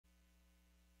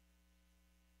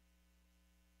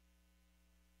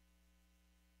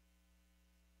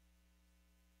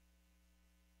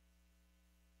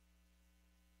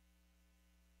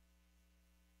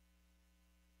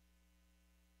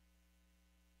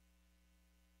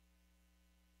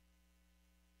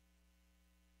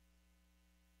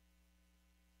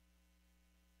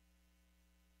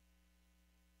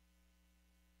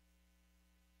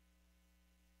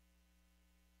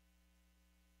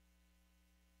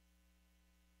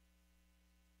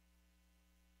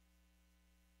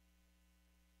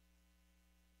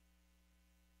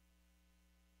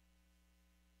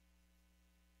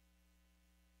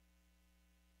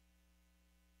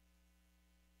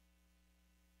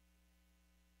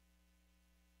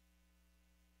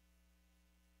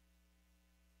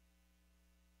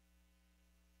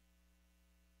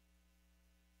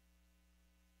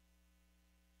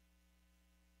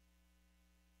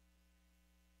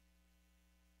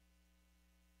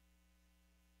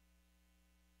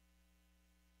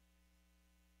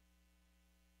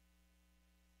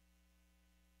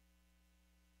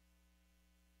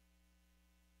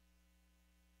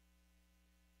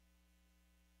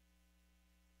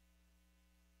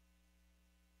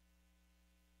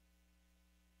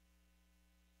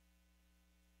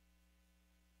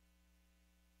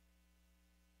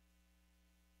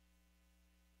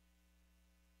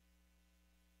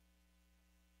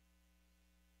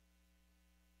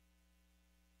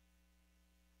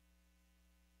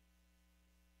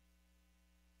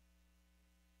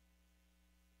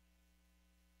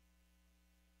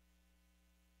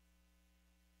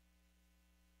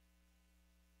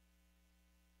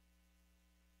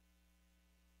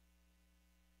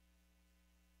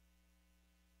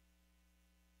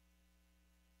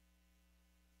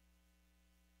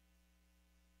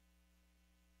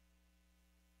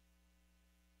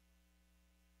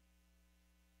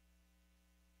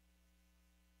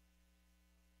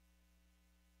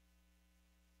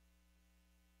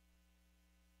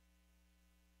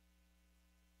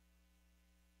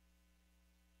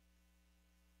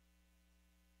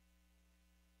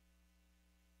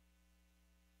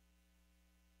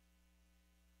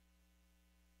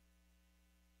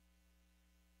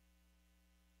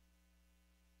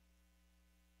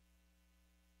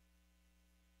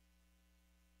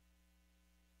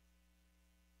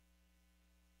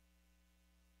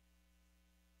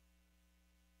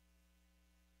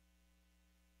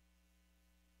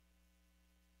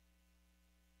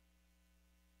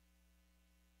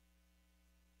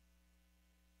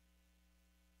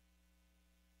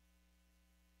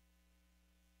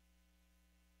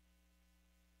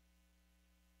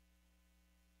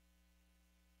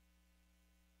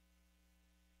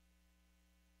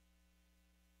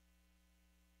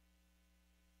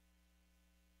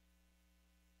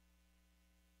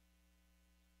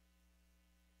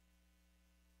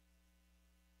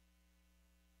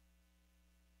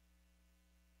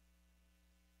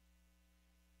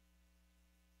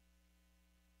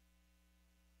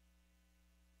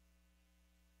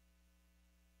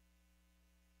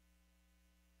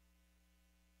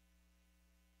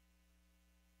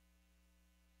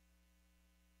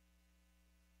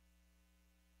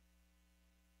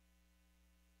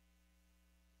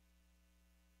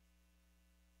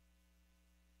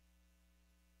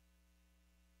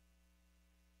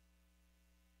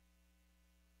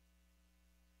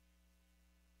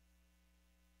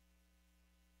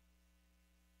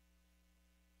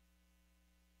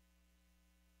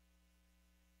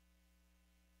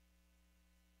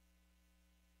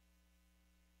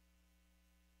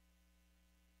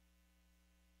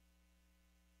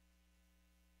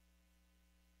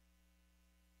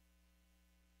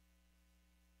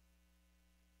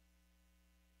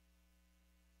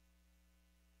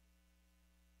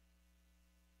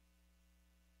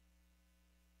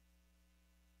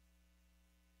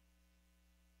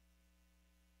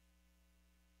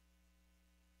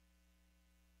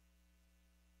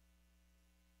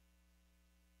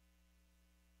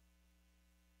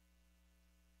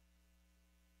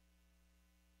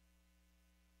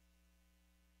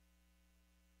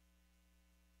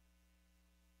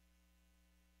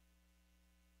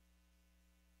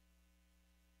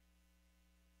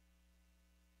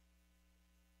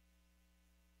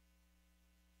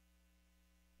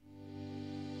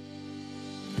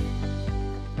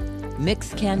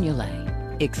Mixed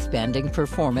cannulae, expanding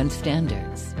performance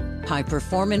standards.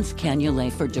 High-performance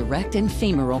cannulae for direct and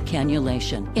femoral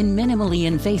cannulation in minimally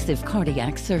invasive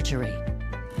cardiac surgery.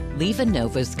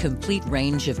 LivaNova's complete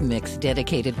range of mixed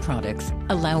dedicated products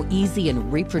allow easy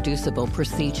and reproducible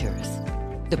procedures.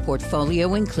 The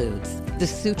portfolio includes the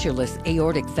sutureless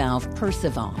aortic valve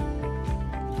Perfusion,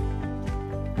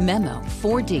 Memo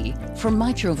 4D for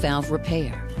mitral valve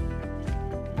repair,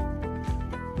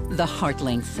 the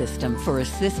HeartLink system for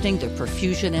assisting the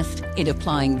perfusionist in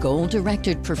applying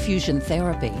goal-directed perfusion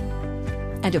therapy,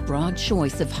 and a broad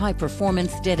choice of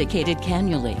high-performance dedicated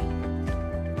cannulae.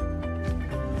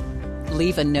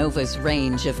 LivaNova's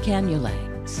range of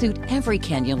cannulae suit every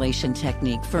cannulation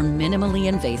technique for minimally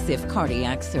invasive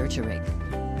cardiac surgery.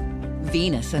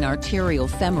 Venous and arterial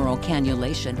femoral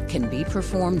cannulation can be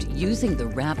performed using the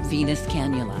WRAP venous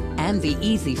cannula and the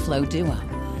EasyFlow Duo.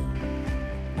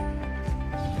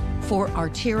 For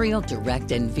arterial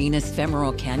direct and venous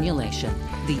femoral cannulation,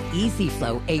 the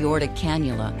EasyFlow aortic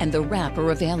cannula and the WRAP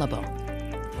are available.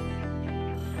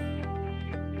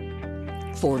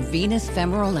 For venous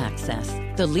femoral access,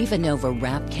 the LivaNova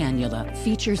WRAP cannula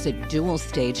features a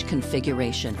dual-stage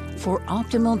configuration for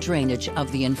optimal drainage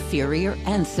of the inferior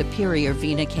and superior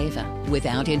vena cava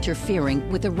without interfering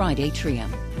with the right atrium.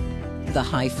 The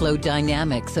high-flow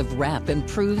dynamics of WRAP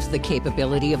improves the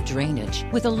capability of drainage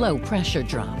with a low pressure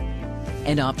drop.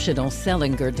 An optional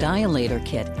Sellinger dilator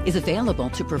kit is available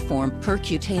to perform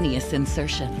percutaneous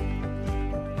insertion.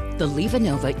 The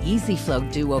LivaNova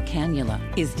EasyFlow Duo cannula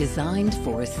is designed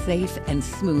for a safe and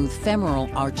smooth femoral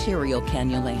arterial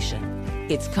cannulation.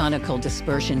 Its conical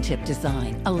dispersion tip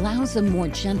design allows a more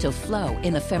gentle flow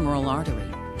in the femoral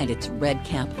artery, and its red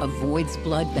cap avoids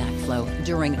blood backflow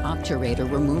during obturator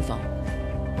removal.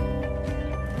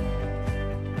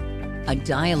 A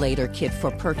dilator kit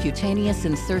for percutaneous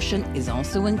insertion is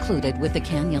also included with the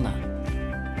cannula.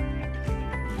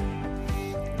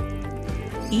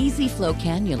 EasyFlow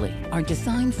cannulae are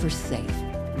designed for safe,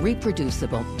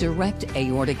 reproducible, direct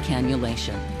aortic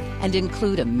cannulation and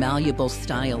include a malleable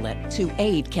stylet to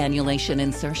aid cannulation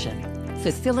insertion,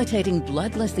 facilitating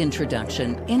bloodless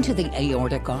introduction into the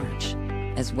aortic arch,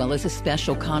 as well as a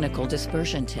special conical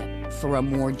dispersion tip for a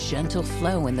more gentle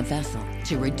flow in the vessel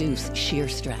to reduce shear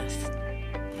stress.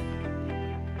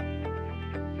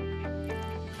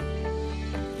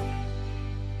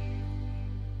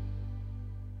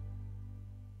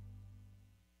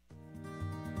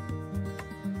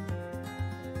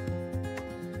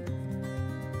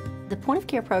 The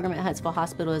point-of-care program at Huntsville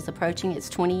Hospital is approaching its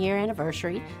 20-year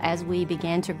anniversary. As we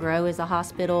began to grow as a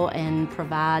hospital and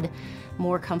provide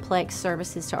more complex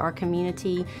services to our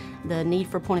community, the need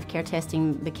for point-of-care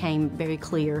testing became very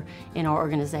clear in our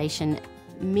organization.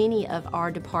 Many of our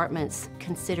departments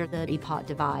consider the EPOT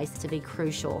device to be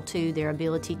crucial to their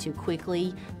ability to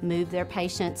quickly move their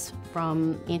patients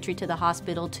from entry to the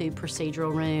hospital to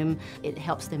procedural room. It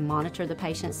helps them monitor the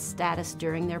patient's status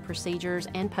during their procedures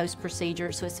and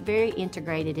post-procedure, so it's very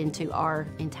integrated into our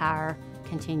entire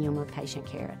continuum of patient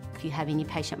care. If you have any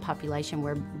patient population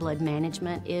where blood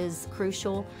management is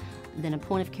crucial, then a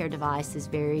point-of-care device is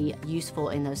very useful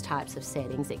in those types of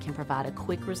settings. It can provide a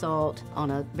quick result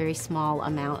on a very small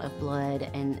amount of blood,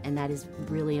 and that is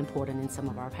really important in some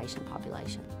of our patient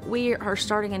population. We are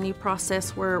starting a new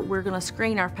process where we're going to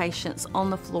screen our patients on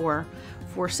the floor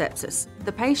for sepsis.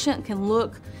 The patient can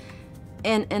look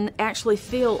and actually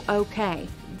feel okay.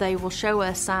 They will show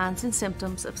us signs and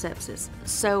symptoms of sepsis.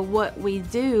 So what we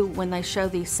do when they show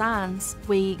these signs,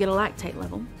 we get a lactate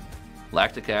level.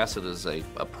 Lactic acid is a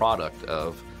product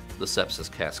of the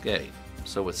sepsis cascade.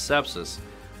 So with sepsis,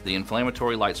 the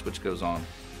inflammatory light switch goes on,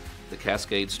 the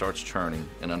cascade starts churning,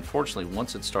 and unfortunately,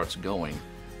 once it starts going,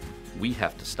 we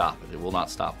have to stop it. It will not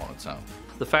stop on its own.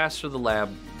 The faster the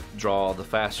lab draw, the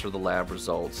faster the lab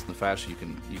results, the faster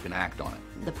you can act on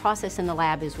it. The process in the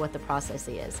lab is what the process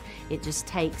is. It just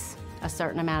takes a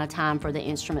certain amount of time for the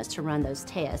instruments to run those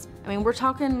tests. I mean, we're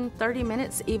talking 30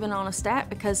 minutes even on a stat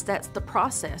because that's the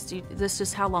process. That's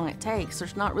just how long it takes.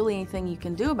 There's not really anything you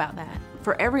can do about that.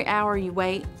 For every hour you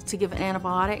wait to give an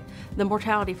antibiotic, the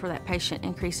mortality for that patient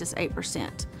increases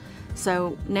 8%.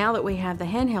 So now that we have the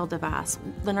handheld device,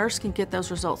 the nurse can get those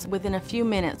results within a few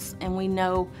minutes, and we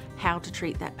know how to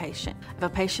treat that patient. If a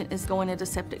patient is going into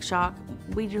septic shock,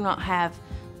 we do not have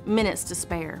minutes to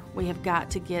spare. We have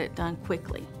got to get it done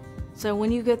quickly. So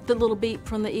when you get the little beep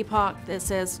from the epoch that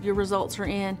says your results are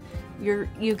in,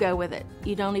 you go with it.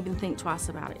 You don't even think twice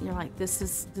about it. You're like, this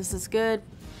is good.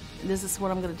 This is what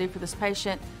I'm going to do for this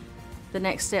patient. The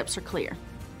next steps are clear.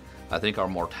 I think our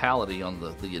mortality on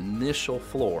the initial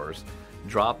floors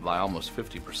dropped by almost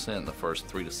 50% in the first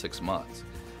 3 to 6 months.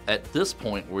 At this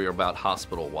point, we're about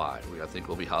hospital-wide. I think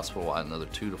we'll be hospital-wide another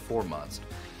 2 to 4 months.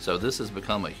 So this has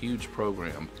become a huge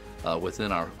program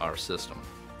within our system.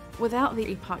 Without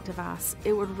the EPOC device,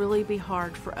 it would really be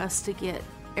hard for us to get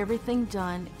everything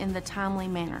done in the timely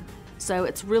manner. So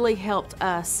it's really helped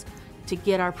us to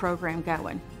get our program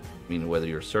going. I mean, whether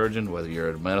you're a surgeon, whether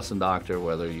you're a medicine doctor,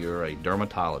 whether you're a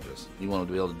dermatologist, you want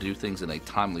to be able to do things in a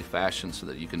timely fashion so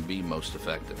that you can be most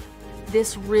effective.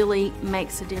 This really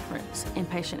makes a difference in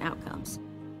patient outcomes.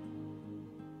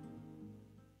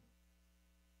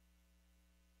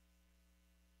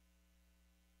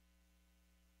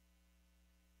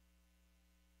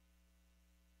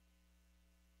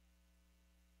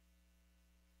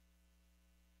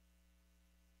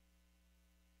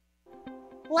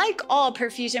 Like all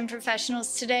perfusion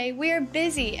professionals today, we are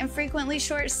busy and frequently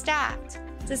short-staffed.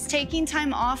 Does taking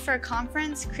time off for a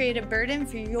conference create a burden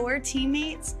for your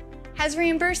teammates? Has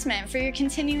reimbursement for your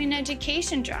continuing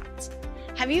education dropped?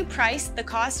 Have you priced the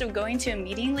cost of going to a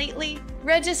meeting lately?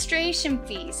 Registration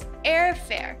fees,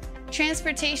 airfare,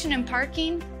 transportation and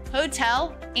parking,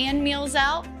 hotel, and meals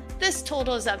out? This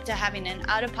totals up to having an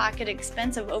out-of-pocket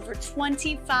expense of over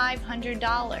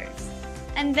 $2,500.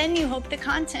 And then you hope the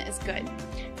content is good.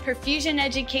 Perfusion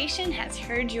Education has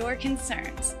heard your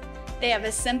concerns. They have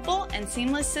a simple and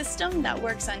seamless system that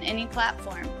works on any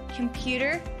platform,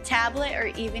 computer, tablet, or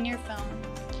even your phone.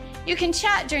 You can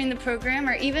chat during the program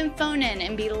or even phone in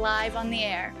and be live on the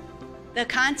air. The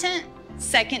content,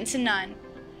 second to none.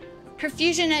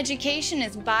 Perfusion Education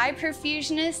is by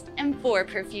perfusionists and for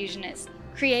perfusionists.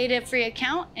 Create a free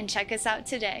account and check us out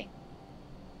today.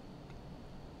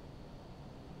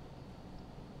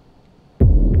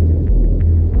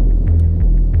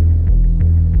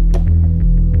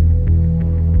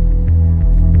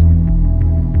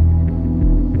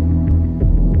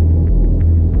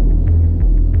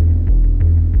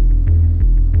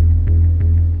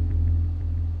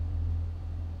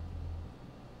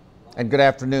 And good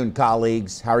afternoon,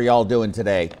 colleagues. How are y'all doing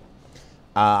today?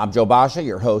 I'm Joe Basha,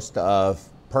 your host of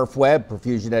PerfWeb,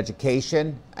 Perfusion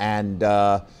Education, and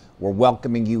we're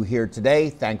welcoming you here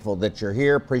today. Thankful that you're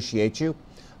here. Appreciate you.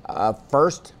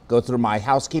 First, go through my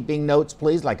housekeeping notes,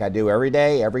 please, like I do every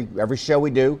day, every show we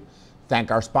do.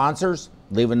 Thank our sponsors,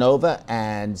 LivaNova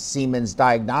and Siemens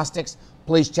Diagnostics.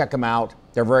 Please check them out.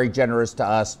 They're very generous to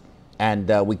us, and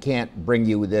we can't bring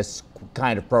you this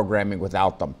kind of programming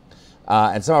without them.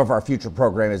 And some of our future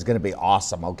programming is going to be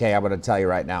awesome, okay? I'm going to tell you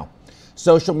right now.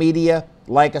 Social media,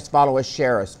 like us, follow us,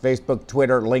 share us. Facebook,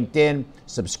 Twitter, LinkedIn.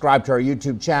 Subscribe to our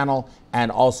YouTube channel. And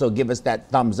also give us that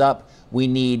thumbs up. We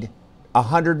need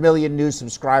 100 million new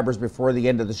subscribers before the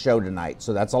end of the show tonight.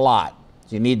 So that's a lot.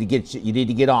 So you need to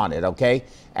get on it, okay?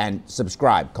 And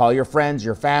subscribe. Call your friends,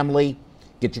 your family.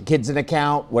 Get your kids an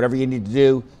account. Whatever you need to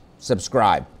do,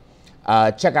 subscribe.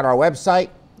 Check out our website.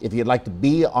 If you'd like to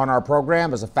be on our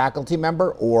program as a faculty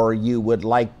member, or you would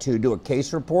like to do a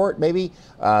case report, maybe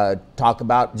talk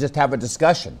about, just have a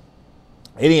discussion,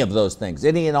 any of those things,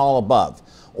 any and all above.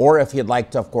 Or if you'd like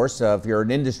to, of course, if you're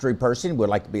an industry person, would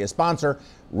like to be a sponsor,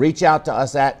 reach out to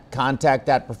us at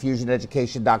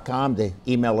contact@perfusioneducation.com. The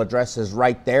email address is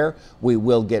right there. We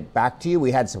will get back to you.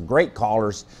 We had some great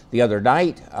callers the other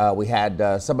night. We had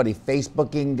somebody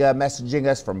Facebooking, messaging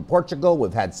us from Portugal.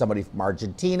 We've had somebody from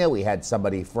Argentina. We had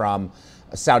somebody from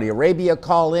Saudi Arabia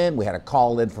call in. We had a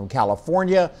call in from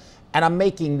California. And I'm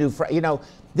making new friends. You know,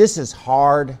 this is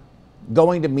hard.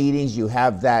 Going to meetings, you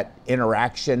have that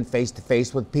interaction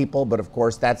face-to-face with people, but of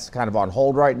course that's kind of on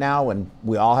hold right now, and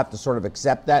we all have to sort of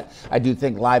accept that. I do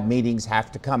think live meetings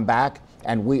have to come back,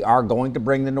 and we are going to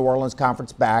bring the New Orleans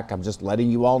conference back. I'm just letting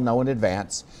you all know in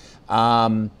advance,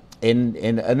 in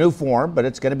a new form, but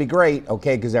it's going to be great,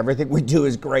 okay, because everything we do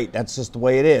is great. That's just the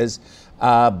way it is.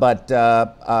 But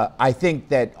I think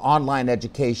that online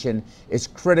education is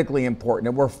critically important,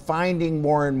 and we're finding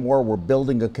more and more we're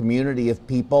building a community of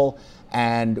people,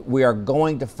 and we are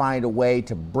going to find a way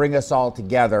to bring us all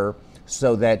together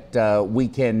so that we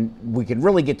can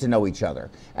really get to know each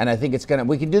other. And I think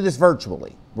we can do this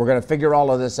virtually. We're going to figure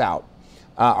all of this out.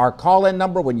 Our call-in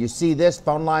number, when you see this,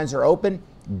 phone lines are open.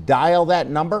 Dial that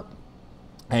number,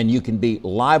 and you can be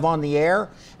live on the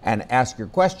air and ask your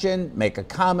question, make a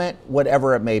comment,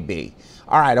 whatever it may be.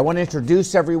 All right, I want to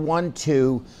introduce everyone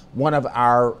to one of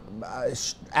our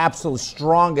absolute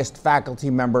strongest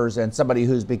faculty members and somebody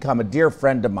who's become a dear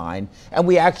friend of mine, and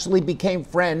we actually became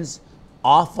friends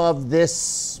off of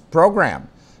this program.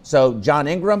 So John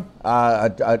Ingram,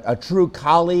 a true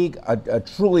colleague, a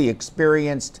truly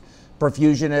experienced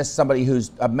perfusionist, somebody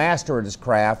who's a master at his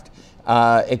craft.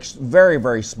 Very,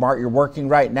 very smart. You're working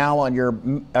right now on your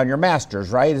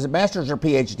master's, right? Is it master's or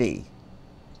PhD?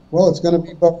 Well, it's going to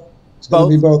be both. It's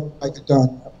going to be both. I get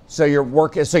done. So you're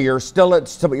working. So you're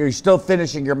still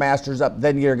finishing your master's up.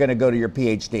 Then you're going to go to your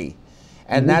PhD,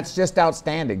 and that's just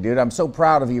outstanding, dude. I'm so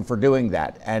proud of you for doing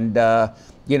that. And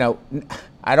you know,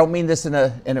 I don't mean this in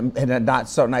a not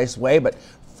so nice way, but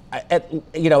at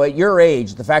your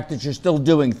age, the fact that you're still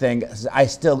doing things, I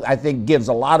think gives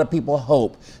a lot of people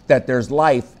hope that there's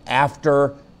life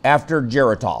after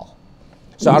Geritol.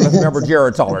 So I don't know if you remember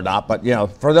Geritol or not, but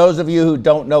for those of you who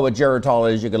don't know what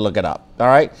Geritol is, you can look it up. All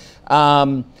right.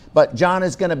 But John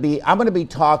is I'm going to be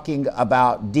talking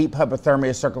about deep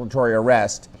hypothermia circulatory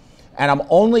arrest, and I'm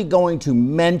only going to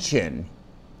mention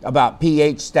about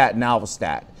pH stat and alpha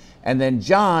stat. And then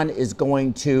John is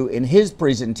going to, in his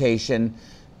presentation,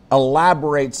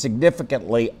 elaborate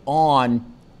significantly on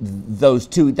those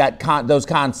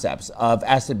concepts of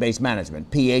acid-base management,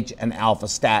 pH and alpha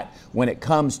stat, when it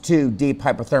comes to deep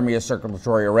hypothermia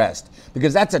circulatory arrest,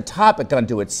 because that's a topic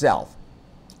unto itself.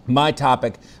 My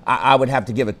topic, I would have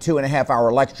to give a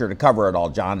 2.5-hour lecture to cover it all,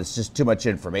 John. It's just too much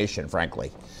information,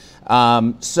 frankly.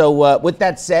 So with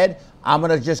that said, I'm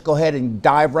going to just go ahead and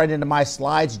dive right into my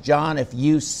slides. John, if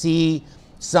you see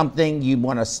something, you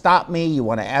want to stop me, you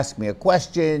want to ask me a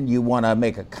question, you want to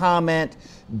make a comment,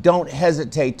 don't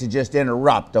hesitate to just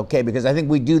interrupt, okay? Because I think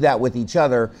we do that with each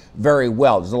other very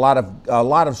well. There's a lot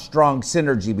of strong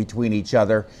synergy between each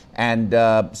other, and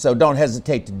so don't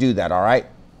hesitate to do that, all right?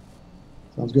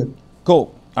 Sounds good.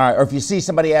 Cool. All right, or if you see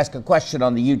somebody ask a question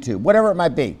on the YouTube, whatever it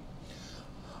might be.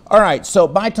 All right, so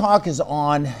my talk is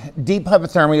on deep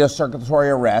hypothermia circulatory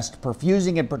arrest,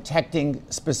 perfusing and protecting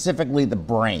specifically the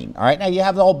brain. All right, now you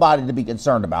have the whole body to be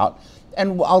concerned about,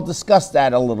 and I'll discuss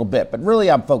that a little bit, but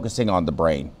really I'm focusing on the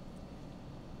brain.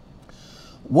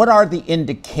 What are the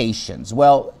indications?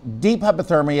 Well, deep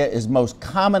hypothermia is most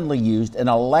commonly used in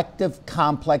elective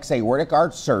complex aortic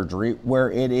arch surgery where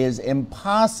it is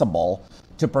impossible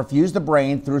to perfuse the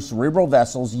brain through cerebral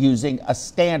vessels using a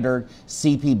standard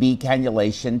CPB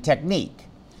cannulation technique.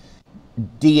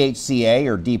 DHCA,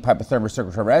 or deep hypothermia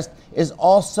circulatory arrest, is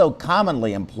also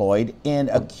commonly employed in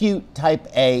acute type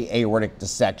A aortic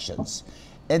dissections.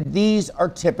 And these are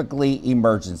typically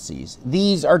emergencies.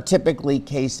 These are typically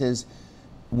cases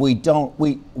we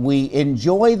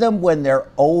enjoy them when they're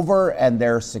over and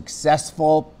they're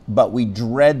successful, but we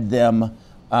dread them.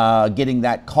 Getting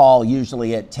that call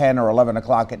usually at 10 or 11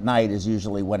 o'clock at night is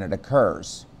usually when it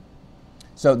occurs.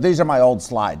 So these are my old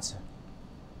slides.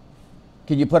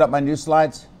 Can you put up my new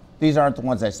slides? These aren't the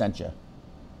ones I sent you.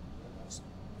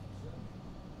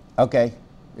 Okay.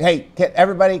 Hey,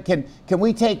 everybody, can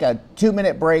we take a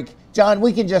 2-minute break? John,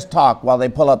 we can just talk while they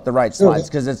pull up the right slides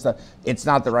because it's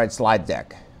not the right slide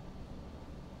deck.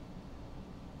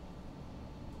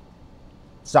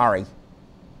 Sorry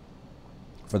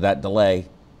for that delay.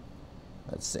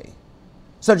 Let's see.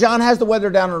 So, John, how's the weather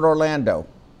down in Orlando?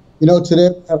 Today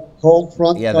we have a cold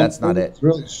front. Yeah, that's not it. It's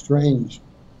really strange.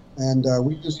 And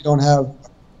we usually don't have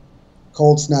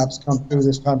cold snaps come through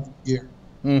this time of year.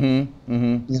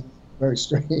 Very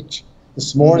strange.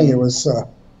 This morning it was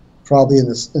probably in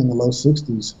the low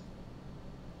 60s,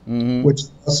 which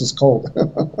to us is cold.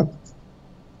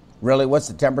 Really? What's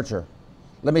the temperature?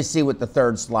 Let me see what the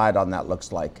third slide on that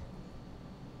looks like.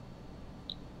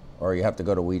 Or you have to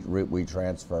go to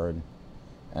WeTransfer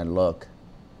and look.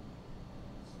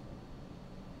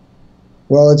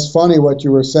 Well, it's funny what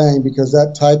you were saying, because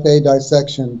that type A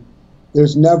dissection,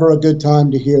 there's never a good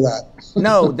time to hear that.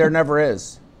 No, there never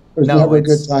is. There's never a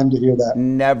good time to hear that.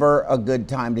 Never a good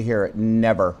time to hear it.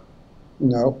 Never.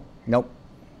 No. Nope.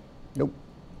 Nope.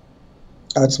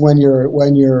 That's when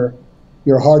your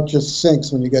heart just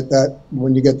sinks when you get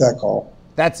that call.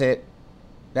 That's it.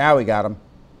 Now we got him.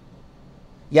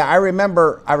 Yeah, I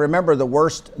remember the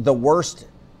worst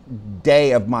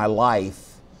day of my life.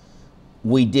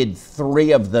 We did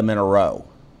 3 of them in a row.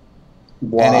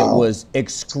 Wow. And it was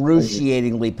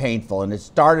excruciatingly painful. And it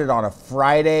started on a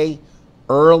Friday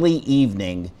early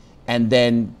evening and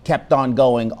then kept on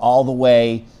going all the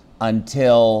way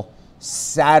until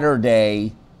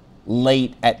Saturday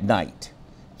late at night.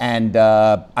 And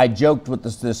I joked with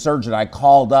the surgeon. I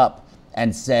called up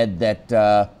and said that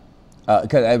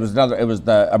because it was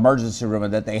the emergency room,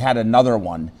 and that they had another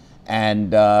one,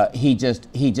 and he just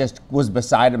was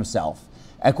beside himself.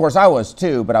 And of course, I was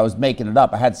too, but I was making it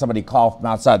up. I had somebody call from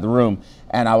outside the room,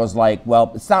 and I was like,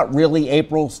 "Well, it's not really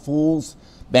April's Fools."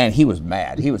 Man, he was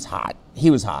mad. He was hot. He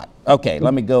was hot. Okay,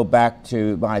 let me go back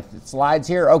to my slides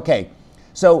here. Okay,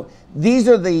 so this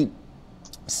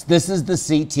is the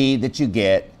CT that you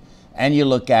get, and you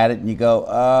look at it and you go,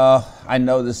 I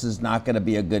know this is not going to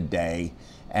be a good day.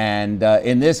 And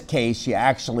in this case, you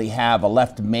actually have a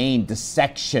left main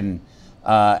dissection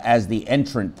as the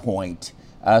entrant point.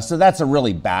 So that's a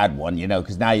really bad one, you know,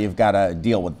 because now you've got to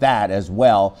deal with that as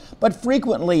well. But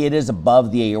frequently it is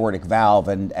above the aortic valve,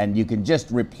 and you can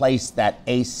just replace that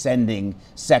ascending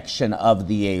section of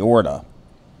the aorta.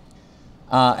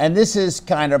 And this is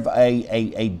kind of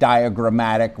a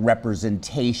diagrammatic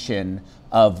representation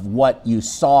of what you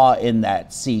saw in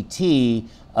that CT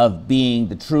of being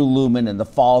the true lumen and the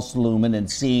false lumen,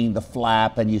 and seeing the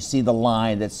flap, and you see the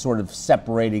line that's sort of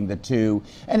separating the two,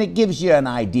 and it gives you an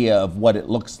idea of what it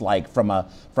looks like from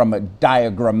a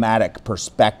diagrammatic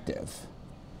perspective.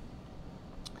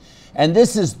 And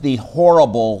this is the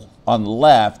horrible on the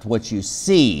left, which you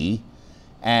see,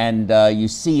 and you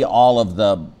see all of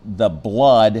the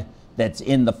blood that's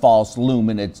in the false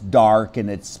lumen. It's dark and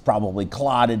it's probably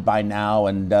clotted by now,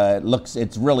 and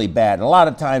it's really bad. A lot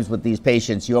of times with these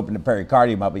patients, you open the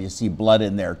pericardium up and you see blood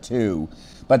in there too.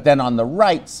 But then on the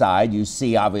right side, you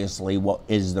see obviously what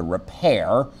is the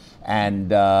repair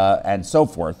and so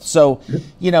forth. So,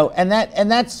 you know, and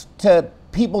that's to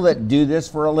people that do this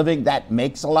for a living, that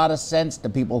makes a lot of sense. To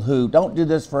people who don't do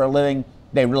this for a living,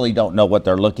 they really don't know what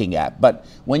they're looking at. But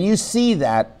when you see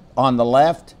that on the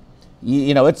left,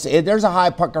 you know, there's a high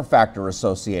pucker factor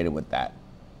associated with that.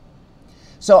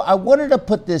 So I wanted to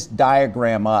put this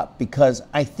diagram up because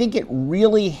I think it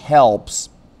really helps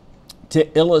to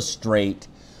illustrate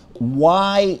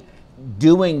why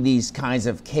doing these kinds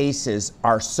of cases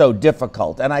are so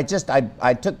difficult. And I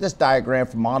took this diagram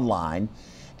from online,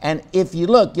 and if you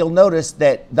look, you'll notice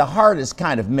that the heart is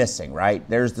kind of missing, right?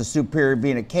 There's the superior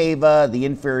vena cava, the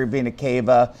inferior vena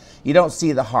cava. You don't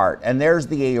see the heart, and there's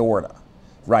the aorta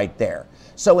right there.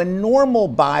 So in normal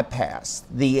bypass,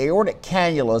 the aortic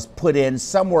cannula is put in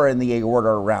somewhere in the aorta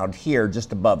around here,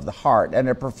 just above the heart, and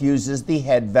it perfuses the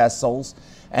head vessels,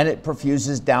 and it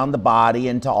perfuses down the body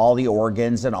into all the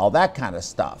organs and all that kind of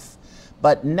stuff.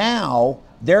 But now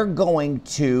they're going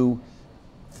to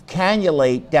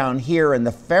cannulate down here in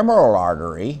the femoral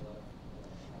artery,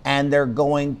 and they're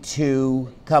going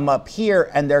to come up here,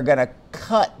 and they're going to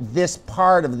cut this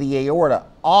part of the aorta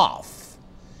off.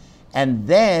 And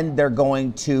then they're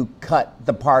going to cut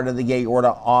the part of the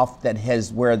aorta off that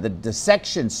has where the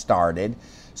dissection started.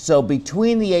 So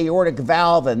between the aortic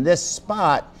valve and this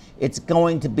spot, it's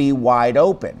going to be wide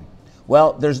open.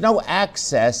 Well, there's no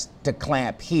access to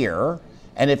clamp here.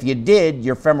 And if you did,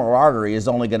 your femoral artery is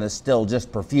only going to still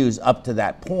just perfuse up to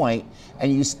that point,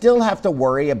 and you still have to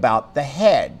worry about the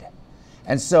head.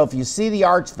 And so if you see the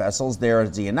arch vessels,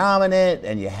 there's the innominate,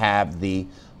 and you have the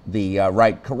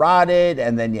right carotid,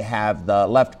 and then you have the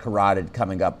left carotid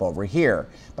coming up over here.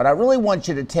 But I really want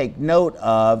you to take note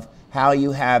of how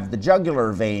you have the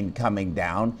jugular vein coming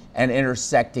down and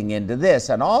intersecting into this.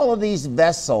 And all of these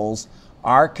vessels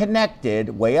are connected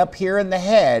way up here in the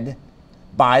head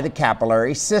by the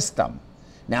capillary system.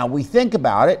 Now we think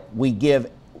about it, we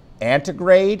give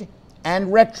antegrade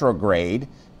and retrograde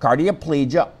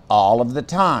cardioplegia all of the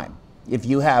time. If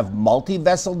you have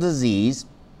multivessel disease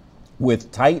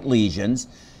with tight lesions,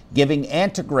 giving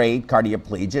antegrade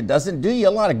cardioplegia doesn't do you a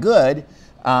lot of good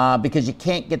because you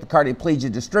can't get the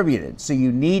cardioplegia distributed. So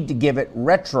you need to give it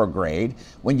retrograde.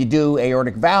 When you do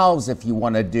aortic valves, if you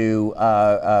want to do,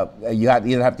 you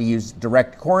either have to use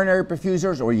direct coronary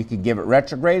perfusers, or you can give it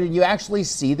retrograde, and you actually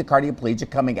see the cardioplegia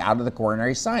coming out of the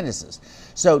coronary sinuses.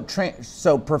 So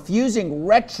perfusing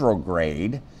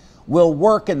retrograde will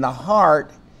work in the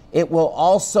heart. It will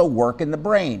also work in the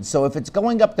brain. So if it's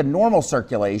going up the normal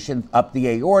circulation, up the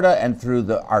aorta and through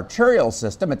the arterial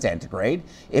system, it's antegrade.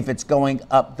 If it's going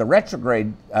up the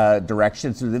retrograde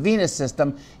direction through the venous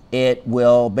system, it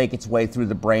will make its way through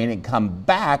the brain and come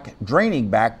back, draining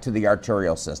back to the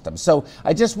arterial system. So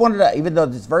I just wanted to, even though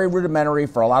it's very rudimentary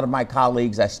for a lot of my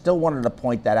colleagues, I still wanted to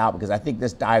point that out because I think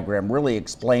this diagram really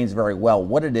explains very well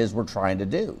what it is we're trying to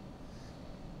do.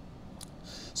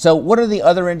 So what are the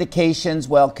other indications?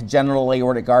 Well, congenital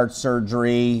aortic arch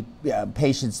surgery,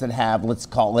 patients that have, let's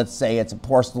say it's a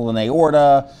porcelain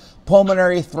aorta.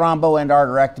 Pulmonary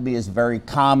thromboendarterectomy is very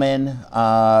common,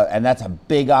 and that's a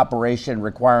big operation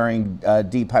requiring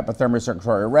deep hypothermia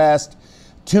circulatory arrest.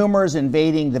 Tumors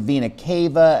invading the vena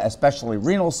cava, especially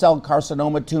renal cell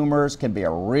carcinoma tumors, can be a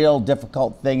real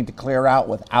difficult thing to clear out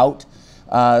without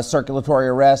circulatory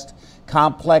arrest.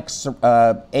 Complex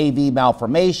AV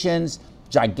malformations,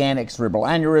 gigantic cerebral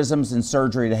aneurysms, and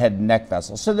surgery to head and neck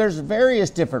vessels. So there's various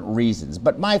different reasons,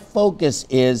 but my focus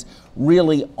is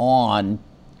really on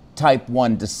type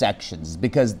 1 dissections,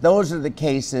 because those are the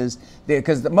cases,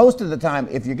 because most of the time,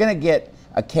 if you're going to get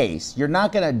a case, you're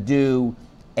not going to do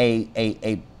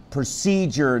a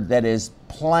procedure that is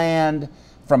planned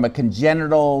from a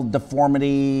congenital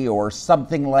deformity or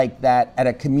something like that at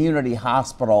a community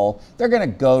hospital, they're going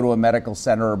to go to a medical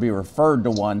center or be referred to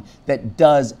one that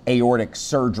does aortic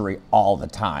surgery all the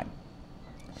time.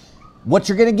 What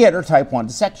you're going to get are type 1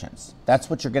 dissections. That's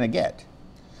what you're going to get.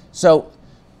 So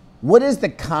what is the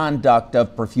conduct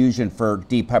of perfusion for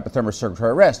deep hypothermia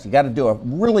circulatory arrest? You got to do a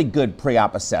really good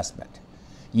pre-op assessment.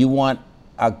 You want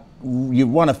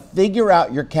to figure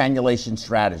out your cannulation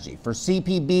strategy. For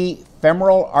CPB,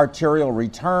 femoral arterial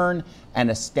return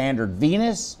and a standard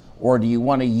venous, or do you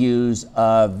want to use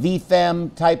a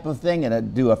VFem type of thing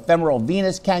and do a femoral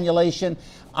venous cannulation?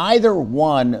 Either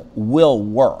one will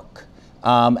work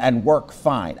and work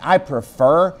fine. I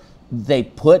prefer they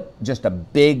put just a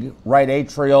big right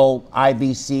atrial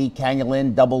IVC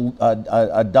cannulin,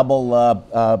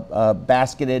 double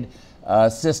basketed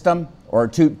system, or a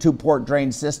two-port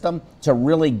drain system to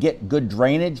really get good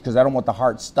drainage, because I don't want the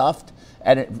heart stuffed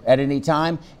at any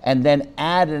time, and then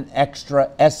add an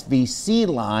extra SVC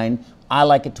line. I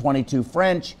like a 22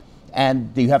 French,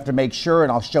 and you have to make sure,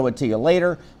 and I'll show it to you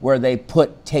later, where they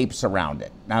put tapes around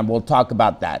it. Now we'll talk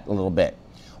about that a little bit.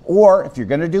 Or if you're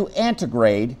going to do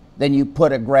antegrade, then you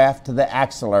put a graft to the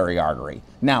axillary artery.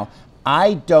 Now,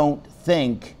 I don't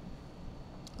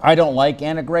like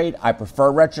antegrade. I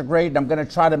prefer retrograde, and I'm going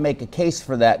to try to make a case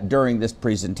for that during this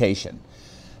presentation.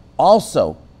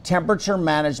 Also, temperature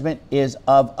management is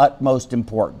of utmost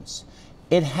importance.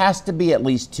 It has to be at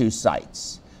least 2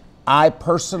 sites. I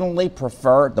personally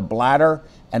prefer the bladder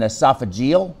and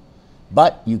esophageal,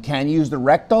 but you can use the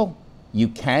rectal, you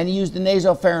can use the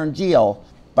nasopharyngeal,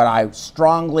 but I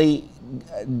strongly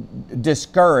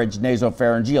discourage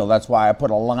nasopharyngeal. That's why I put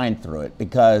a line through it,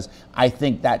 because I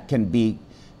think that can be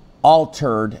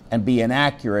altered and be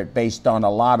inaccurate based on a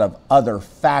lot of other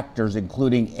factors,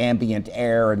 including ambient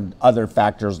air and other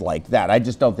factors like that. I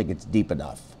just don't think it's deep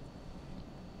enough.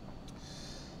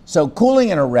 So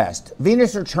cooling and arrest.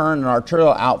 Venous return and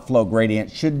arterial outflow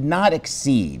gradient should not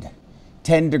exceed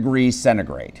 10 degrees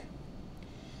centigrade.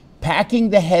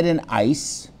 Packing the head in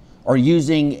ice or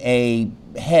using a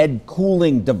head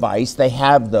cooling device, they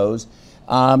have those,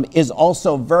 is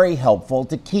also very helpful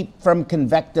to keep from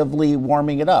convectively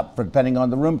warming it up, depending on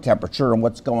the room temperature and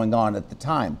what's going on at the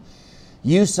time.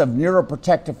 Use of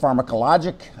neuroprotective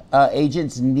pharmacologic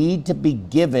agents need to be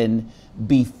given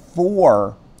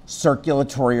before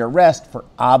circulatory arrest for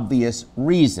obvious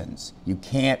reasons. You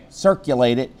can't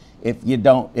circulate it if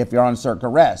you're on circ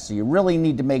arrest. So you really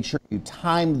need to make sure you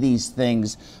time these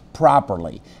things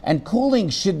properly. And cooling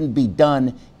shouldn't be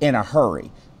done in a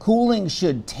hurry. Cooling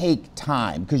should take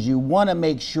time, because you want to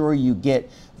make sure you get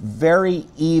very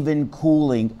even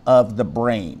cooling of the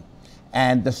brain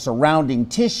and the surrounding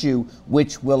tissue,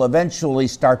 which will eventually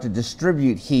start to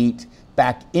distribute heat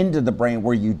back into the brain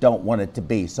where you don't want it to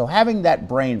be. So having that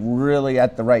brain really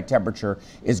at the right temperature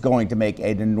is going to make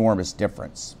an enormous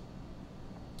difference.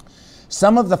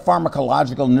 Some of the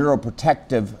pharmacological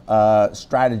neuroprotective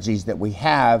strategies that we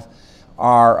have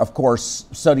are, of course,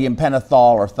 sodium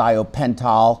pentothal or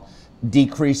thiopental.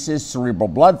 Decreases cerebral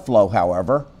blood flow,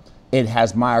 however. It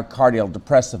has myocardial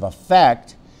depressive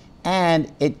effect,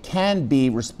 and it can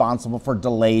be responsible for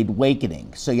delayed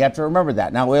wakening. So you have to remember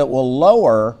that. Now, it will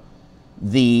lower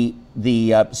the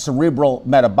cerebral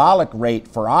metabolic rate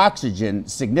for oxygen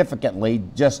significantly,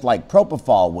 just like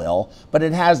propofol will, but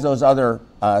it has those other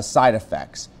side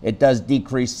effects. It does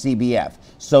decrease CBF.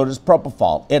 So does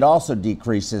propofol. It also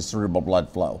decreases cerebral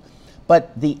blood flow.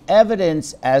 But the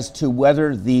evidence as to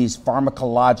whether these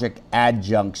pharmacologic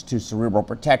adjuncts to cerebral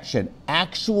protection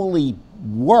actually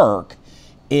work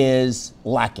is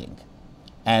lacking.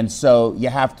 And so you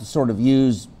have to sort of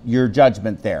use your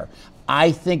judgment there.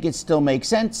 I think it still makes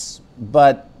sense,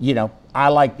 but I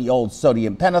like the old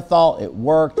sodium pentothal. It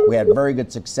worked. We had very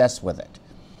good success with it.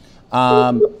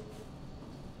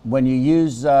 When you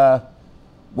use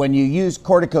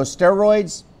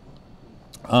corticosteroids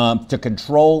to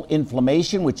control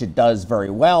inflammation, which it does very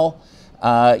well,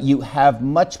 you have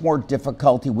much more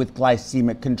difficulty with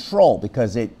glycemic control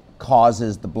because it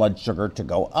causes the blood sugar to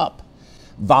go up.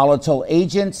 Volatile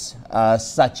agents,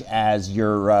 such as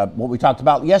your what we talked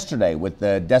about yesterday with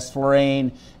the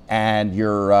desflurane and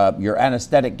your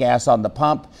anesthetic gas on the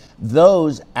pump,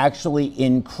 those actually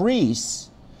decrease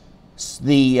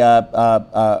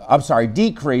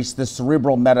the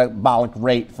cerebral metabolic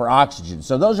rate for oxygen.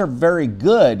 So those are very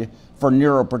good for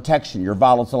neuroprotection, your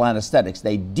volatile anesthetics.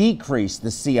 They decrease the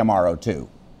CMRO2.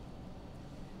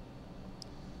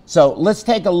 So let's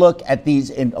take a look at these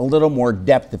in a little more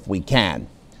depth if we can.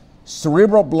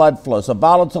 Cerebral blood flow, so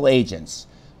volatile agents,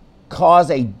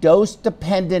 cause a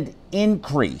dose-dependent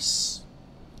increase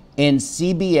in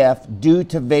CBF due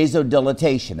to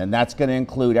vasodilatation, and that's going to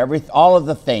include all of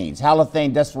the thanes,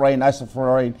 halothane, desflurane,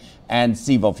 isoflurane, and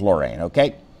sevoflurane,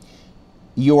 okay?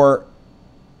 Your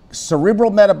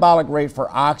cerebral metabolic rate for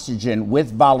oxygen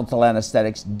with volatile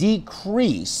anesthetics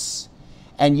decrease,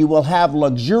 and you will have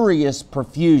luxurious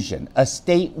perfusion, a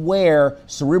state where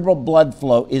cerebral blood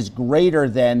flow is greater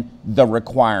than the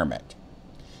requirement.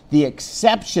 The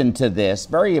exception to this,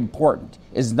 very important,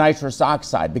 is nitrous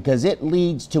oxide, because it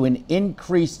leads to an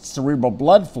increased cerebral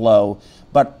blood flow,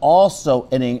 but also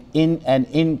an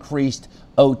increased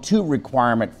O2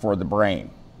 requirement for the brain.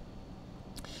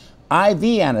 IV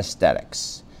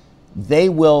anesthetics, they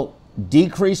will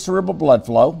decrease cerebral blood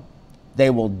flow, they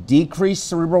will decrease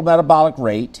cerebral metabolic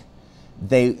rate,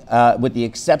 with the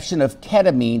exception of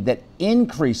ketamine that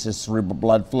increases cerebral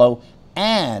blood flow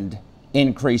and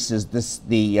increases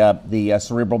the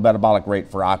cerebral metabolic rate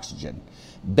for oxygen.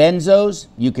 Benzos,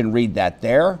 you can read that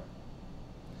there.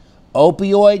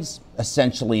 Opioids,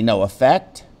 essentially no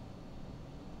effect.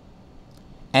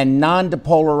 And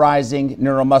non-depolarizing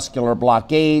neuromuscular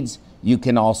blockades, you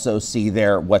can also see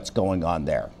there what's going on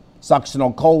there.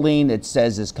 Succinylcholine, it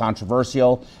says, is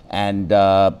controversial, and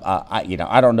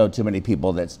I don't know too many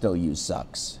people that still use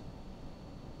sucks.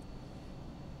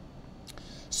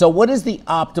 So what is the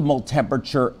optimal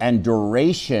temperature and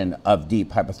duration of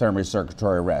deep hypothermia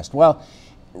circulatory arrest? Well,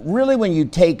 really, when you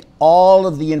take all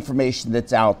of the information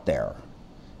that's out there,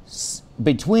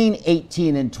 between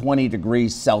 18 and 20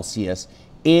 degrees Celsius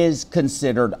is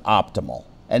considered optimal.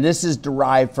 And this is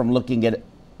derived from looking at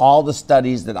all the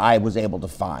studies that I was able to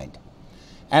find,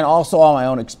 and also all my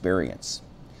own experience.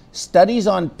 Studies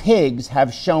on pigs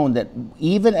have shown that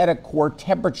even at a core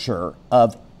temperature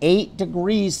of 8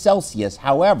 degrees Celsius,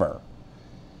 however,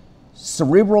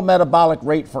 cerebral metabolic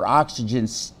rate for oxygen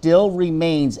still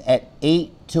remains at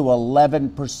 8 to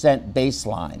 11%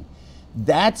 baseline.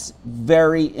 That's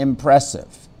very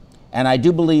impressive, and I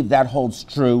do believe that holds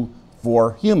true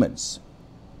for humans.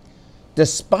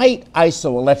 Despite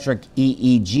isoelectric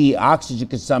EEG, oxygen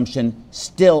consumption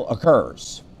still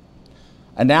occurs.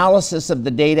 Analysis of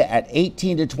the data at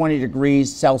 18 to 20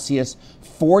 degrees Celsius,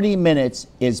 40 minutes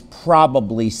is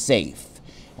probably safe.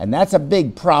 And that's a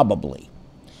big probably.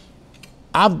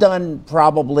 I've done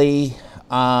probably,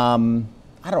 I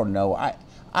don't know,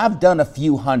 I've done a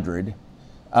few hundred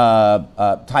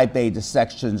type A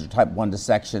dissections or type 1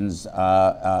 dissections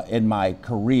in my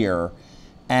career,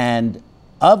 and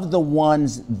of the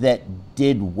ones that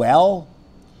did well,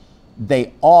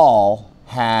 they all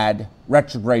had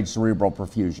retrograde cerebral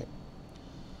perfusion.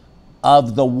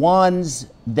 Of the ones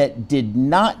that did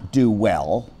not do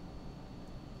well,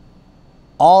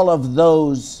 all of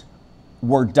those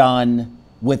were done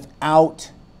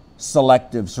without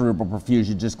selective cerebral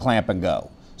perfusion, just clamp and go.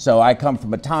 So I come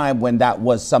from a time when that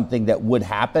was something that would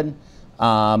happen,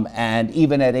 and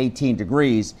even at 18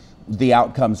 degrees, the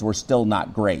outcomes were still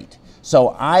not great. So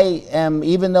I am,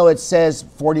 even though it says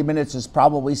 40 minutes is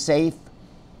probably safe,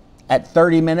 at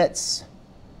 30 minutes,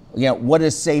 what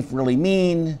does safe really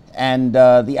mean? And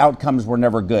the outcomes were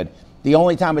never good. The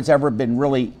only time it's ever been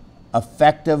really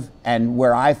effective and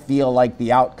where I feel like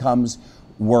the outcomes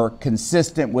were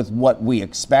consistent with what we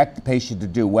expect the patient to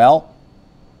do well,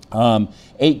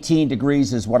 18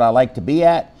 degrees is what I like to be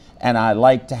at, and I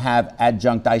like to have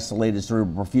adjunct isolated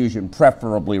cerebral perfusion,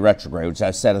 preferably retrograde, which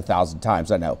I've said 1,000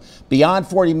 times, I know. Beyond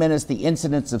 40 minutes, the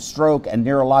incidence of stroke and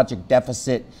neurologic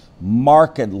deficit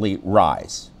markedly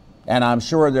rise. And I'm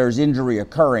sure there's injury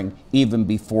occurring even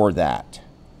before that.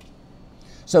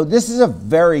 So this is a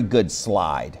very good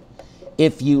slide.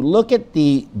 If you look at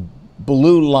the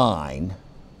blue line,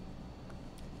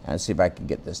 let's see if I can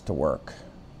get this to work.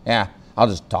 Yeah, I'll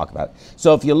just talk about it.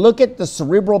 So if you look at the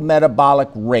cerebral metabolic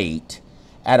rate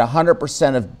at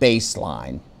 100% of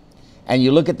baseline, and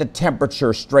you look at the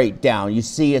temperature straight down, you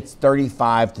see it's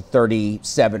 35 to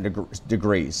 37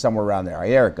 degrees, somewhere around there.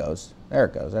 There it goes. There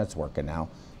it goes. That's working now.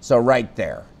 So right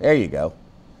there. There you go.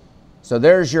 So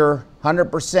there's your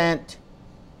 100%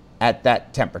 at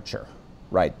that temperature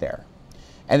right there.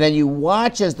 And then you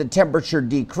watch as the temperature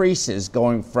decreases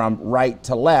going from right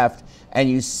to left, and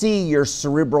you see your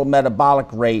cerebral metabolic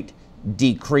rate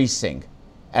decreasing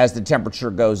as the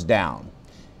temperature goes down.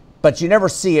 But you never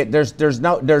see it. There's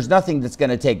nothing that's going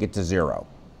to take it to zero.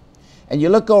 And you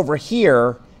look over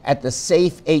here at the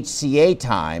safe HCA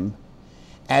time,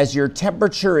 as your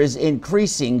temperature is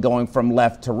increasing going from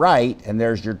left to right, and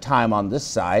there's your time on this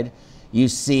side, you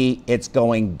see it's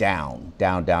going down,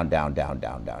 down, down, down, down,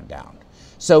 down, down, down.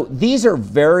 So these are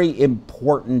very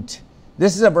important.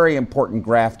 This is a very important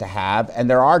graph to have, and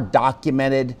there are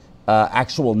documented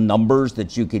actual numbers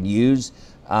that you can use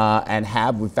and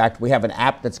have, in fact, we have an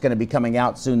app that's going to be coming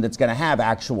out soon that's going to have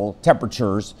actual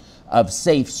temperatures of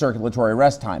safe circulatory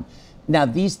arrest time. Now,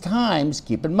 these times,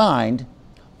 keep in mind,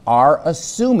 are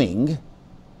assuming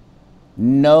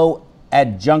no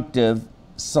adjunctive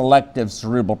selective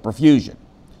cerebral perfusion.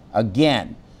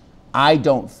 Again, I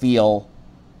would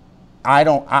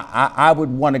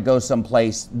want to go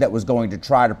someplace that was going to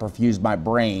try to perfuse my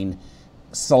brain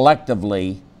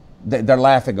selectively. They're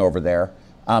laughing over there.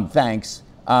 Thanks.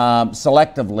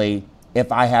 Selectively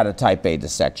if I had a type A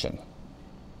dissection.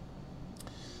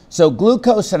 So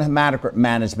glucose and hematocrit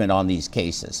management on these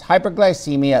cases.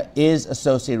 Hyperglycemia is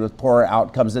associated with poorer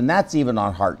outcomes, and that's even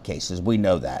on heart cases. We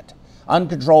know that.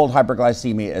 Uncontrolled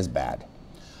hyperglycemia is bad.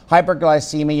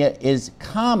 Hyperglycemia is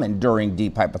common during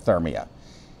deep hypothermia.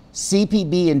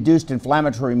 CPB-induced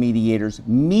inflammatory mediators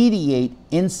mediate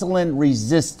insulin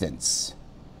resistance.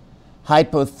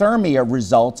 Hypothermia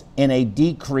results in a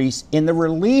decrease in the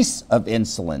release of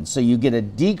insulin. So you get a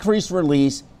decreased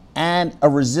release and a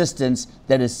resistance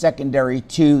that is secondary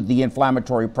to the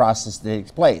inflammatory process that takes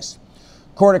place.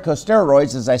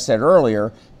 Corticosteroids, as I said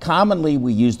earlier, commonly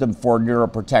we use them for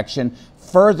neuroprotection,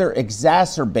 further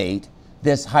exacerbate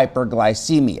this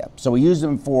hyperglycemia. So we use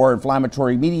them for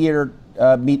inflammatory mediator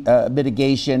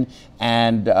mitigation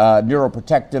and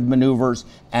neuroprotective maneuvers,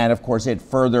 and of course it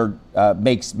further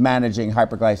makes managing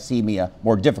hyperglycemia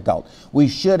more difficult. We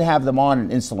should have them on an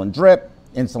insulin drip,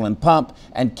 insulin pump,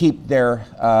 and keep their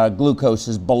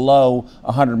glucoses below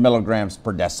 100 milligrams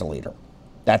per deciliter.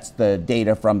 That's the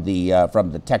data from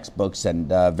the textbooks and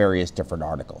various different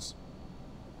articles.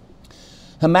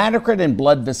 Hematocrit and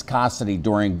blood viscosity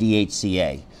during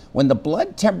DHCA. When the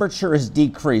blood temperature is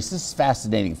decreased, this is a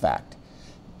fascinating fact,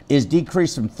 is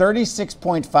decreased from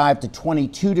 36.5 to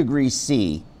 22 degrees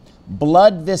C,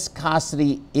 blood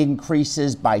viscosity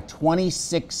increases by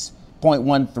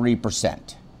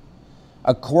 26.13%.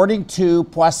 According to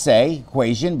Poisson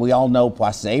equation, we all know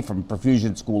Poisson from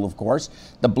perfusion school, of course,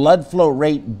 the blood flow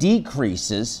rate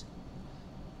decreases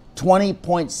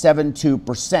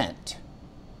 20.72%.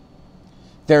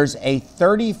 There's a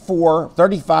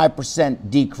 35%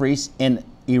 decrease in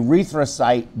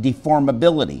erythrocyte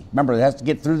deformability. Remember, it has to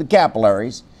get through the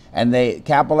capillaries, and the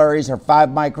capillaries are 5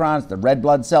 microns, the red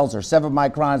blood cells are 7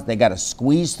 microns. They got to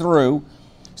squeeze through,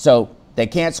 so they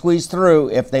can't squeeze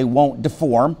through if they won't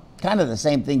deform. Kind of the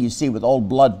same thing you see with old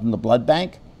blood from the blood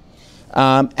bank.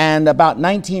 And about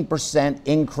 19%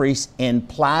 increase in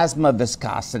plasma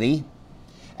viscosity.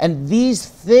 And these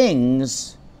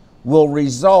things will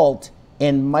result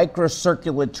in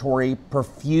microcirculatory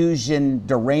perfusion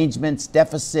derangements,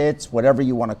 deficits, whatever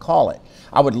you want to call it.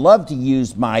 I would love to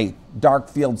use my dark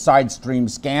field side stream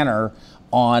scanner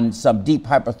on some deep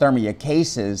hypothermia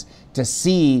cases to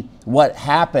see what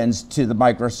happens to the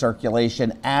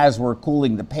microcirculation as we're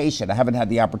cooling the patient. I haven't had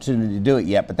the opportunity to do it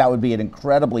yet, but that would be an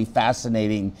incredibly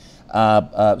fascinating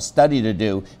study to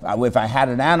do if I had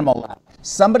an animal lab.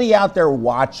 Somebody out there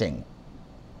watching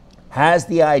has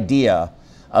the idea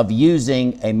of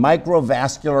using a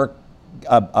microvascular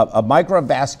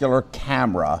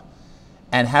camera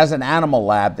and has an animal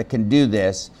lab that can do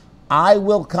this, I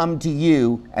will come to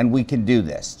you and we can do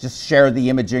this. Just share the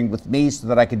imaging with me so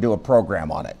that I can do a program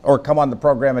on it, or come on the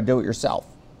program and do it yourself.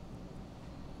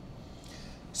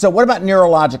 So what about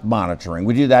neurologic monitoring?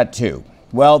 We do that too.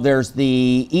 Well, there's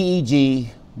the EEG,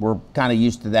 we're kind of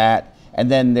used to that,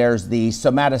 and then there's the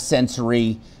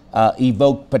somatosensory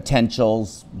evoked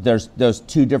potentials. There's those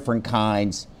 2 different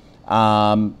kinds.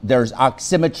 There's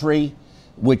oximetry,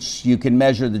 which you can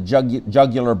measure the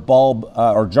jugular bulb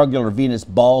or jugular venous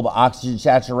bulb oxygen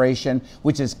saturation,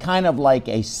 which is kind of like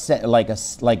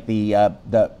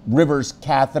the Rivers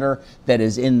catheter that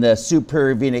is in the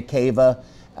superior vena cava,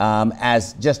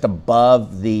 as just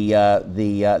above the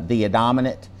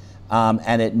abdominate.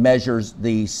 And it measures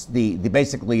the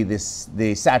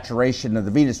saturation of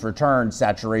the venous return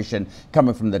saturation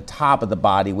coming from the top of the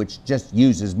body, which just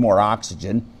uses more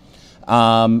oxygen.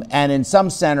 And in some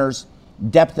centers,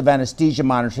 depth of anesthesia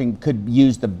monitoring could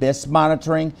use the BIS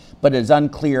monitoring, but it's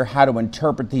unclear how to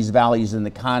interpret these values in the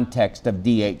context of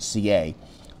DHCA.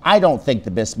 I don't think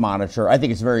the BIS monitor, I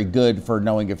think it's very good for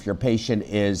knowing if your patient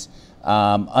is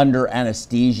under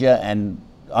anesthesia and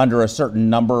under a certain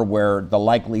number where the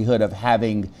likelihood of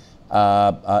having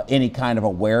any kind of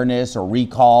awareness or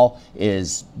recall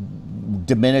is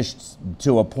diminished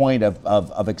to a point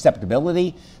of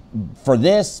acceptability. For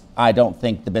this, I don't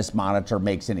think the BIS monitor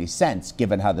makes any sense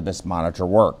given how the BIS monitor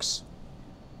works.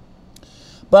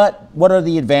 But what are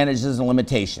the advantages and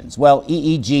limitations? Well,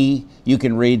 EEG, you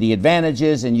can read the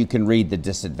advantages and you can read the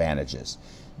disadvantages.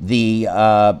 The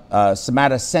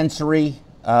somatosensory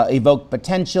evoked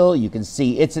potential. You can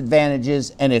see its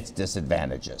advantages and its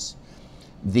disadvantages.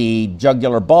 The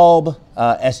jugular bulb,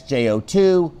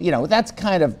 SJO2, you know, that's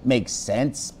kind of makes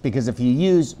sense because if you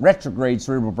use retrograde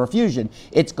cerebral perfusion,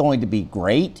 it's going to be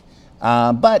great.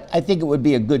 But I think it would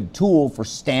be a good tool for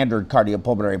standard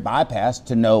cardiopulmonary bypass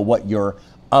to know what your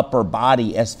upper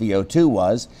body SVO2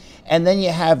 was. And then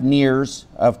you have NIRS,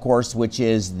 of course, which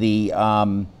is the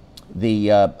what do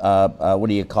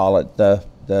you call it?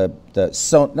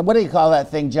 What do you call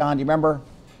that thing, John? Do you remember?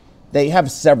 They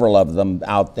have several of them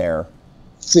out there.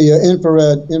 It's the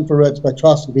infrared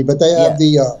spectroscopy, but they have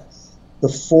the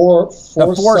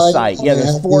foresight. Yeah,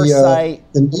 there's foresight.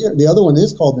 The other one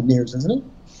is called the NIRS, isn't it?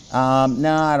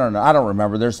 No, I don't know. I don't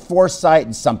remember. There's foresight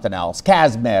and something else,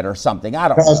 CASMED or something. I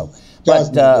don't know.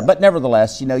 But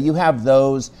nevertheless, you know, you have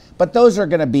those. But those are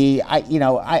going to be,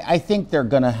 I think they're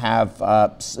going to have,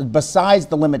 besides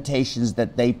the limitations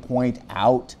that they point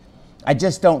out, I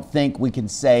just don't think we can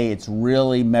say it's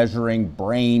really measuring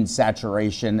brain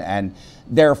saturation, and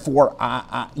therefore,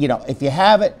 if you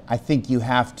have it, I think you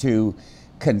have to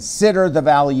consider the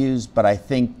values, but I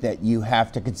think that you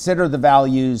have to consider the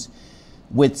values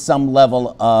with some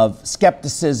level of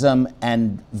skepticism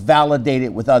and validate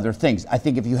it with other things. I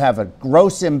think if you have a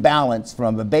gross imbalance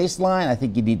from a baseline, I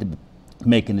think you need to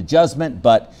make an adjustment,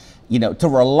 but to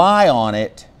rely on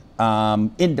it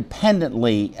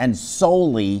independently and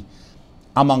solely,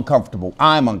 I'm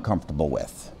uncomfortable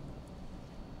with.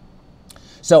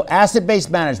 So acid-based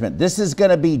management, this is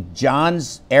going to be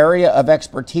John's area of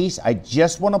expertise. I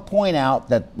just want to point out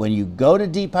that when you go to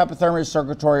deep hypothermia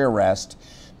circulatory arrest,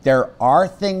 there are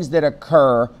things that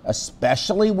occur,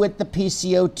 especially with the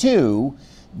PCO2,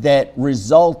 that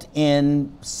result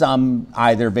in some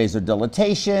either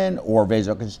vasodilatation or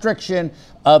vasoconstriction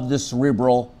of the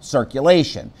cerebral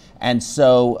circulation. And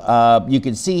so you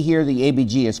can see here the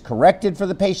ABG is corrected for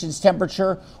the patient's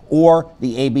temperature, or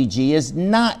the ABG is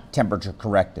not temperature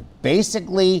corrected.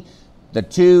 Basically, the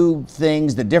two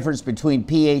things, the difference between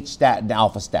pH stat and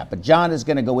alpha stat. But John is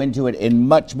going to go into it in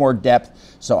much more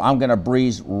depth, so I'm going to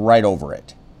breeze right over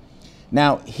it.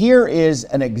 Now, here is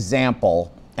an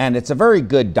example, and it's a very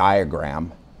good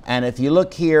diagram. And if you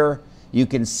look here, you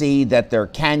can see that they're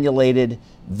cannulated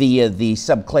via the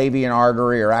subclavian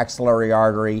artery or axillary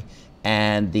artery,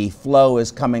 and the flow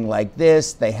is coming like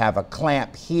this. They have a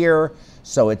clamp here,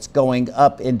 so it's going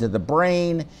up into the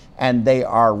brain, and they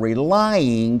are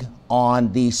relying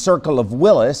on the circle of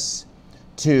Willis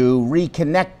to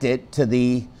reconnect it to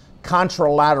the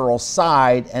contralateral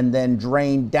side and then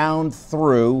drain down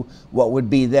through what would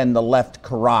be then the left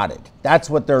carotid. That's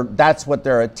what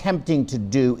they're attempting to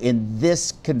do in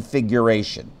this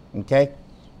configuration, okay?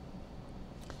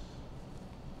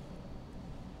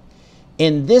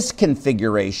 In this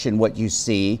configuration, what you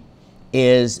see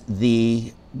is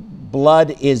the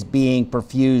blood is being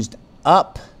perfused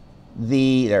up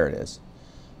the, there it is,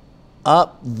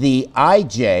 up the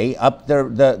IJ, up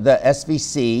the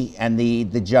SVC and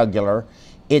the jugular.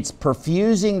 It's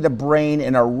perfusing the brain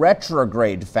in a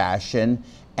retrograde fashion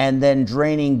and then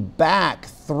draining back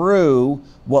through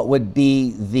what would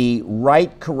be the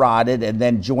right carotid and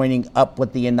then joining up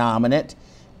with the innominate,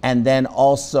 and then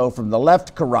also from the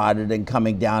left carotid and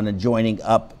coming down and joining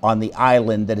up on the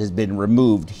island that has been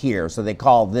removed here. So they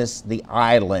call this the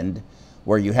island,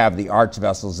 where you have the arch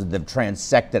vessels and they've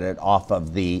transected it off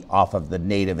of the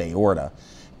native aorta.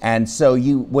 And so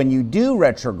when you do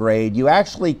retrograde, you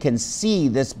actually can see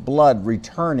this blood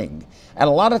returning. And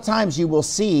a lot of times you will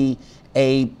see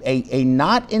a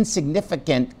not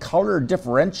insignificant color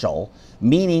differential,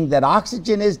 meaning that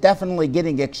oxygen is definitely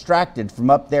getting extracted from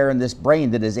up there in this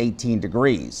brain that is 18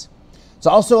 degrees. It's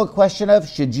also a question of,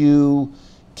 should you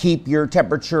keep your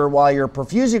temperature while you're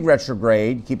perfusing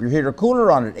retrograde, keep your heater cooler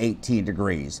on at 18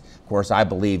 degrees? Of course, I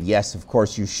believe, yes, of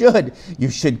course you should. You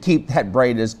should keep that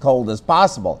brain as cold as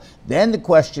possible. Then the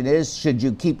question is, should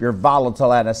you keep your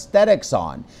volatile anesthetics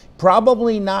on?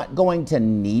 Probably not going to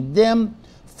need them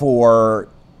for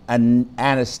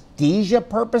anesthesia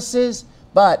purposes,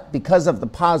 but because of the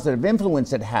positive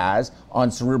influence it has on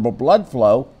cerebral blood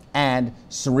flow and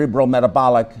cerebral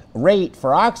metabolic rate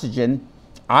for oxygen,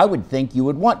 I would think you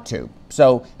would want to.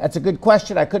 So that's a good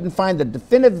question. I couldn't find the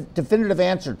definitive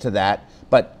answer to that,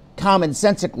 but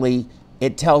commonsensically,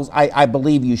 it tells, I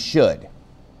believe you should.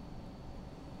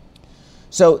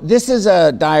 So this is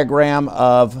a diagram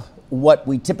of what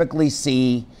we typically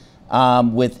see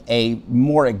with a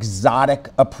more exotic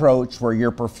approach where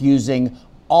you're perfusing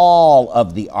all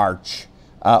of the arch,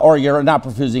 or you're not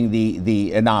perfusing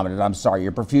the innominate, I'm sorry,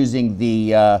 you're perfusing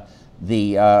the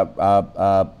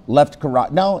left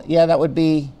carotid. No, yeah, that would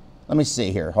be, let me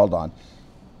see here, hold on.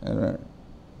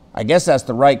 I guess that's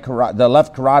the left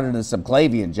carotid and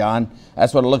subclavian, John.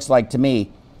 That's what it looks like to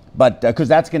me. But because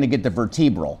that's going to get the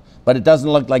vertebral. But it doesn't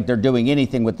look like they're doing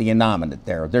anything with the innominate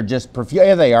there. They're just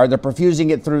yeah, they are. They're perfusing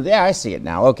it through. Yeah, I see it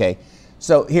now. Okay.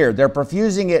 So here, they're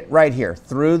perfusing it right here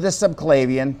through the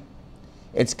subclavian.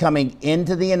 It's coming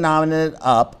into the innominate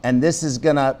up, and this is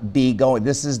going to be going.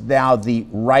 This is now the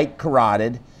right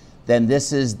carotid. Then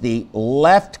this is the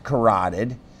left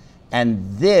carotid,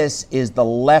 and this is the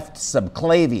left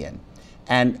subclavian.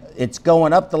 And it's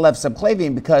going up the left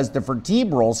subclavian because the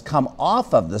vertebrals come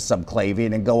off of the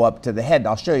subclavian and go up to the head.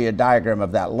 I'll show you a diagram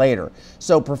of that later.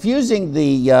 So perfusing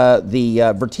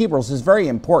the vertebrals is very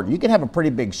important. You can have a pretty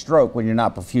big stroke when you're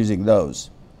not perfusing those.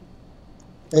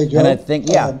 Hey, Joe. And I think,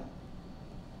 yeah.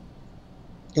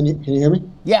 Can you hear me?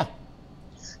 Yeah.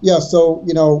 Yeah, so,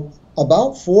 you know,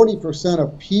 about 40%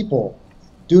 of people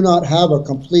do not have a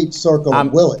complete circle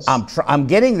of Willis. I'm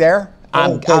getting there.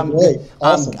 Great.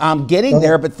 Awesome. I'm getting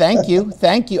there, but thank you.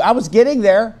 Thank you. I was getting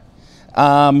there.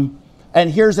 And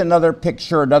here's another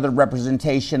picture, another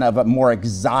representation of a more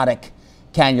exotic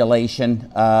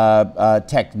cannulation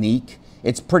technique.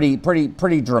 It's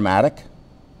pretty dramatic.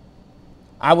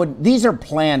 These are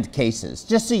planned cases.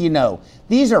 Just so you know,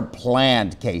 these are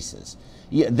planned cases.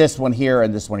 This one here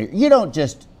and this one here. You don't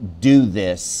just do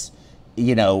this,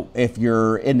 you know, if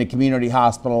you're in the community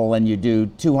hospital and you do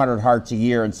 200 hearts a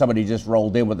year and somebody just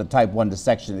rolled in with a type 1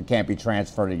 dissection that can't be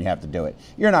transferred and you have to do it.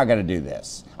 You're not going to do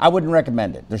this. I wouldn't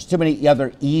recommend it. There's too many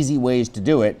other easy ways to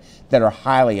do it that are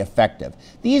highly effective.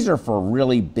 These are for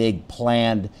really big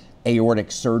planned aortic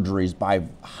surgeries by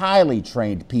highly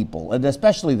trained people, and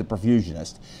especially the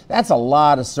perfusionist. That's a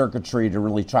lot of circuitry to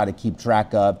really try to keep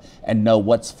track of and know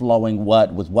what's flowing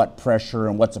what with what pressure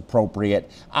and what's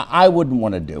appropriate. I wouldn't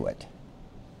want to do it.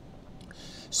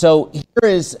 So here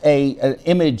is an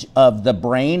image of the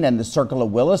brain and the circle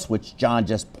of Willis, which John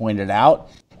just pointed out.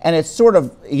 And it's sort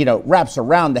of, you know, wraps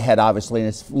around the head, obviously, and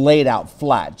it's laid out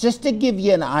flat, just to give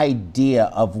you an idea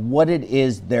of what it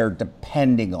is they're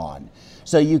depending on.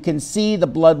 So you can see the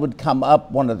blood would come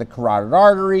up one of the carotid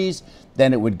arteries,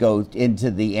 then it would go into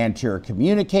the anterior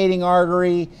communicating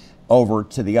artery, over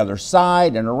to the other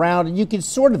side and around, and you can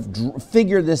sort of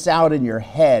figure this out in your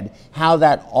head, how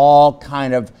that all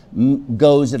kind of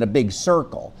goes in a big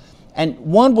circle. And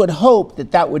one would hope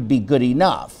that that would be good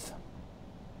enough.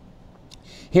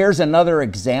 Here's another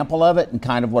example of it and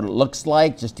kind of what it looks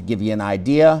like, just to give you an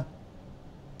idea.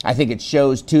 I think it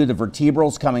shows, too, the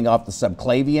vertebrals coming off the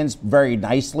subclavians very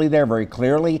nicely there, very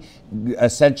clearly,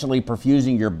 essentially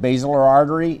perfusing your basilar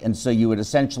artery. And so you would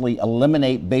essentially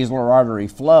eliminate basilar artery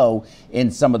flow in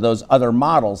some of those other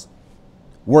models,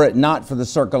 were it not for the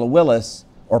circle of Willis,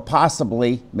 or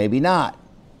possibly, maybe not.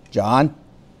 John?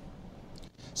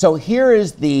 So here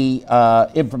is the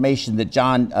information that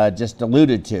John just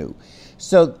alluded to.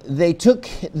 So they took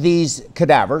these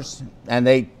cadavers and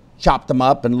they chopped them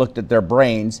up and looked at their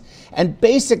brains, and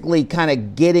basically kind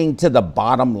of getting to the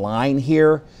bottom line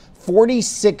here,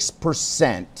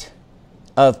 46%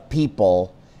 of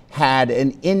people had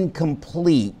an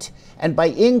incomplete, and by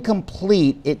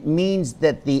incomplete, it means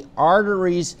that the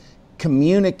arteries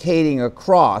communicating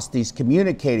across, these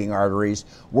communicating arteries,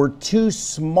 were too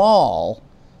small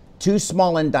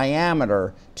in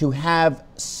diameter to have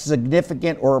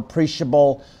significant or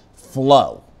appreciable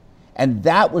flow. And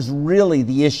that was really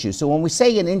the issue. So when we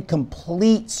say an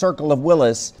incomplete circle of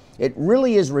Willis, it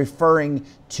really is referring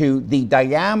to the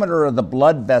diameter of the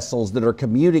blood vessels that are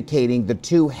communicating the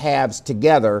two halves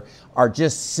together are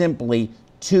just simply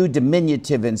too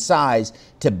diminutive in size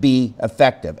to be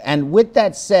effective. And with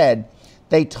that said,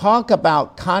 they talk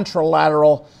about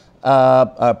contralateral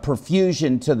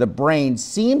perfusion to the brain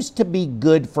seems to be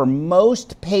good for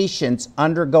most patients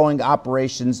undergoing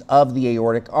operations of the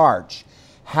aortic arch.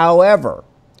 However,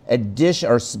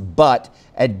 additional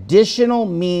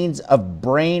means of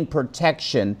brain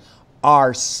protection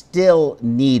are still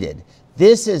needed.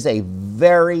 This is a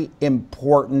very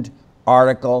important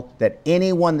article that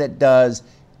anyone that does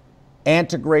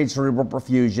antegrade cerebral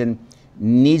perfusion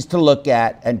needs to look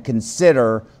at and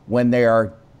consider when they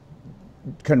are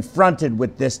confronted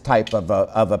with this type of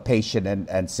a patient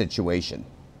and situation.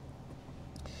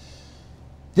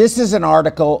 This is an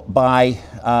article by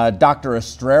Dr.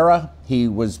 Estrella. He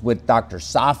was with Dr.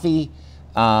 Safi.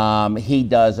 He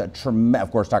does a tremendous,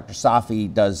 of course, Dr.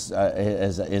 Safi does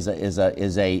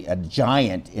is a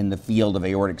giant in the field of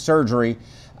aortic surgery,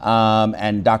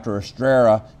 and Dr.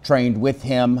 Estrella trained with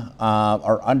him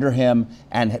or under him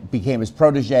and became his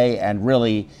protege and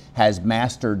really has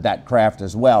mastered that craft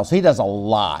as well. So he does a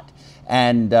lot.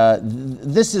 And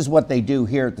this is what they do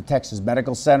here at the Texas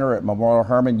Medical Center at Memorial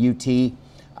Hermann UT.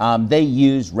 They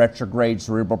use retrograde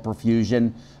cerebral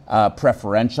perfusion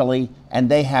preferentially, and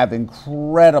they have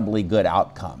incredibly good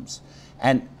outcomes.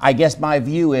 And I guess my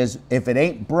view is, if it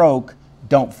ain't broke,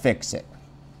 don't fix it.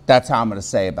 That's how I'm going to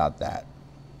say about that.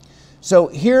 So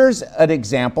here's an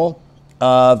example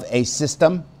of a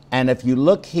system, and if you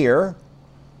look here,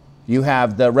 you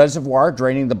have the reservoir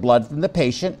draining the blood from the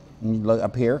patient. And you look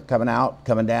up here, coming out,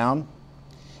 coming down.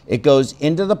 It goes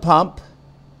into the pump,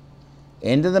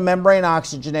 into the membrane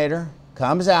oxygenator,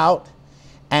 comes out,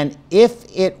 and if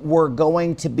it were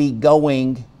going to be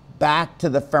going back to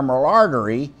the femoral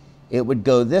artery, it would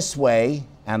go this way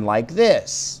and like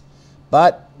this.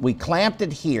 But we clamped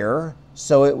it here,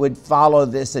 so it would follow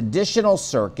this additional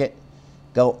circuit,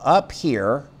 go up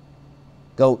here,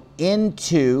 go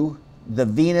into the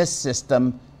venous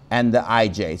system and the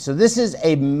IJ. So this is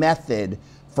a method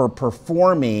for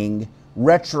performing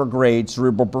retrograde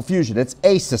cerebral perfusion. It's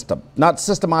a system, not the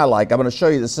system I like. I'm going to show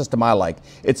you the system I like.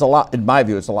 It's a lot, in my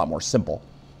view, it's a lot more simple.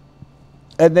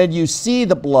 And then you see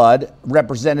the blood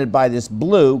represented by this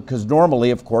blue, because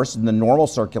normally, of course, in the normal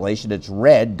circulation, it's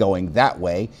red going that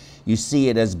way. You see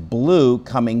it as blue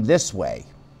coming this way.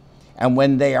 And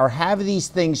when they have these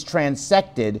things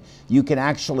transected, you can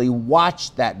actually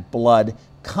watch that blood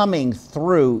coming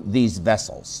through these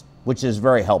vessels, which is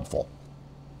very helpful.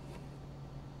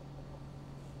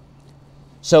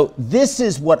 So this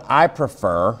is what I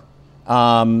prefer.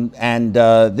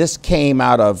 This came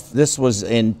out of, this was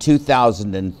in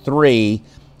 2003,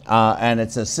 and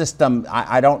it's a system,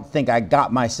 I don't think I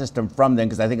got my system from them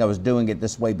because I think I was doing it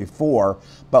this way before.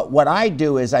 But what I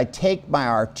do is I take my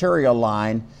arterial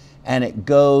line and it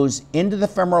goes into the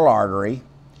femoral artery,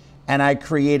 and I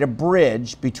create a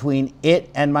bridge between it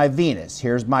and my venous.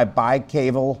 Here's my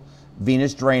bicaval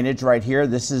venous drainage right here.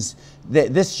 This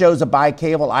shows a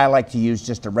bicaval. I like to use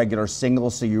just a regular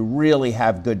single, so you really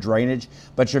have good drainage.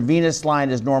 But your venous line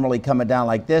is normally coming down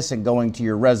like this and going to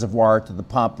your reservoir, to the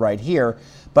pump right here.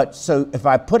 But so if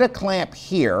I put a clamp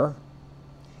here,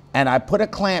 and I put a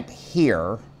clamp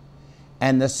here,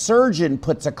 and the surgeon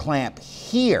puts a clamp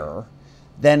here,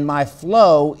 then my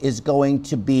flow is going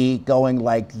to be going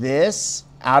like this,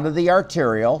 out of the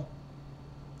arterial,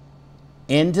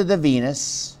 into the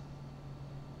venous,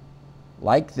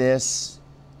 like this,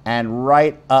 and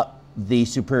right up the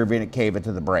superior vena cava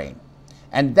to the brain.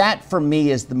 And that, for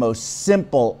me, is the most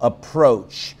simple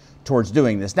approach towards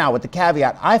doing this. Now, with the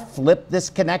caveat, I flip this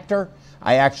connector.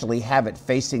 I actually have it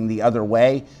facing the other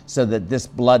way so that this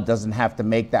blood doesn't have to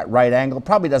make that right angle.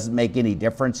 Probably doesn't make any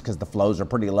difference because the flows are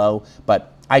pretty low,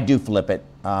 but I do flip it,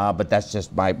 but that's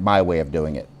just my way of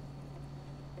doing it.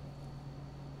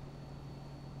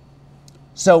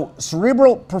 So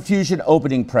cerebral perfusion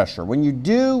opening pressure. When you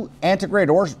do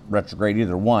antegrade or retrograde,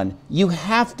 either one, you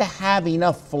have to have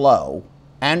enough flow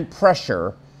and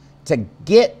pressure to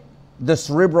get the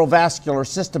cerebral vascular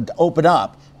system to open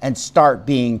up and start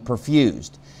being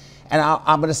perfused. And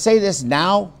I'm going to say this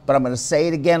now, but I'm going to say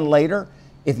it again later.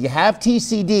 If you have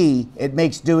TCD, it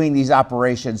makes doing these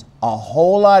operations a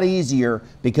whole lot easier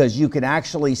because you can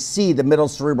actually see the middle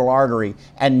cerebral artery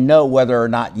and know whether or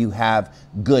not you have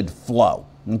good flow.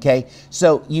 Okay,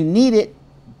 so you need it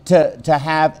to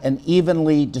have an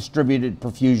evenly distributed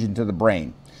perfusion to the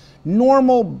brain.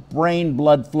 Normal brain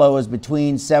blood flow is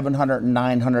between 700 and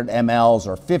 900 mLs,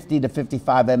 or 50 to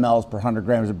 55 mLs per 100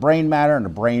 grams of brain matter, and the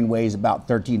brain weighs about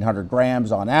 1,300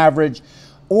 grams on average,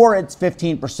 or it's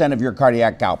 15% of your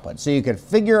cardiac output. So you can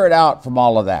figure it out from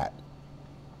all of that.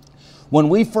 When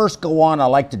we first go on, I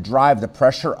like to drive the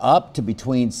pressure up to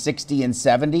between 60 and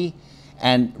 70.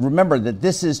 And remember that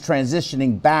this is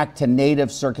transitioning back to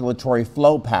native circulatory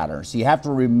flow patterns. So you have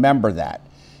to remember that.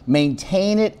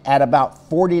 Maintain it at about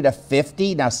 40 to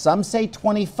 50. Now, some say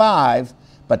 25,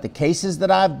 but the cases that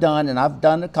I've done, and I've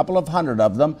done a couple of hundred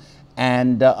of them,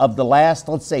 and of the last,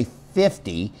 let's say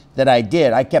 50 that I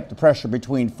did, I kept the pressure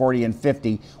between 40 and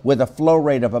 50 with a flow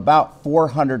rate of about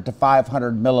 400 to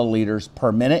 500 milliliters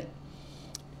per minute.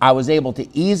 I was able to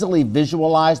easily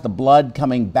visualize the blood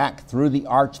coming back through the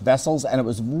arch vessels, and it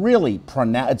was really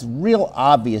pronounced. It's real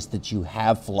obvious that you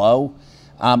have flow.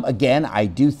 Again, I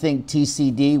do think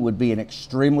TCD would be an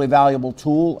extremely valuable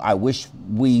tool. I wish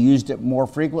we used it more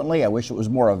frequently. I wish it was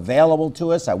more available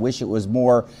to us. I wish it was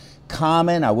more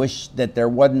common. I wish that there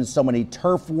wasn't so many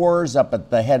turf wars up at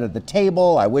the head of the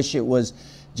table. I wish it was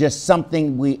just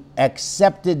something we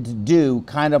accepted to do,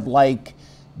 kind of like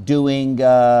doing,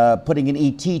 putting an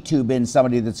ET tube in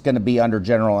somebody that's going to be under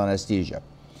general anesthesia.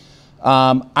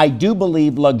 I do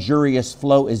believe luxurious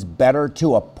flow is better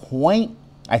to a point,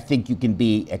 I think you can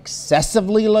be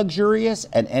excessively luxurious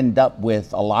and end up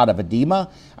with a lot of edema.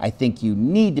 I think you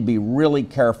need to be really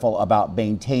careful about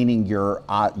maintaining your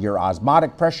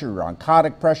osmotic pressure, your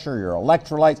oncotic pressure, your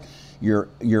electrolytes, your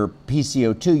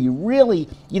PCO2. You really,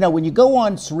 when you go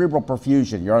on cerebral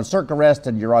perfusion, you're on circ arrest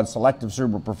and you're on selective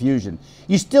cerebral perfusion,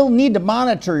 you still need to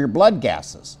monitor your blood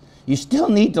gases. You still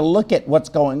need to look at what's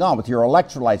going on with your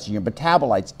electrolytes and your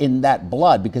metabolites in that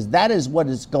blood, because that is what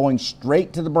is going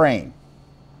straight to the brain.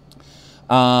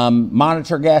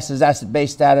 Monitor gases,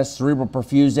 acid-base status, cerebral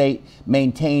perfusate,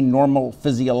 maintain normal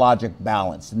physiologic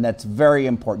balance, and that's very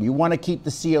important. You want to keep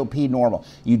the COP normal.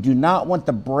 You do not want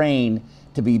the brain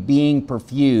to be being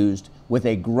perfused with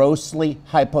a grossly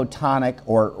hypotonic,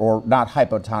 or not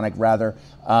hypotonic, rather,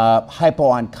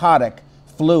 hypooncotic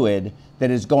fluid that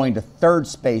is going to third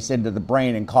space into the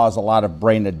brain and cause a lot of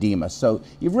brain edema. So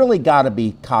you've really got to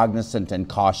be cognizant and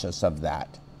cautious of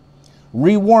that.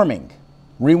 Rewarming.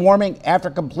 Rewarming after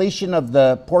completion of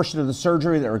the portion of the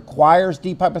surgery that requires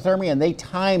deep hypothermia, and they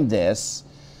time this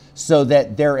so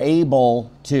that they're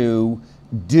able to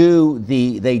do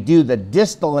the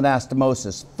distal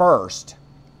anastomosis first,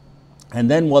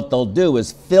 and then what they'll do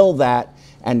is fill that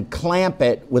and clamp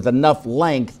it with enough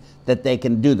length that they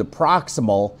can do the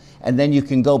proximal, and then you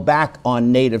can go back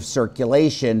on native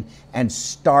circulation and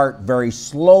start very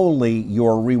slowly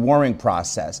your rewarming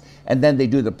process. And then they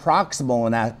do the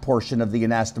proximal portion of the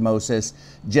anastomosis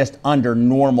just under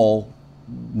normal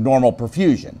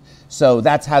perfusion. So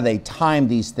that's how they time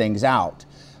these things out.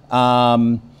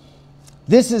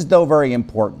 This is, though, very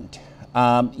important.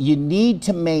 You need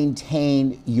to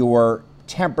maintain your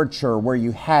temperature where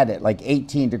you had it, like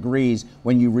 18 degrees,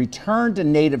 when you return to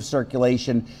native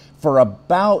circulation for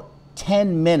about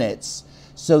 10 minutes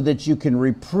so that you can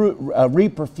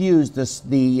reperfuse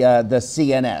the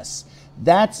CNS.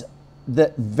 That's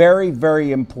very,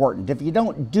 very important. If you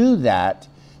don't do that,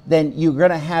 then you're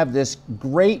going to have this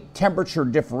great temperature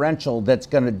differential that's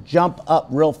going to jump up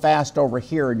real fast over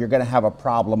here, and you're going to have a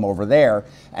problem over there,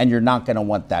 and you're not going to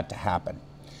want that to happen.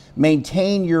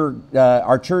 Maintain your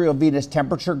arteriovenous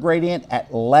temperature gradient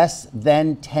at less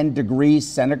than 10 degrees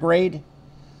centigrade.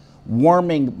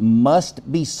 Warming must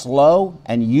be slow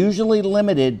and usually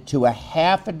limited to a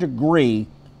half a degree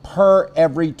per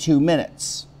every 2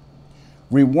 minutes.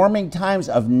 Rewarming times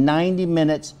of 90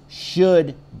 minutes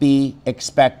should be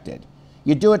expected.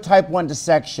 You do a type 1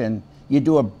 dissection, you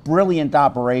do a brilliant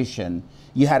operation,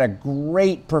 you had a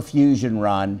great perfusion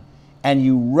run, and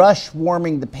you rush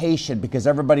warming the patient because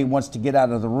everybody wants to get out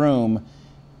of the room,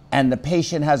 and the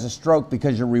patient has a stroke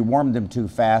because you rewarmed them too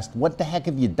fast. What the heck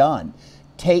have you done?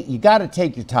 You got to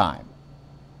take your time.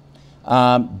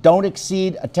 Don't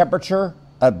exceed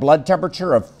a blood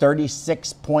temperature of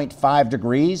 36.5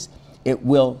 degrees. It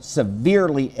will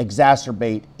severely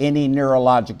exacerbate any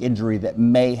neurologic injury that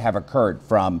may have occurred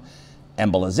from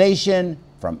embolization,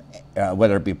 from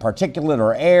whether it be particulate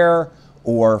or air,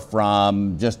 or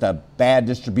from just a bad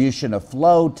distribution of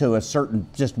flow to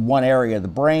just one area of the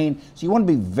brain. So you want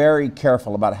to be very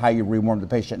careful about how you rewarm the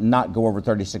patient and not go over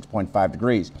 36.5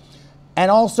 degrees. And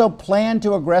also plan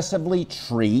to aggressively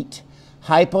treat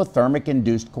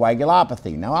hypothermic-induced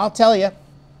coagulopathy. Now, I'll tell you,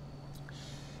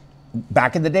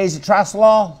 back in the days of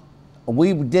Trasolol,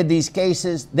 we did these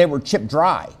cases, they were chip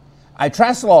dry.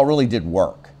 Trasolol really did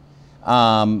work.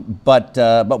 But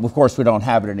of course we don't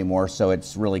have it anymore, so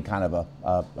it's really kind of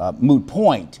a moot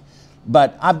point.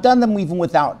 But I've done them even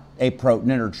without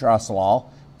aprotin or Trasolol,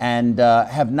 and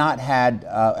have not had,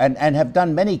 and have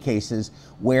done many cases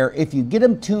where if you get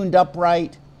them tuned up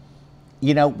right,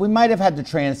 we might have had to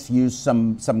transfuse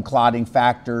some clotting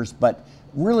factors, but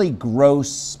really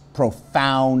gross,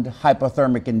 profound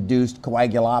hypothermic-induced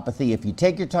coagulopathy, if you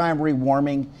take your time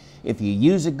rewarming, if you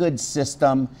use a good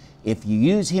system, if you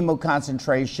use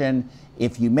hemoconcentration,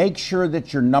 if you make sure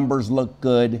that your numbers look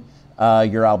good,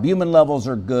 your albumin levels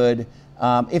are good,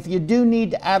 if you do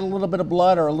need to add a little bit of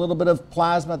blood or a little bit of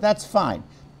plasma, that's fine.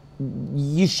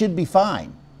 You should be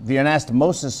fine. If your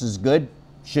anastomosis is good,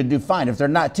 should do fine. If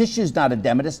tissue's not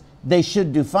edematous, they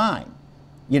should do fine.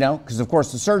 Because of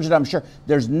course the surgeon, I'm sure,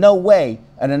 there's no way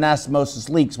an anastomosis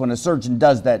leaks when a surgeon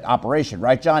does that operation,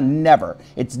 right, John? Never.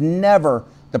 It's never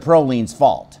the proline's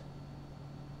fault.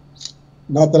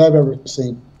 Not that I've ever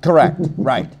seen. Correct,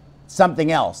 right.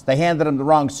 Something else. They handed him the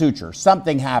wrong suture.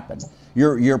 Something happened.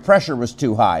 Your pressure was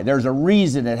too high. There's a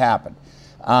reason it happened.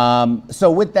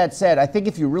 So with that said, I think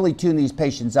if you really tune these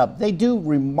patients up, they do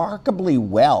remarkably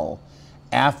well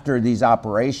after these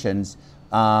operations,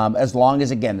 as long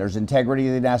as, again, there's integrity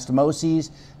of the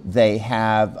anastomoses, they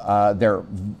have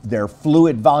their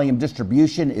fluid volume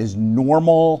distribution is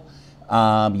normal,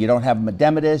 You don't have them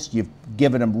edematous. You've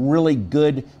given them really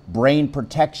good brain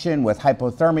protection with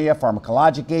hypothermia,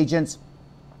 pharmacologic agents.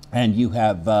 And you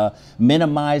have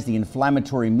minimized the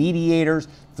inflammatory mediators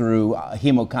through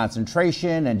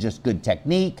hemoconcentration and just good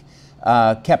technique.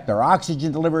 Kept their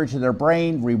oxygen delivery to their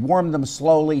brain, rewarmed them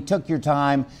slowly, took your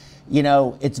time. You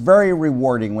know, it's very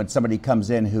rewarding when somebody comes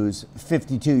in who's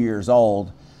 52 years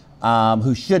old,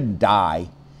 who shouldn't die,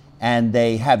 and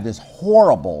they have this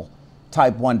horrible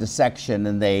type 1 dissection,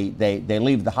 and they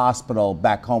leave the hospital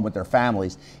back home with their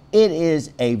families. It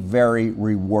is a very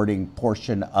rewarding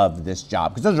portion of this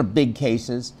job, because those are big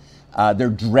cases. They're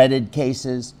dreaded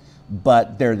cases,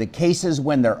 but they're the cases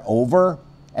when they're over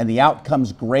and the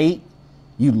outcome's great.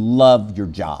 You love your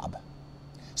job.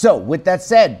 So with that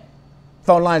said,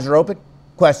 phone lines are open.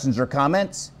 Questions or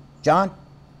comments? John?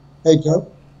 Hey,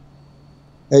 Joe.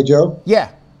 Hey, Joe.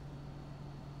 Yeah.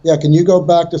 Yeah, can you go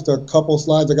back just a couple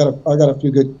slides? I got a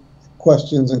few good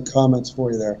questions and comments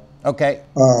for you there. Okay.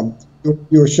 You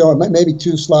were showing maybe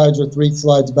 2 slides or 3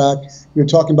 slides back. You're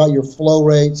talking about your flow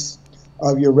rates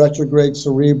of your retrograde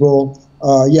cerebral.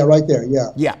 Yeah, right there. Yeah.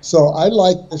 Yeah. So I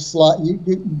like this slide.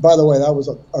 By the way, that was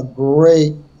a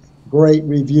great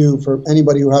review for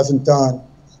anybody who hasn't done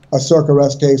a circ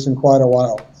arrest case in quite a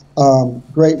while.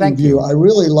 Great Thank review. you. I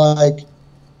really like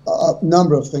a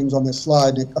number of things on this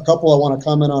slide. A couple I want to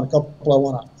comment on, a couple I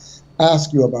want to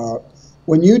ask you about.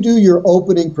 When you do your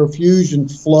opening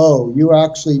perfusion flow, you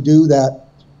actually do that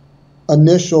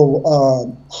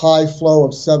initial high flow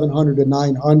of 700 to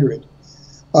 900.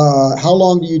 How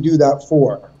long do you do that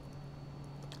for?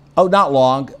 Oh, not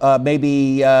long.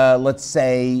 Maybe, let's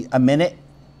say a minute,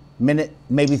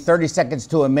 maybe 30 seconds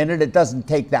to a minute. It doesn't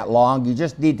take that long. You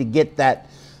just need to get that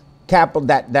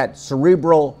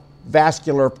cerebral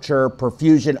vasculature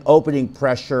perfusion opening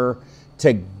pressure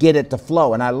to get it to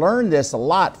flow. And I learned this a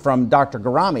lot from Dr.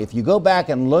 Garami. If you go back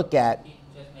and look at,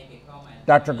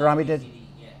 Dr. Garami did?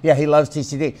 Yeah, he loves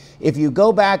TCD. If you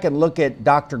go back and look at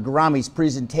Dr. Garami's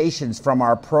presentations from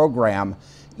our program,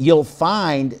 you'll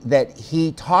find that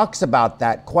he talks about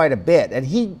that quite a bit. And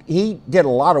he did a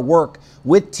lot of work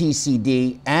with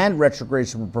TCD and retrograde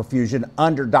cerebral perfusion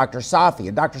under Dr. Safi.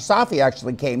 And Dr. Safi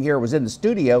actually came here, was in the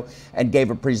studio, and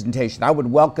gave a presentation. I would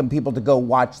welcome people to go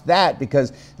watch that,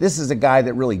 because this is a guy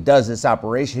that really does this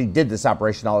operation. He did this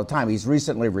operation all the time. He's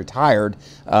recently retired,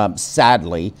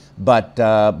 sadly, but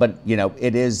you know,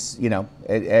 it is, you know,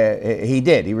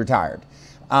 he retired.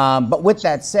 But with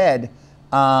that said,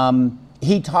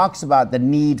 he talks about the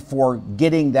need for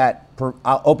getting that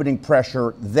opening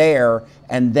pressure there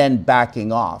and then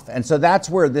backing off. And so that's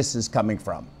where this is coming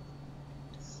from.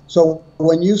 So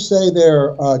when you say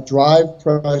there drive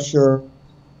pressure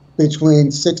between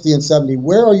 60 and 70,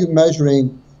 where are you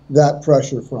measuring that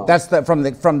pressure from? That's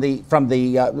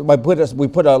we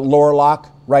put a lower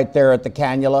lock right there at the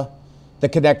cannula, the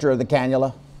connector of the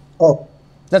cannula. Oh,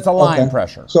 that's a line okay.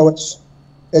 pressure. So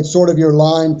it's sort of your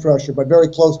line pressure, but very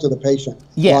close to the patient.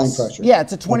 Yes. Line pressure. Yeah,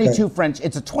 it's a 22 okay. French.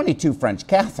 It's a 22 French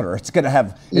catheter. It's going to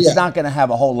have. It's not going to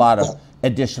have a whole lot of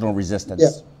additional resistance.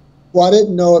 Yeah. Well, I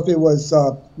didn't know if it was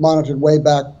monitored way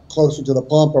back closer to the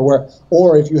pump,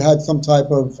 or if you had some type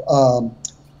of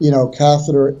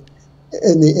catheter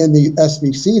in the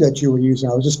SVC that you were using.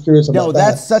 I was just curious about that. No,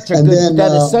 that's such a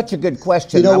that is such a good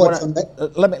question. You know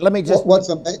let me just.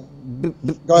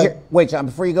 Go ahead. Wait, John,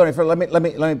 before you go any further, let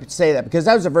me say that, because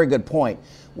that was a very good point.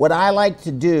 What I like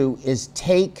to do is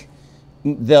take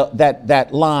that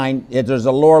line, there's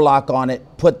a lower lock on it,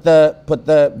 put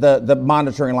the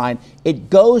monitoring line. It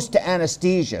goes to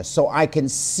anesthesia, so I can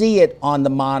see it on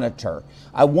the monitor.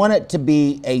 I want it to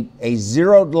be a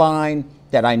zeroed line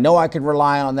that I know I can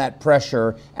rely on that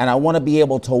pressure, and I want to be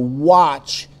able to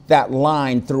watch that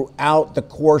line throughout the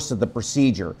course of the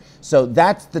procedure. So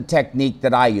that's the technique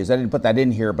that I use. I didn't put that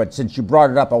in here, but since you brought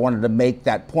it up, I wanted to make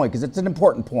that point, because it's an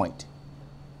important point.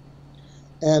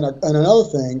 And another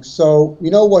thing, so you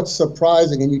know what's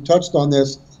surprising, and you touched on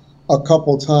this a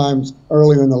couple times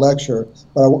earlier in the lecture,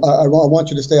 but I want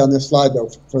you to stay on this slide though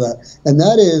for that. And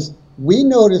that is, we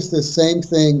noticed the same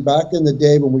thing back in the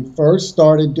day when we first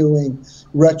started doing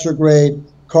retrograde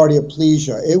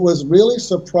cardioplegia. It was really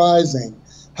surprising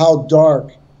how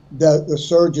dark the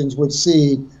surgeons would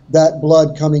see that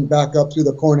blood coming back up through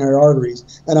the coronary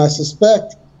arteries. And I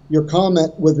suspect your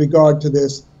comment with regard to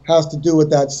this has to do with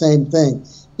that same thing.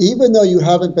 Even though you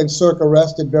haven't been circ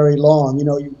arrested very long,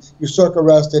 you circ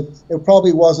arrested, it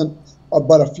probably wasn't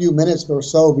but a few minutes or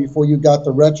so before you got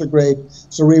the retrograde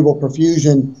cerebral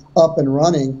perfusion up and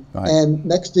running. Right. And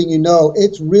next thing you know,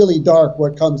 it's really dark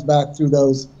what comes back through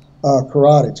those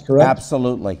carotids, correct?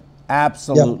 Absolutely.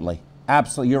 Absolutely. Yeah.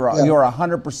 Absolutely. You're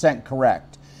 100%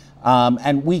 correct.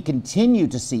 And we continue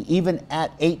to see, even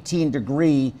at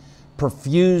 18-degree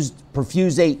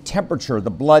perfusate temperature,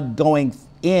 the blood going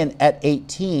in at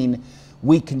 18,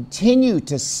 we continue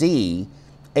to see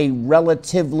a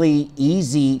relatively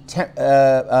easy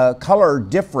color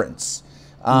difference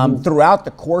throughout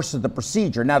the course of the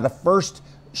procedure. Now, the first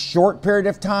short period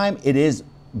of time, it is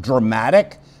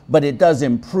dramatic, but it does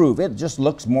improve. It just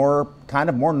looks more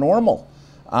normal.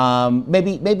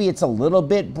 Maybe it's a little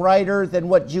bit brighter than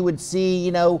what you would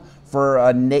see, for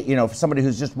for somebody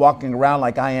who's just walking around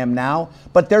like I am now.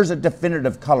 But there's a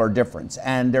definitive color difference,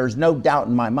 and there's no doubt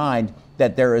in my mind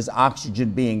that there is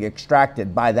oxygen being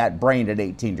extracted by that brain at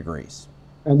 18 degrees.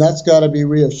 And that's got to be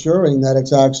reassuring that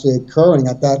it's actually occurring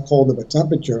at that cold of a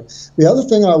temperature. The other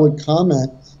thing I would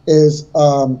comment is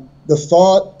the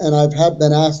thought, and I've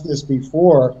been asked this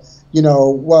before,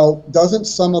 well, doesn't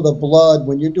some of the blood,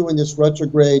 when you're doing this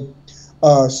retrograde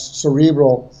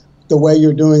cerebral, the way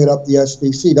you're doing it up the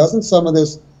SVC, doesn't some of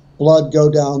this blood go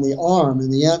down the arm?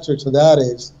 And the answer to that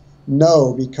is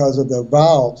no, because of the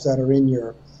valves that are in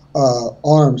your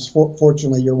arms.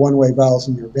 Fortunately, your one-way valves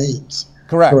in your veins.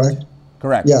 Correct.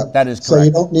 Yeah, that is correct. So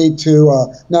you don't need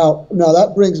to. Now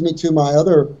that brings me to my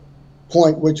other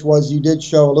point, which was you did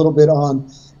show a little bit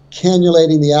on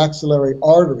cannulating the axillary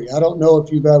artery. I don't know if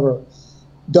you've ever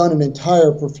done an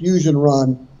entire perfusion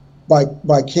run by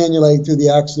cannulating through the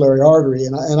axillary artery,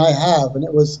 and I have, and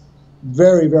it was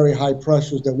very, very high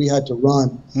pressures that we had to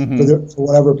run for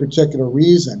whatever particular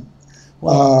reason.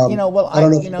 Well, I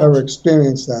don't know if you've ever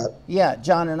experienced that. Yeah,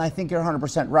 John, and I think you're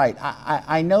 100% right.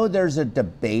 I know there's a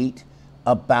debate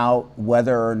about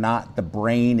whether or not the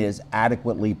brain is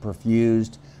adequately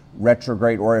perfused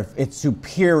retrograde, or if it's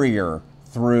superior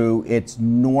through its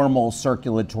normal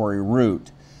circulatory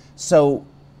route. So,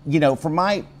 from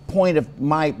my point of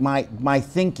my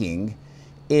thinking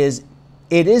is,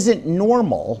 it isn't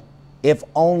normal if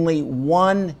only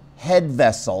one head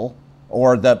vessel,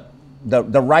 or the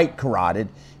right carotid,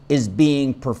 is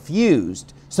being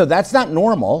perfused. So that's not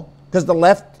normal, because the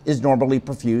left is normally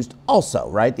perfused also,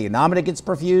 right? The innominate gets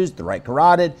perfused, the right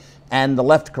carotid, and the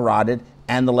left carotid,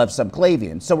 and the left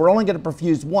subclavian. So we're only going to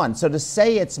perfuse one. So to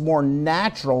say it's more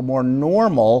natural, more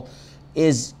normal,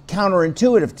 is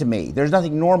counterintuitive to me. There's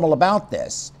nothing normal about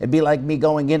this. It'd be like me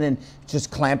going in and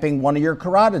just clamping one of your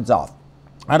carotids off.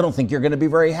 I don't think you're going to be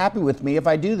very happy with me if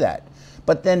I do that.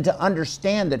 But then to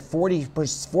understand that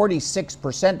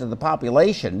 46% of the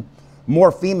population,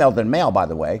 more female than male, by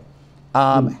the way,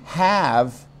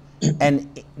 have an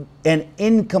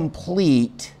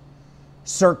incomplete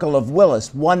circle of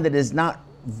Willis, one that is not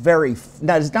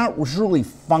truly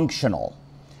functional.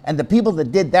 And the people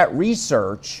that did that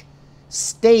research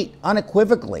state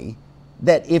unequivocally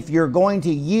that if you're going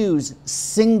to use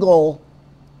single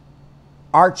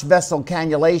arch vessel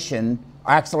cannulation,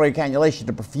 axillary cannulation,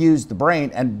 to perfuse the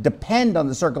brain and depend on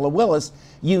the circle of Willis,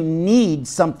 you need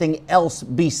something else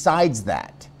besides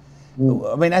that.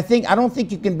 I mean, I don't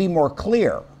think you can be more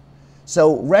clear.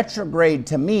 So retrograde,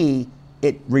 to me,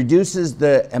 it reduces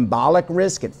the embolic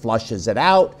risk, it flushes it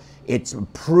out. It's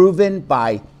proven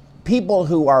by people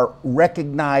who are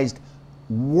recognized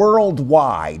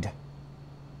worldwide,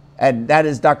 and that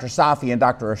is Dr. Safi and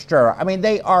Dr. Estrella. I mean,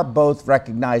 they are both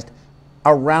recognized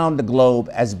around the globe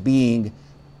as being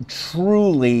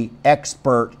truly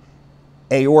expert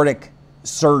aortic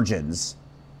surgeons,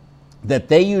 that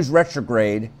they use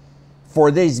retrograde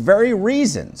for these very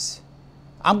reasons.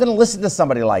 I'm going to listen to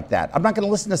somebody like that. I'm not going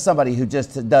to listen to somebody who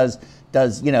just does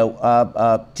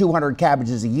 200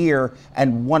 cabbages a year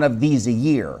and one of these a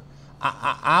year.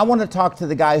 I want to talk to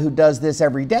the guy who does this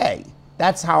every day.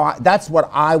 That's what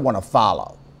I want to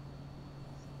follow.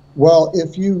 Well,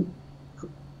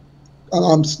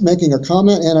 I'm making a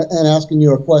comment and asking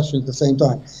you a question at the same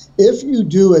time. If you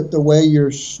do it the way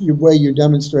you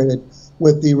demonstrated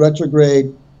with the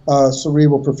retrograde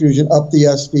cerebral perfusion up the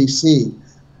SVC,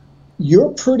 you're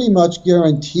pretty much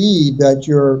guaranteed that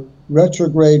your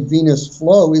retrograde venous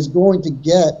flow is going to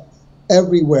get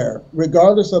everywhere,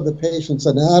 regardless of the patient's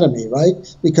anatomy,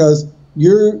 right? Because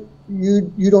you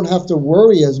don't have to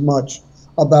worry as much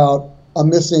about a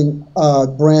missing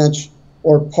branch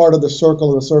or part of the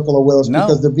circle of Willis,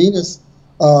 because the venous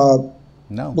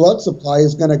blood supply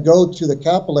is going to go to the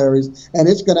capillaries, and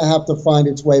it's going to have to find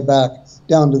its way back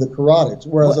down to the carotids,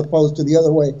 whereas opposed to the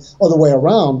other way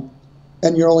around,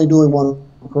 and you're only doing one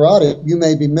carotid, you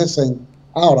may be missing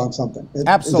out on something.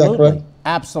 Absolutely. Is that correct?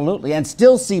 Absolutely. And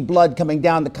still see blood coming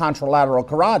down the contralateral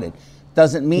carotid.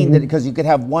 Doesn't mean that because you could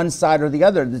have one side or the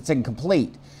other that's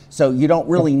incomplete. So you don't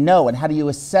really know. And how do you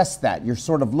assess that? You're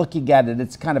sort of looking at it.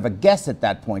 It's kind of a guess at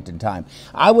that point in time.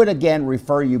 I would, again,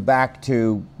 refer you back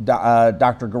to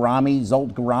Dr. Garami,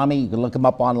 Zolt Garami. You can look him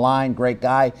up online. Great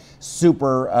guy.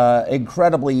 Super,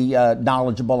 incredibly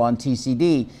knowledgeable on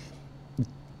TCD.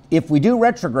 If we do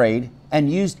retrograde and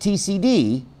use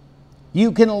TCD,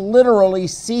 you can literally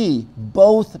see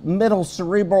both middle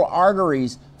cerebral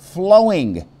arteries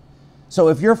flowing. So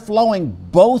if you're flowing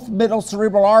both middle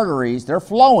cerebral arteries, they're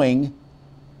flowing,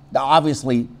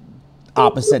 obviously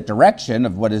opposite direction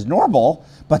of what is normal,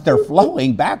 but they're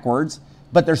flowing backwards,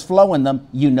 but there's flow in them,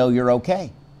 you know you're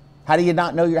okay. How do you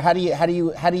not know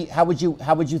how would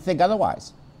you think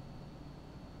otherwise?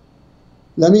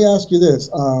 Let me ask you this.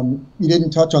 You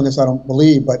didn't touch on this, I don't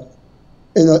believe, but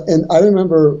and I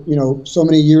remember, so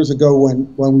many years ago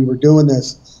when we were doing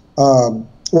this, well,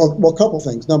 a couple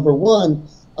things. Number one,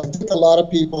 I think a lot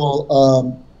of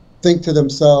people think to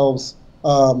themselves,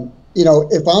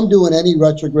 if I'm doing any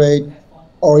retrograde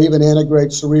or even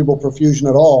antegrade cerebral perfusion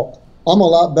at all, I'm a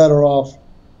lot better off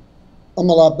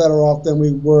than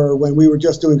we were when we were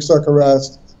just doing circ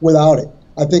arrest without it.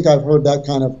 I think I've heard that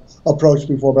kind of approach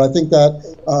before, but I think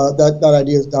that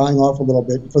idea is dying off a little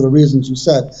bit for the reasons you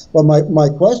said. But my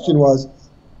question was,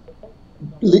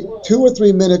 2 or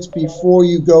 3 minutes before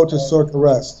you go to circ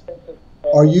arrest,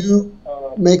 are you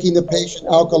making the patient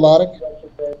alkalotic?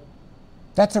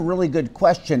 That's a really good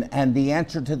question, and the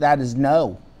answer to that is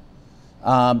no.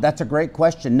 That's a great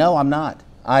question. No, I'm not.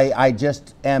 I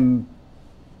just am.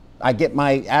 I get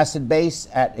my acid base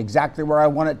at exactly where I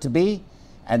want it to be,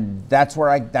 and that's where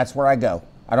I go.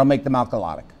 I don't make them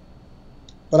alkalotic.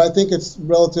 But I think it's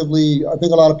relatively. I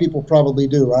think a lot of people probably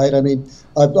do, right? I mean,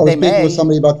 I was speaking with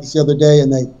somebody about this the other day,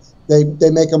 and they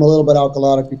make them a little bit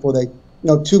alkalotic before they.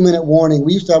 2-minute warning.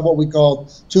 We used to have what we called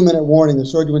 2-minute warning. The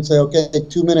surgeon would say, okay,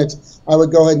 2 minutes. I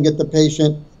would go ahead and get the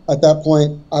patient. At that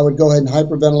point, I would go ahead and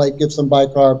hyperventilate, give some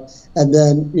bicarb. And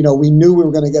then, we knew we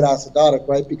were going to get acidotic,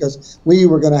 right? Because we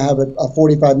were going to have a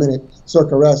 45-minute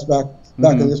circ arrest back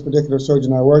in this particular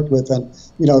surgeon I worked with. And,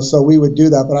 so we would do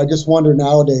that. But I just wonder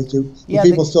nowadays, do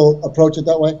people still approach it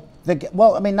that way?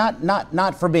 Well, I mean,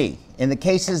 not for me. In the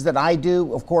cases that I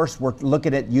do, of course, we're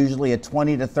looking at usually a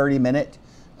 20 to 30 minute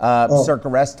circ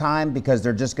arrest time, because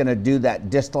they're just going to do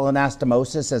that distal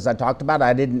anastomosis, as I talked about.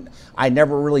 I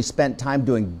never really spent time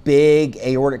doing big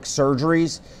aortic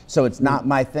surgeries, so it's not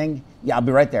my thing. Yeah, I'll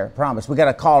be right there, promise. We got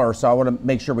a caller, so I want to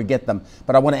make sure we get them.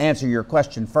 But I want to answer your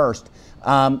question first.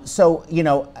 I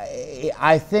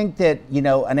think that,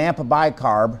 an amp of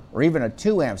bicarb or even a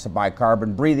 2 amps of bicarb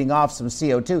and breathing off some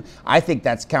CO2, I think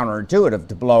that's counterintuitive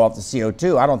to blow off the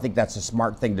CO2. I don't think that's a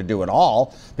smart thing to do at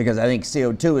all, because I think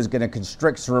CO2 is going to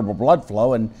constrict cerebral blood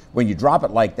flow, and when you drop it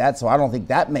like that, so I don't think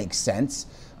that makes sense.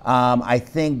 I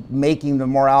think making them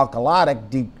more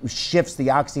alkalotic shifts the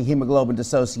oxyhemoglobin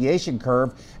dissociation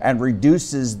curve and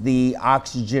reduces the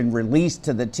oxygen release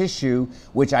to the tissue,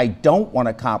 which I don't want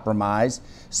to compromise.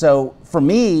 So for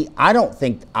me, I don't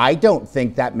think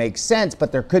that makes sense,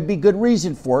 but there could be good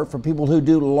reason for it for people who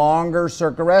do longer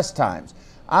circ arrest times.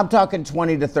 I'm talking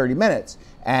 20 to 30 minutes.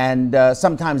 And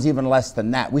sometimes even less than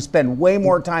that. We spend way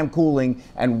more time cooling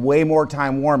and way more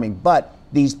time warming, but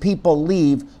these people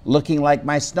leave looking like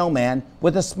my snowman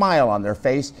with a smile on their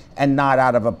face and not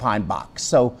out of a pine box.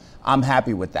 So I'm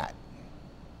happy with that.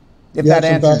 If that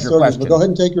answers your question. But go ahead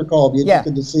and take your call. Be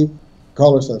interested to see what the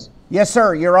caller says. Yes,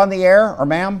 sir. You're on the air, or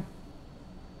ma'am?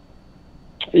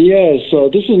 Yes.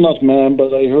 This is not ma'am,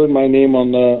 but I heard my name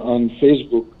on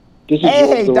Facebook. This is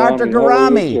hey, Dr.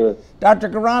 Garami. Dr.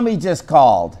 Garami just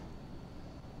called.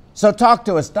 So talk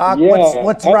to us, Doc. Yeah,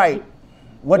 what's right?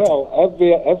 Well,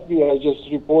 FBI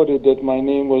just reported that my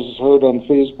name was heard on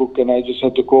Facebook, and I just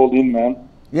had to call in, man.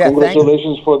 Yeah,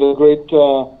 congratulations for the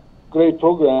great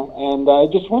program. And I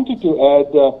just wanted to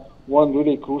add one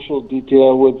really crucial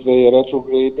detail with the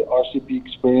retrograde RCP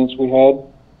experience we had.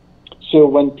 So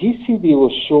when TCD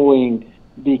was showing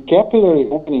the capillary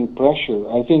opening pressure,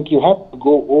 I think you have to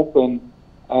go open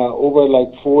over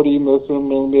like 40 mercury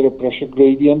millimeter pressure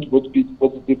gradient. What's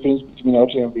the difference between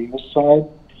arterial and venous side?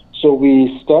 So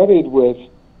we started with,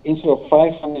 instead of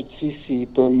 500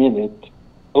 cc per minute,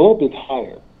 a little bit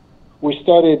higher. We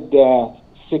started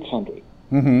 600,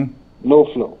 no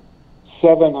flow.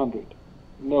 700,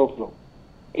 no flow.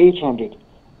 800,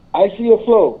 I see a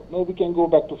flow. No, we can go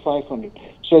back to 500.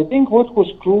 So I think what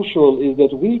was crucial is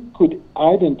that we could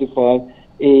identify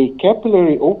a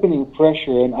capillary opening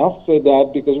pressure, and after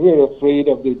that, because we were afraid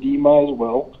of the edema as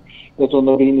well, that on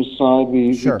the venous side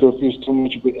we perfuse too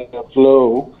much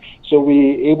flow. So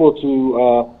we able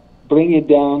to bring it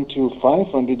down to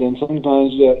 500, and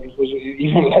sometimes it was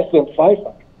even less than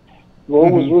 500.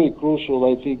 What was really crucial,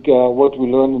 I think, what we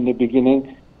learned in the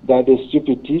beginning, that the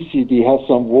stupid TCD has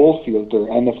some wall filter,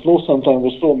 and the flow sometimes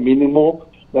was so minimal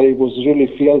that it was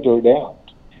really filtered out.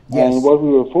 Yes. And what we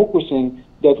were focusing,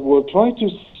 that we're trying to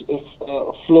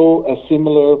flow a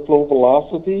similar flow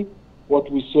velocity,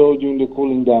 what we saw during the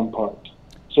cooling down part.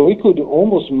 So we could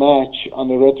almost match on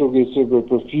the retrograde cerebral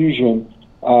perfusion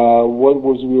what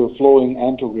was we were flowing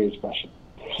antegrade fashion.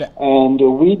 And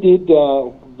we did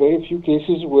very few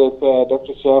cases with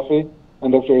Dr. Safi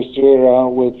and Dr. Estrella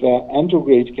with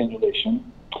antegrade cannulation.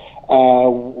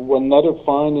 Another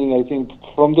finding, I think,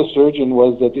 from the surgeon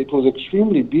was that it was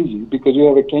extremely busy because you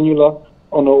have a cannula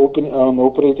on an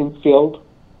operating field.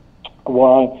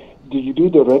 While do you do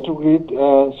the retrograde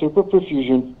cerebral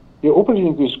perfusion, the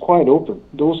operating is quite open.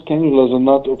 Those cannulas are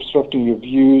not obstructing your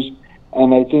views.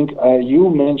 And I think you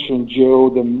mentioned, Joe,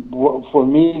 for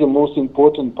me, the most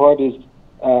important part is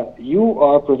you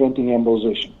are preventing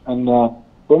embolization. And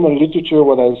from the literature,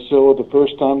 what I saw the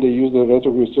first time they used the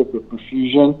retrograde cerebral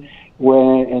perfusion,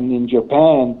 and in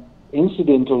Japan,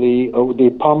 incidentally, they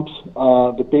pumped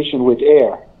the patient with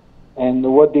air. And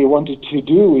what they wanted to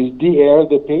do is de-air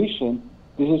the patient.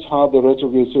 This is how the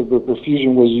retrograde cerebral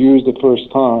perfusion was used the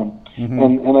first time.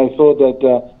 And I thought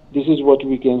that this is what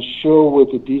we can show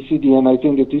with the DCD, and I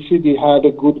think the DCD had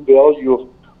a good value of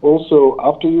also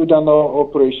after you done the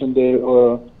operation,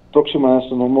 the proximal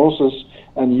anastomosis,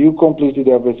 and you completed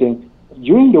everything.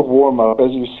 During the warm-up,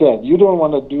 as you said, you don't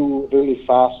want to do really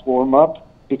fast warm-up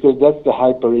because that's the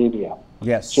hyperemia.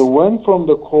 Yes. So when from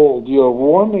the cold you're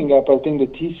warming up, I think the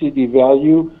TCD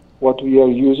value, what we are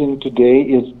using today,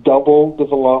 is double the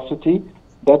velocity.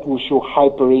 That will show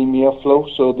hyperemia flow,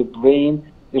 so the brain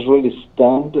is really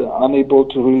stunned, unable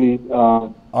to really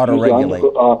auto-regulate.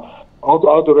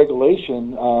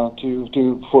 Auto-regulation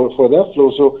for that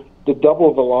flow. So the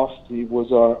double velocity was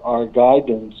our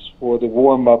guidance for the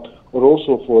warm-up, but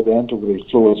also for the antegrade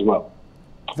flow as well.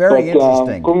 Very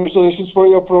interesting. Congratulations for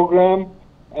your program,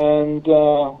 and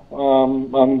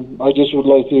I just would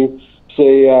like to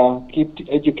say keep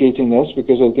educating us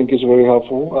because I think it's very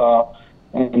helpful.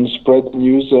 And spread the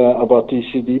news about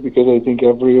TCD because I think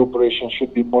every operation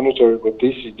should be monitored with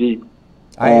TCD.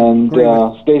 And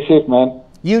stay safe, man.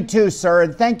 You too, sir.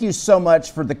 And thank you so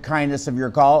much for the kindness of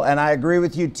your call. And I agree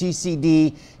with you.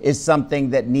 TCD is something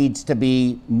that needs to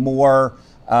be more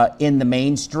in the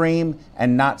mainstream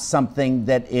and not something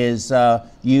that is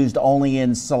used only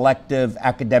in selective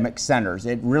academic centers.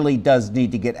 It really does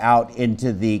need to get out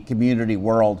into the community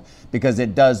world because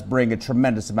it does bring a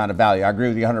tremendous amount of value. I agree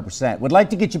with you 100%. Would like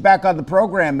to get you back on the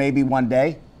program maybe one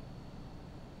day.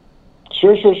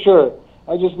 Sure.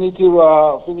 I just need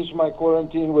to finish my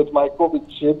quarantine with my COVID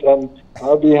shit, and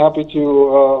I'll be happy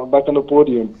to back on the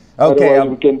podium. Okay. Otherwise,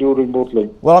 we can do remotely.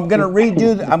 Well, I'm going to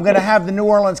I'm going to have the New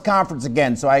Orleans conference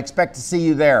again, so I expect to see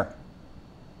you there.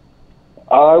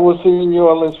 I will see you in New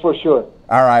Orleans for sure.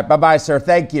 All right. Bye-bye, sir.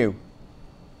 Thank you.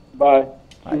 Bye.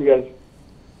 See you guys.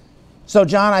 So,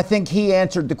 John, I think he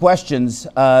answered the questions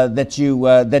that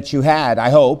you had, I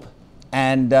hope.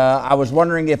 And I was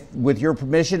wondering if, with your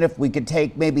permission, if we could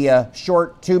take maybe a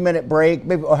short 2-minute break.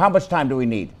 Maybe, or how much time do we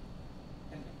need?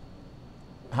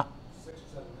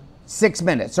 6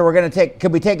 minutes. So we're going to take,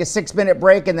 could we take a 6-minute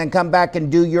break and then come back and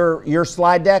do your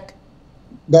slide deck?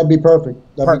 That'd be perfect.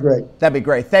 That'd be great. That'd be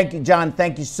great. Thank you, John.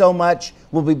 Thank you so much.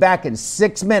 We'll be back in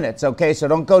 6 minutes, okay? So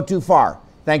don't go too far.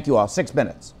 Thank you all. 6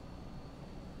 minutes.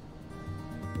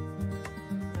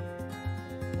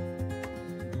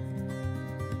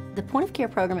 The Point of Care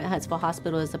program at Huntsville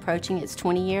Hospital is approaching its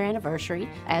 20-year anniversary.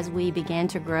 As we began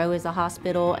to grow as a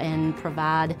hospital and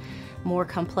provide more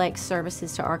complex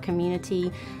services to our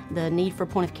community, the need for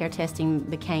point of care testing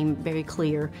became very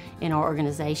clear in our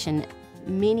organization.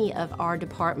 Many of our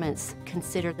departments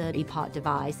consider the EPOT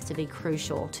device to be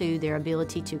crucial to their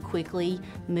ability to quickly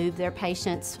move their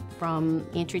patients from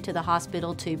entry to the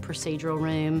hospital to procedural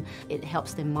room. It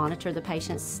helps them monitor the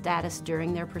patient's status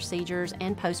during their procedures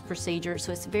and post-procedure,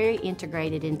 so it's very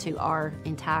integrated into our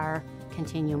entire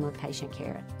continuum of patient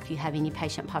care. If you have any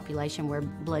patient population where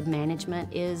blood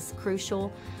management is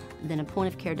crucial, then a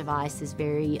point of care device is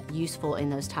very useful in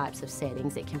those types of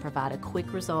settings. It can provide a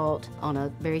quick result on a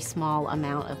very small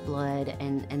amount of blood,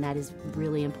 and that is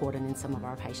really important in some of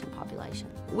our patient population.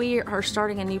 We are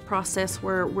starting a new process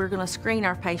where we're going to screen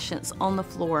our patients on the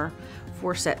floor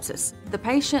for sepsis. The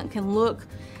patient can look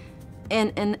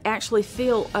and actually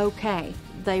feel okay.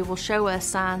 They will show us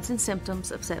signs and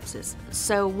symptoms of sepsis.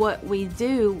 So what we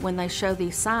do when they show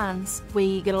these signs,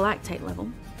 we get a lactate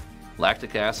level.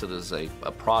 Lactic acid is a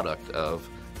product of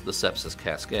the sepsis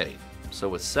cascade. So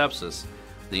with sepsis,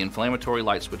 the inflammatory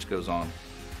light switch goes on,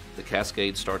 the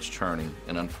cascade starts churning,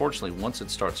 and unfortunately, once it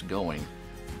starts going,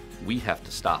 we have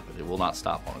to stop it. It will not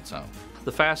stop on its own.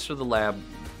 The faster the lab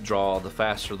draw, the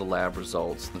faster the lab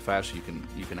results, the faster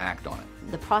you can act on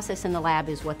it. The process in the lab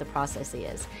is what the process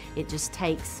is. It just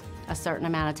takes a certain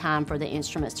amount of time for the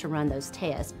instruments to run those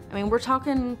tests. I mean, we're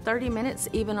talking 30 minutes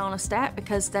even on a stat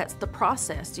because that's the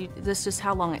process. That's just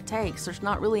how long it takes. There's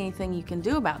not really anything you can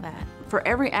do about that. For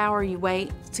every hour you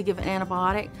wait to give an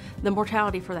antibiotic, the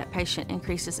mortality for that patient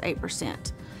increases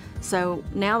 8%. So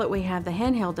now that we have the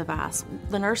handheld device,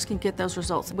 the nurse can get those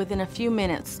results within a few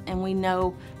minutes, and we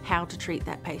know how to treat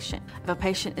that patient. If a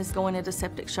patient is going into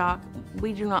septic shock,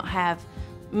 we do not have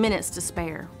minutes to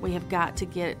spare. We have got to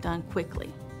get it done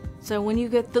quickly. So when you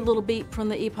get the little beep from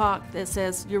the epoch that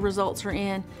says your results are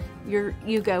in,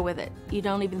 you go with it. You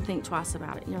don't even think twice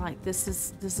about it. You're like, this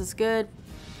is good.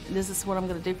 This is what I'm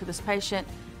going to do for this patient.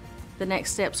 The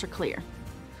next steps are clear.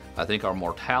 I think our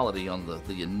mortality on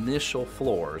the initial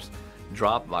floors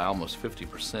dropped by almost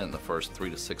 50% in the first 3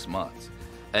 to 6 months.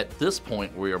 At this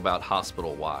point, we're about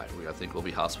hospital-wide. I think we'll be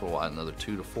hospital-wide another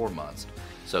 2 to 4 months.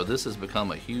 So this has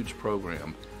become a huge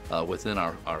program within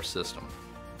our system.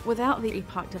 Without the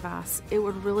epoch device, it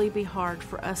would really be hard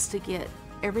for us to get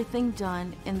everything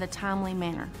done in the timely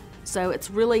manner. So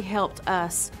it's really helped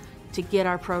us to get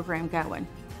our program going.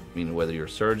 I mean, whether you're a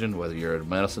surgeon, whether you're a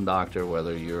medicine doctor,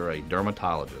 whether you're a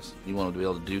dermatologist, you want to be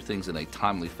able to do things in a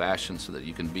timely fashion so that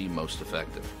you can be most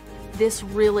effective. This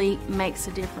really makes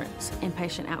a difference in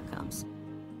patient outcomes.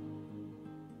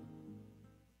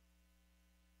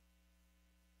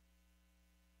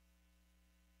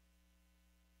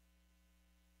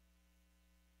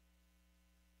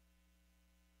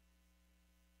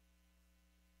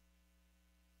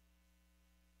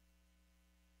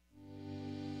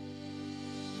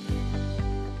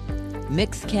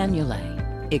 Mixed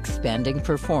cannulae, expanding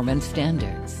performance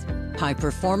standards.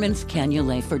 High-performance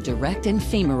cannulae for direct and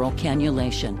femoral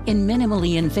cannulation in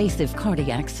minimally invasive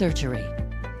cardiac surgery.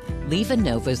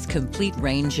 LivaNova's complete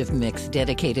range of mixed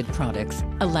dedicated products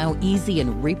allow easy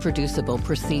and reproducible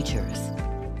procedures.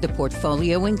 The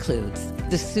portfolio includes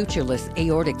the sutureless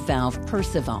aortic valve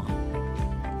Perfusion,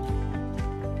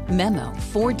 Memo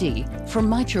 4D for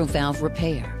mitral valve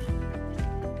repair,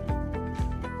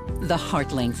 the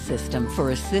HeartLink system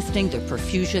for assisting the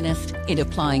perfusionist in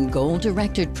applying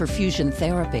goal-directed perfusion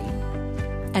therapy,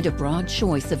 and a broad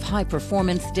choice of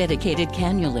high-performance dedicated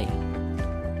cannulae.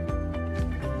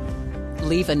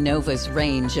 LivaNova's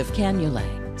range of cannulae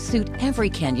suit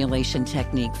every cannulation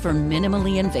technique for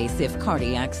minimally invasive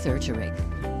cardiac surgery.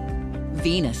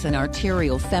 Venous and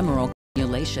arterial femoral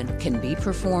cannulation can be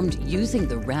performed using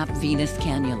the WRAP venous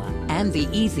cannula and the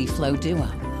EasyFlow Duo.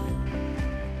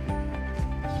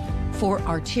 For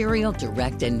arterial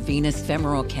direct and venous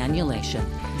femoral cannulation,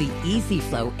 the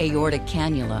EasyFlow aortic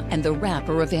cannula and the WRAP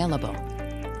are available.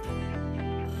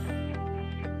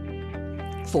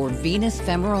 For venous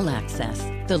femoral access,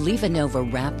 the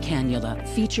LivaNova WRAP cannula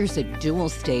features a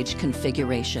dual-stage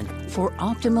configuration for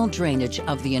optimal drainage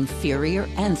of the inferior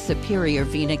and superior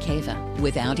vena cava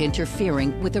without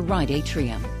interfering with the right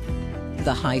atrium.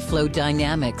 The high-flow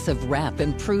dynamics of WRAP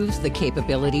improves the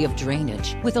capability of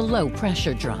drainage with a low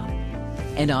pressure drop.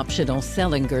 An optional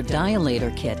Sellinger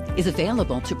dilator kit is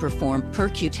available to perform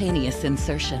percutaneous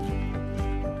insertion.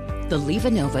 The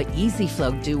LivaNova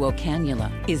EasyFlow Duo cannula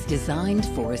is designed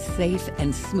for a safe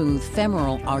and smooth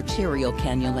femoral arterial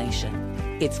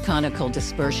cannulation. Its conical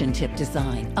dispersion tip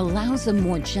design allows a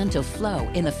more gentle flow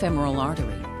in the femoral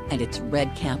artery, and its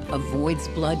red cap avoids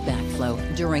blood backflow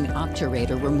during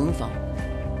obturator removal.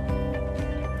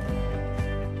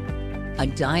 A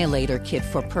dilator kit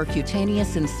for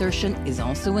percutaneous insertion is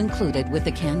also included with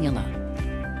the cannula.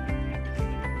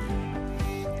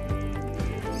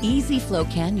 EasyFlow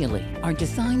cannulae are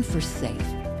designed for safe,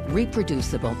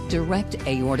 reproducible, direct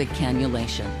aortic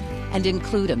cannulation and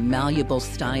include a malleable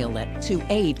stylet to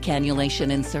aid cannulation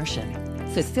insertion,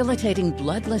 facilitating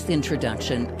bloodless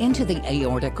introduction into the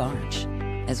aortic arch,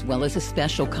 as well as a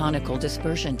special conical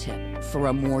dispersion tip for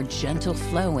a more gentle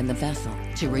flow in the vessel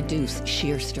to reduce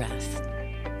shear stress.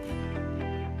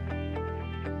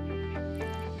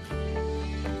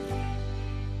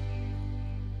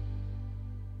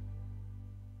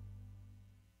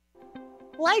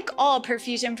 Like all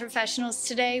perfusion professionals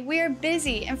today, we are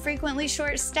busy and frequently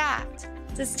short-staffed.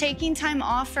 Does taking time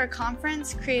off for a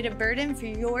conference create a burden for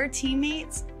your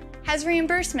teammates? Has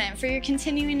reimbursement for your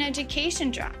continuing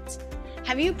education dropped?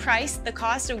 Have you priced the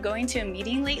cost of going to a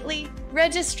meeting lately?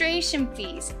 Registration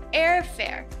fees,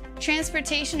 airfare,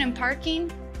 transportation and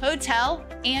parking, hotel,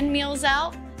 and meals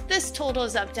out? This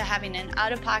totals up to having an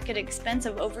out-of-pocket expense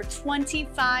of over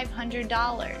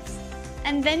 $2,500.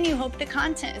 and then you hope the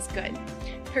content is good.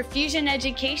 Perfusion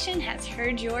Education has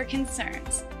heard your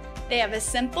concerns. They have a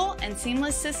simple and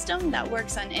seamless system that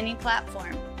works on any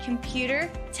platform,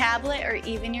 computer, tablet, or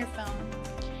even your phone.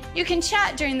 You can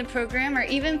chat during the program or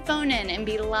even phone in and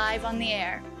be live on the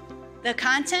air. The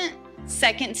content,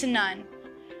 second to none.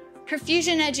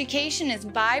 Perfusion Education is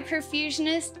by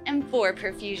perfusionists and for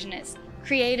perfusionists.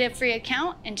 Create a free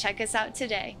account and check us out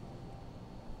today.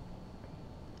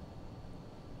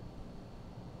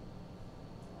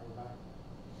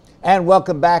 And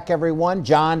welcome back, everyone.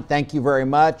 John, thank you very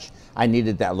much. I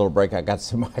needed that little break. I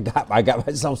got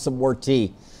myself some more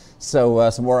tea, so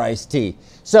some more iced tea.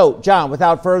 So, John,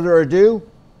 without further ado,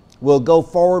 we'll go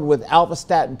forward with alpha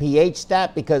stat and pH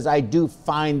stat, because I do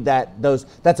find that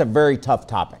that's a very tough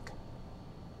topic.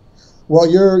 Well,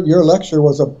 your lecture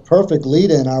was a perfect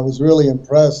lead-in. I was really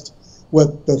impressed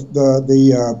with the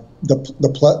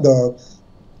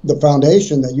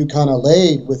foundation that you kind of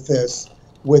laid with this.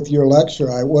 With your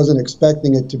lecture, I wasn't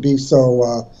expecting it to be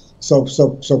so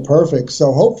perfect.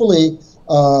 So hopefully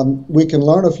we can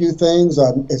learn a few things.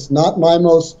 It's not my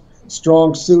most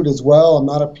strong suit as well. I'm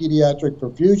not a pediatric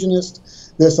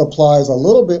perfusionist. This applies a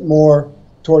little bit more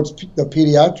towards the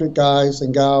pediatric guys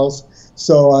and gals.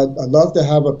 So I'd love to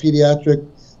have a pediatric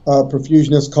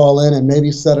perfusionist call in and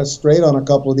maybe set us straight on a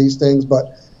couple of these things. But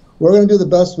we're going to do the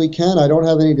best we can. I don't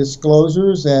have any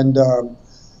disclosures, and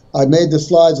I made the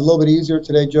slides a little bit easier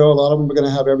today, Joe. A lot of them are going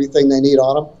to have everything they need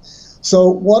on them. So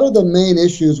what are the main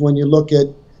issues when you look at,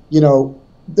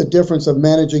 the difference of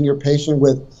managing your patient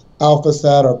with alpha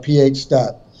stat or pH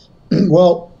stat?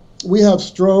 Well, we have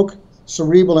stroke,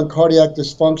 cerebral, and cardiac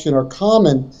dysfunction are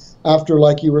common after,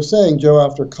 like you were saying, Joe,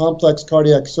 after complex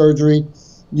cardiac surgery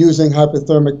using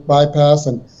hypothermic bypass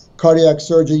and cardiac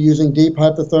surgery using deep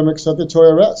hypothermic circulatory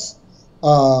arrest.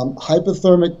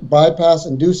 Hypothermic bypass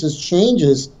induces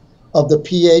changes of the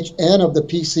pH and of the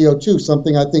PCO2,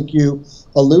 something I think you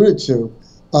alluded to.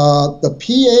 The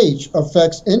pH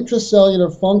affects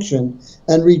intracellular function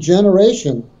and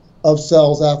regeneration of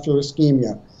cells after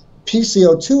ischemia.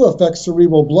 PCO2 affects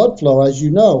cerebral blood flow, as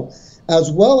you know, as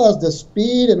well as the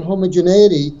speed and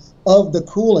homogeneity of the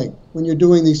cooling when you're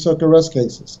doing these circ arrest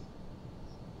cases.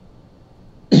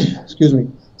 Excuse me.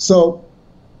 So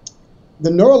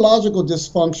the neurological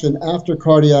dysfunction after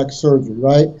cardiac surgery,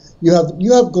 right? You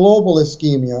have global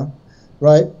ischemia,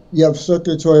 right? You have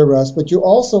circulatory arrest, but you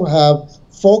also have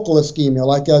focal ischemia,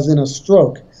 like as in a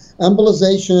stroke.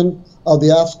 Embolization of the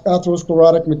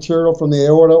atherosclerotic material from the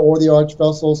aorta or the arch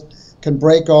vessels can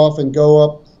break off and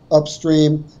go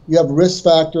upstream. You have risk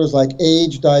factors like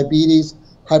age, diabetes,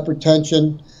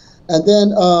 hypertension, and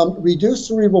then reduced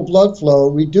cerebral blood flow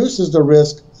reduces the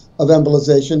risk of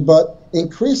embolization, but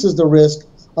increases the risk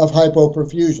of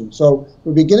hypoperfusion. So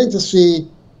we're beginning to see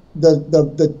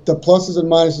the pluses and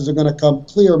minuses are going to come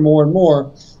clear more and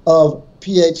more of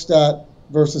pH stat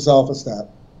versus alpha stat.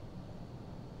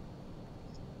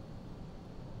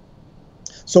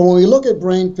 So when we look at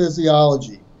brain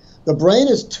physiology, the brain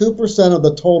is 2% of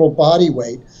the total body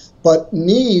weight, but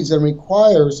needs and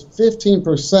requires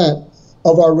 15%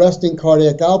 of our resting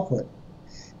cardiac output.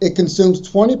 It consumes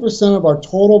 20% of our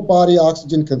total body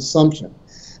oxygen consumption,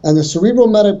 and the cerebral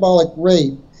metabolic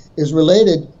rate is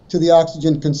related to the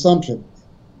oxygen consumption.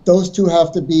 Those two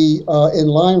have to be in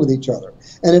line with each other.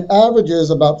 And it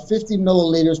averages about 50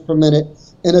 milliliters per minute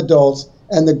in adults,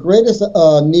 and the greatest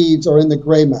needs are in the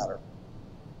gray matter.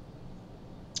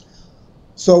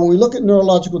 So when we look at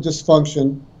neurological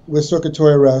dysfunction with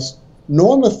circulatory arrest,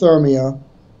 normothermia,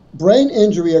 brain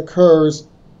injury occurs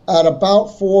at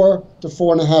about 4 to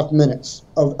 4.5 minutes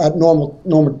at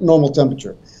normal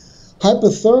temperature.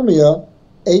 Hypothermia,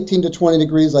 18 to 20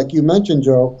 degrees, like you mentioned,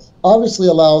 Joe, obviously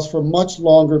allows for much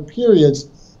longer periods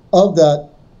of that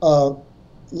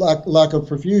lack of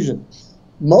perfusion.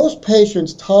 Most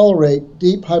patients tolerate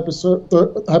deep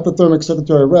hypothermic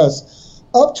circulatory arrest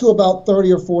up to about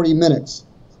 30 or 40 minutes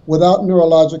without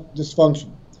neurologic dysfunction.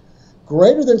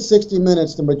 Greater than 60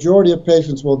 minutes, the majority of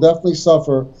patients will definitely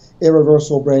suffer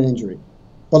irreversible brain injury.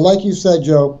 But like you said,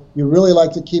 Joe, you really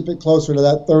like to keep it closer to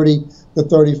that 30 to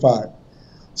 35.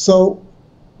 So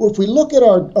if we look at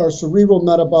our cerebral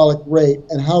metabolic rate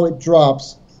and how it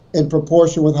drops in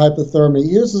proportion with hypothermia,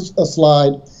 here's a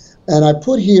slide, and I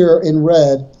put here in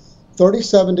red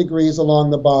 37 degrees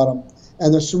along the bottom,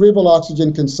 and the cerebral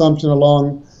oxygen consumption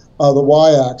along the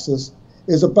y-axis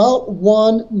is about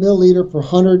 1 milliliter per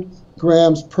 100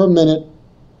 grams per minute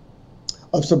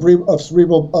of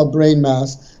cerebral brain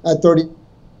mass at 30.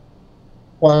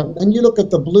 And you look at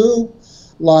the blue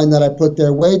line that I put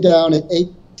there, way down at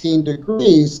 18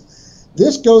 degrees,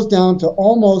 this goes down to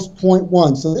almost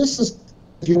 0.1. So this is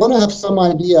if you want to have some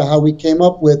idea how we came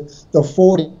up with the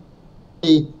 40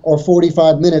 or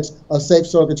 45 minutes of safe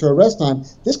circulatory arrest time,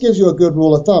 this gives you a good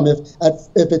rule of thumb. If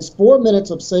it's 4 minutes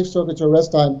of safe circulatory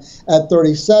arrest time at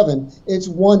 37, it's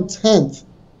 1/10.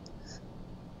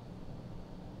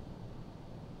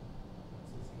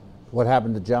 What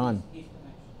happened to John?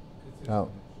 Oh,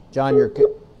 John, you're.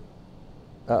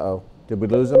 Uh-oh. Did we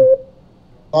lose him?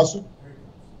 Awesome.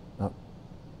 Oh.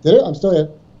 Did it? I'm still here.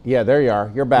 Yeah, there you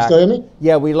are. You're back. You still hear me?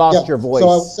 Yeah, we lost your voice. So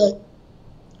I would say,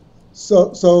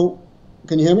 so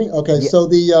can you hear me? Okay. Yeah. So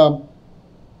the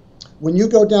when you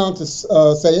go down to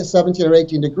say 17 or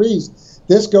 18 degrees,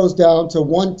 this goes down to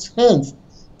 1/10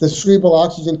 the cerebral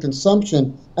oxygen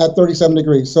consumption at 37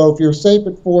 degrees. So if you're safe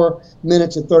at 4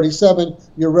 minutes at 37,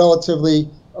 you're relatively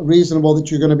reasonable that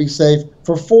you're going to be safe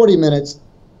for 40 minutes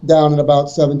down at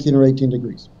about 17 or 18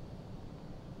 degrees.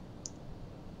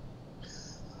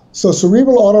 So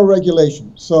cerebral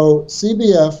autoregulation. So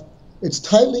CBF, it's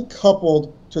tightly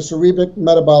coupled to cerebric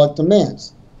metabolic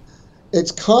demands.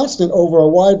 It's constant over a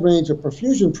wide range of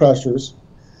perfusion pressures,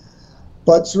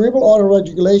 but cerebral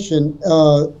autoregulation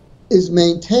is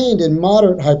maintained in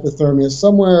moderate hypothermia,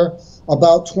 somewhere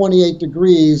about 28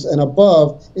 degrees and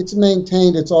above. It's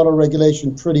maintained its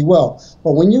autoregulation pretty well.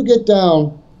 But when you get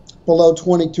down below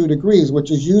 22 degrees, which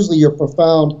is usually your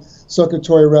profound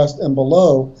circulatory arrest and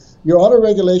below, your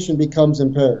autoregulation becomes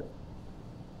impaired.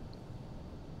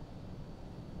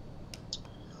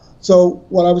 So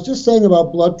what I was just saying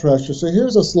about blood pressure, so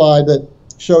here's a slide that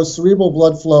shows cerebral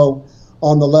blood flow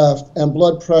on the left and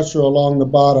blood pressure along the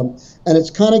bottom. And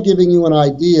it's kind of giving you an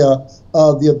idea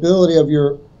of the ability of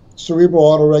your cerebral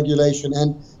autoregulation.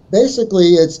 And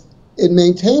basically it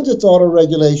maintains its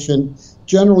autoregulation,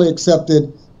 generally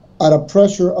accepted, at a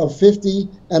pressure of 50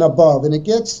 and above. And it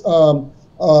gets out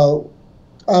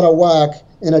of whack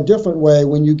in a different way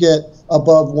when you get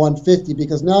above 150,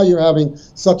 because now you're having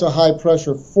such a high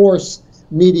pressure force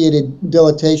mediated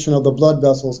dilatation of the blood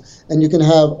vessels, and you can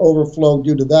have overflow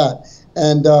due to that.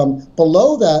 And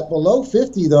below that, below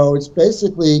 50 though, it's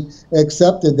basically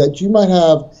accepted that you might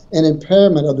have an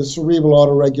impairment of the cerebral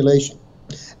autoregulation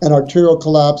and arterial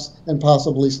collapse and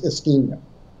possibly ischemia.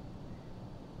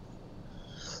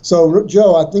 So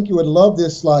Joe, I think you would love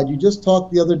this slide. You just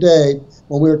talked the other day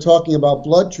when we were talking about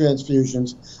blood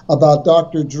transfusions about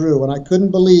Dr. Drew, and I couldn't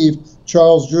believe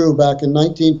Charles Drew back in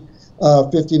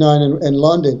 1959 in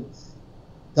London.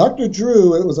 Dr.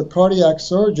 Drew, it was a cardiac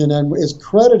surgeon and is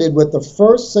credited with the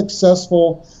first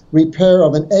successful repair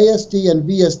of an ASD and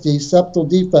VSD septal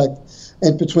defect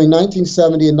in between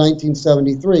 1970 and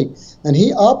 1973. And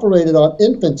he operated on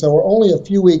infants that were only a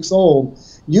few weeks old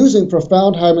using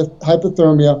profound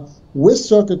hypothermia with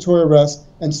circulatory arrest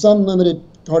and some limited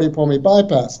cardiopulmonary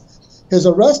bypass. His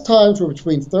arrest times were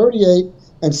between 38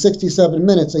 and 67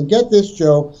 minutes. And get this,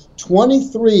 Joe,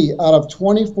 23 out of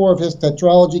 24 of his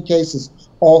tetralogy cases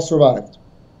all survived.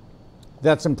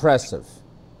 That's impressive.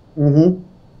 Mm-hmm.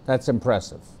 That's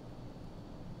impressive.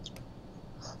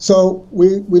 So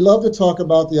we love to talk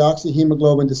about the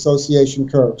oxyhemoglobin dissociation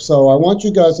curve. So I want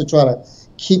you guys to try to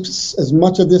keep as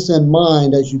much of this in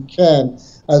mind as you can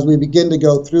as we begin to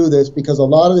go through this, because a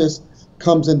lot of this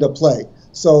comes into play.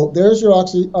 So there's your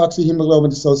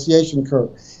oxyhemoglobin dissociation curve.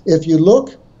 If you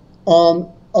look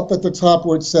up at the top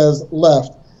where it says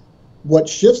left, what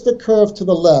shifts the curve to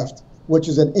the left, which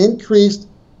is an increased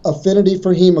affinity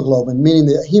for hemoglobin, meaning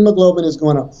the hemoglobin is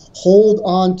going to hold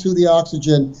on to the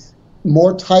oxygen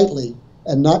more tightly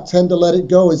and not tend to let it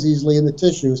go as easily in the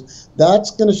tissues,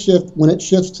 that's going to shift when it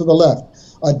shifts to the left.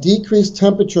 A decreased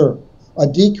temperature, a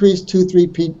decreased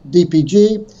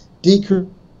 2,3-DPG,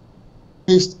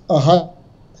 decreased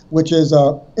which is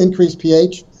increased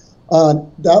pH,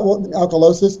 that will,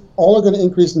 alkalosis, all are going to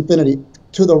increase affinity.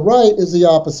 To the right is the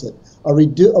opposite, a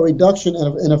reduction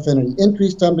in affinity,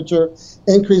 increased temperature,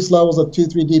 increased levels of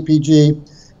 2,3-DPG,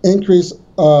 increased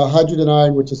hydrogen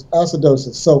ion, which is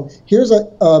acidosis. So here's a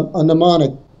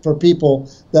mnemonic for people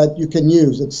that you can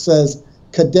use. It says,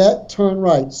 cadet, turn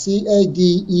right,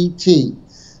 C-A-D-E-T.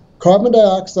 Carbon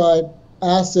dioxide,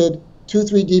 acid,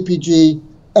 2,3-DPG,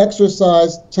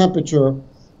 exercise, temperature,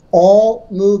 all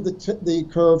move the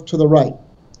curve to the right.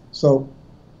 So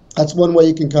that's one way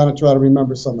you can kind of try to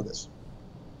remember some of this.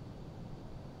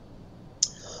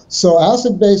 So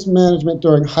acid-base management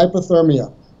during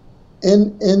hypothermia.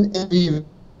 In vivo.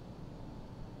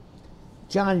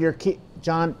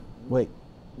 John, wait.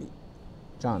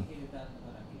 John.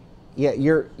 Yeah,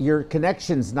 your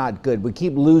connection's not good. We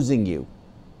keep losing you.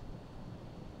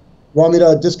 Want me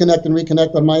to disconnect and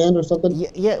reconnect on my end or something?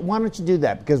 Yeah, why don't you do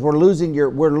that? Because we're losing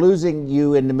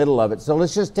you in the middle of it. So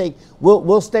let's just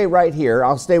we'll stay right here.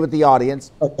 I'll stay with the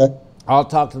audience. Okay. I'll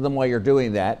talk to them while you're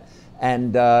doing that,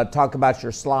 and talk about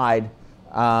your slide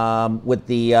with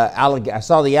the alligator. I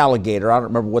saw the alligator. I don't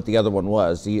remember what the other one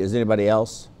was. Is anybody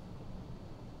else?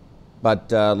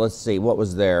 But let's see, what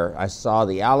was there? I saw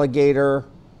the alligator,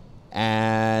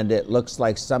 and it looks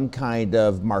like some kind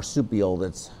of marsupial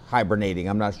that's hibernating.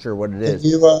 I'm not sure what it is.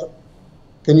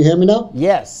 Can you hear me now?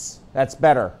 Yes, that's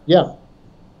better. Yeah,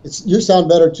 you sound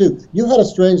better too. You had a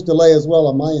strange delay as well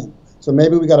on my end, so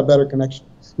maybe we got a better connection.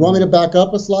 You want me to back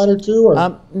up a slide or two?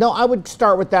 Or? No, I would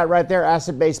start with that right there,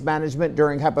 acid-base management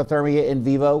during hypothermia in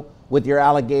vivo with your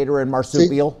alligator and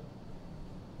marsupial. See,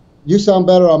 you sound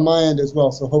better on my end as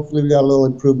well, so hopefully we got a little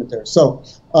improvement there. So,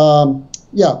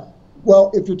 yeah, well,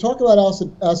 if you're talking about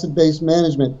acid-base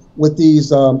management with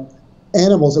these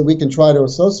animals that we can try to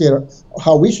associate,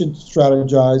 how we should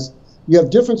strategize, you have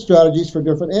different strategies for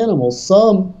different animals.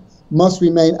 Some must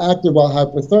remain active while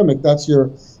hypothermic. That's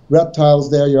your reptiles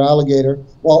there, your alligator,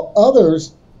 while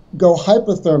others go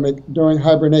hypothermic during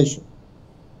hibernation.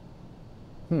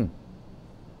 Go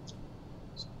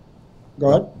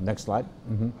ahead. Next slide.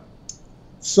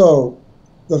 So,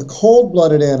 the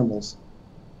cold-blooded animals,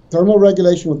 thermal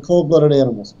regulation with cold-blooded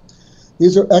animals.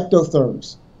 These are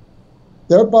ectotherms.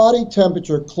 Their body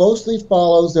temperature closely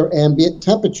follows their ambient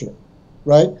temperature,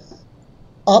 right?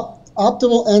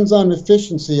 Optimal enzyme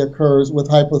efficiency occurs with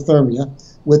hypothermia.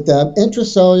 With them,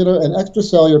 intracellular and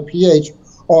extracellular pH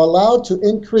are allowed to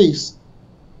increase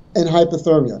in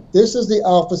hypothermia. This is the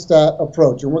alpha-stat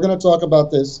approach, and we're going to talk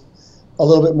about this a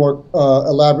little bit more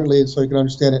elaborately so you can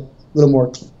understand it a little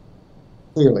more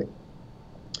clearly.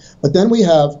 But then we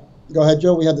have, go ahead,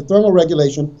 Joe, we have the thermal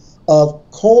regulation of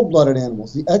cold-blooded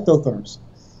animals, the ectotherms.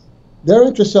 Their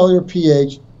intracellular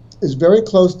pH is very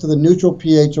close to the neutral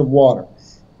pH of water.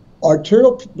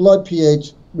 Arterial blood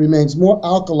pH remains more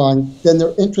alkaline than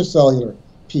their intracellular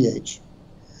pH.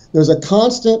 There's a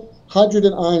constant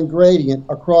hydrogen-ion gradient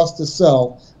across the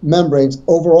cell membranes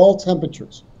over all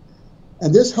temperatures.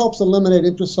 And this helps eliminate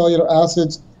intracellular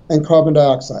acids and carbon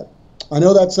dioxide. I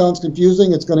know that sounds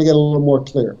confusing. It's going to get a little more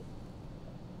clear.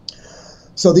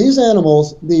 So these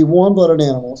animals, the warm-blooded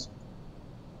animals,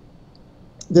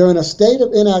 they're in a state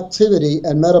of inactivity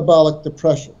and metabolic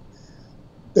depression.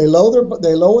 They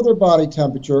lower their body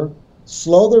temperature,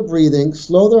 slow their breathing,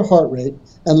 slow their heart rate,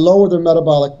 and lower their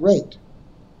metabolic rate.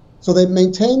 So they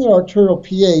maintain their arterial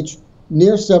pH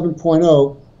near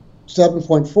 7.40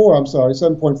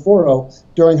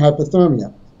 during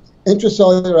hypothermia.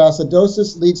 Intracellular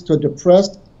acidosis leads to a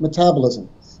depressed metabolism.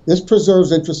 This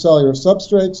preserves intracellular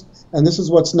substrates, and this is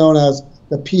what's known as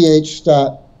the pH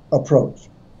stat approach.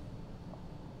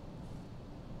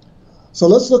 So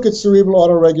let's look at cerebral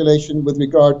autoregulation with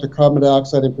regard to carbon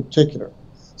dioxide in particular.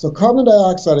 So carbon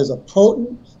dioxide is a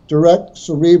potent, direct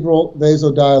cerebral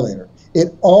vasodilator.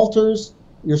 It alters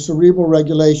your cerebral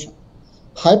regulation.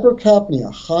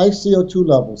 Hypercapnia, high CO2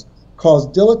 levels, cause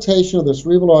dilatation of the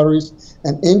cerebral arteries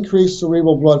and increased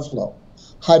cerebral blood flow.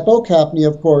 Hypocapnia,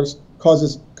 of course,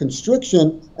 causes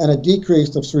constriction and a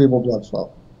decrease of cerebral blood flow.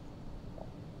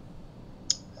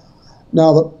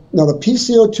 Now the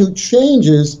PCO2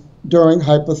 changes during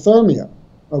hypothermia.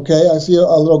 Okay, I see a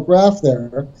little graph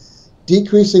there.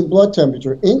 Decreasing blood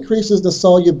temperature increases the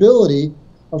solubility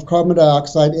of carbon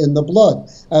dioxide in the blood.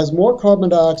 As more carbon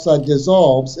dioxide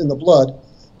dissolves in the blood,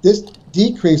 this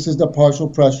decreases the partial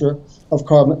pressure of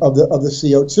the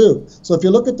CO2. So if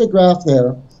you look at the graph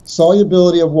there,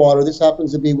 solubility of water, this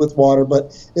happens to be with water,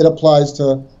 but it applies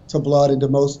to blood and to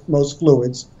most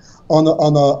fluids, on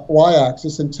the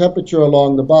y-axis, and temperature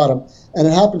along the bottom, and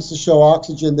it happens to show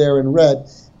oxygen there in red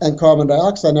and carbon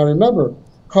dioxide. Now remember,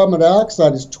 carbon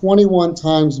dioxide is 21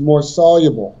 times more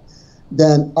soluble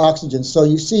than oxygen. So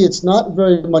you see it's not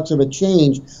very much of a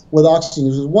change with oxygen.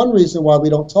 There's one reason why we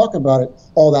don't talk about it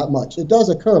all that much. It does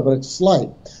occur, but it's slight.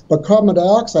 But carbon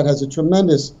dioxide has a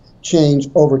tremendous change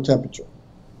over temperature.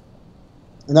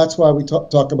 And that's why we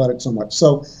talk about it so much.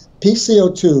 So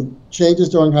PCO2 changes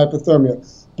during hypothermia.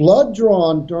 Blood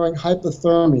drawn during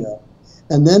hypothermia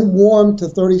and then warmed to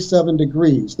 37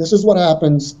 degrees. This is what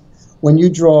happens when you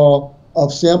draw a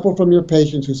sample from your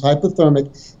patient who's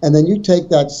hypothermic, and then you take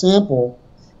that sample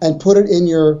and put it in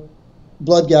your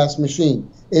blood gas machine.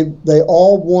 They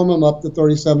all warm them up to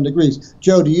 37 degrees.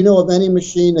 Joe, do you know of any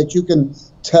machine that you can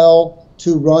tell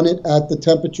to run it at the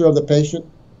temperature of the patient?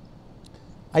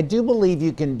 I do believe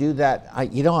you can do that.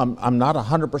 I'm not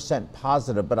 100%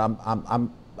 positive, but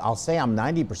I'll say I'm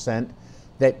 90%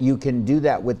 that you can do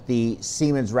that with the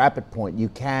Siemens Rapid Point. You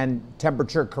can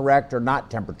temperature correct or not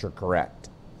temperature correct.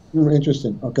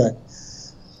 Interesting. Okay.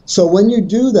 So when you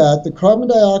do that, the carbon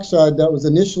dioxide that was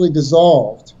initially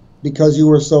dissolved because you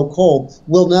were so cold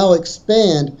will now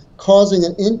expand, causing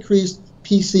an increased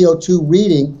PCO2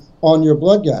 reading on your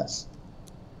blood gas.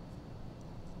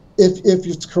 If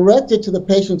it's corrected to the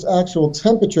patient's actual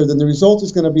temperature, then the result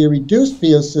is going to be a reduced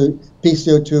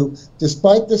PCO2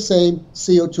 despite the same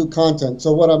CO2 content.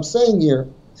 So what I'm saying here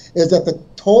is that the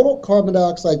total carbon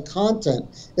dioxide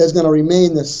content is going to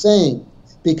remain the same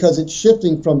because it's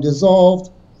shifting from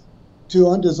dissolved to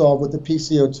undissolved with the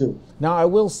PCO2. Now, I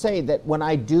will say that when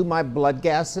I do my blood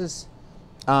gases,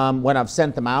 when I've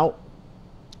sent them out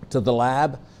to the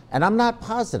lab, and I'm not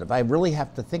positive, I really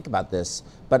have to think about this,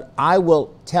 but I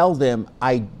will tell them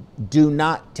I do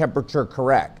not temperature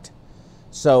correct.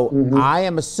 So I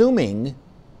am assuming,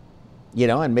 you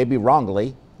know, and maybe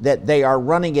wrongly, that they are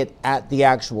running it at the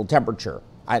actual temperature.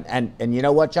 And you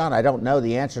know what, John? I don't know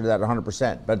the answer to that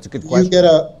 100%, but it's a good question.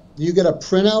 Do you get a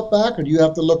printout back, or do you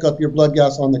have to look up your blood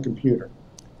gas on the computer?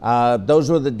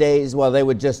 Those were the days, well, they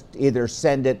would just either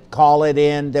send it, call it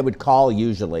in, they would call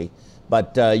usually,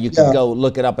 but you could go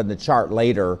look it up in the chart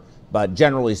later. But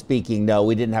generally speaking, no,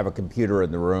 we didn't have a computer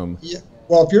in the room. Yeah.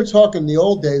 Well, if you're talking the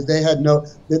old days, they had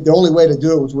the only way to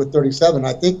do it was with 37.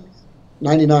 I think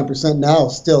 99% now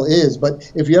still is,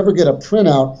 but if you ever get a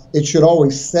printout, it should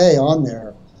always say on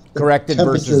there corrected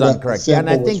versus uncorrected. And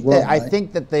I think run, I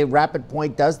think that the rapid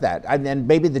point does that, and then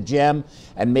maybe the GEM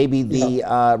and maybe the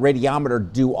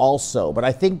radiometer do also. But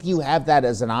I think you have that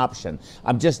as an option.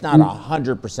 I'm just not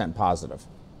 100% positive.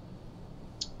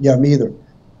 Yeah, me either.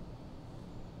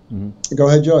 Go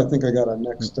ahead, Joe. I think I got a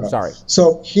next. Sorry.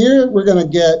 So here we're going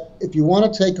to get, if you want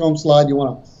a take-home slide, you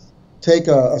want to take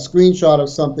a screenshot of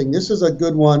something. This is a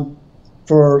good one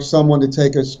for someone to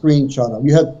take a screenshot of.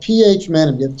 You have pH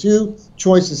management. You have two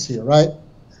choices here, right?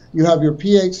 You have your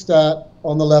pH stat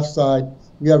on the left side.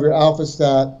 You have your alpha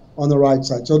stat on the right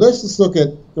side. So let's just look at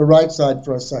the right side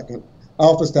for a second.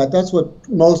 Alpha stat, that's what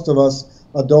most of us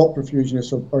adult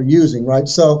perfusionists are using, right?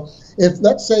 So if,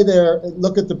 let's say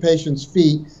look at the patient's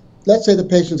feet, let's say the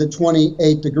patient's at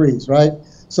 28 degrees, right?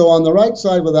 So on the right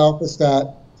side with alpha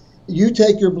stat, you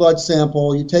take your blood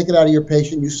sample, you take it out of your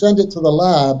patient, you send it to the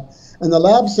lab, and the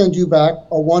lab sends you back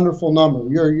a wonderful number.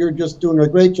 You're just doing a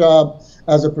great job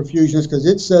as a perfusionist because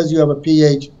it says you have a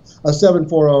pH of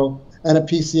 740 and a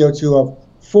PCO2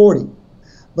 of 40.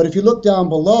 But if you look down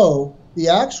below, the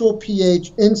actual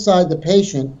pH inside the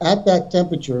patient at that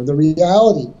temperature, the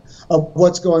reality of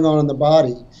what's going on in the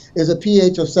body, is a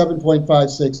pH of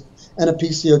 7.56 and a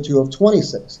PCO2 of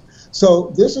 26.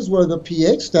 So this is where the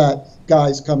pH stat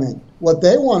guys come in. What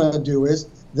they want to do is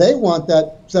they want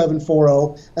that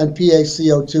 740 and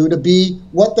PaCO2 to be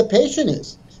what the patient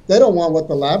is. They don't want what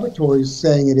the laboratory is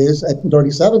saying it is at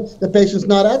 37. The patient's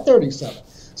not at 37.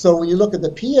 So when you look at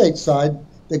the pH side,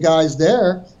 the guys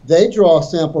there, they draw a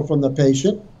sample from the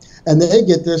patient, and they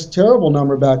get this terrible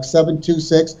number back,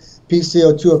 726,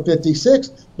 PCO2 of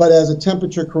 56, but as a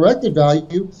temperature-corrected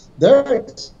value, they're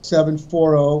at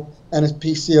 740 and a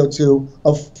PCO2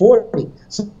 of 40.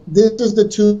 So this is the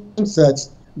two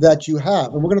sets that you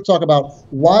have. And we're going to talk about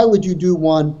why would you do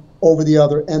one over the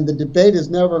other, and the debate has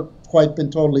never quite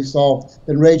been totally solved.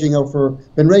 Been raging now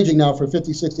for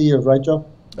 50, 60 years, right, Joe?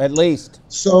 At least.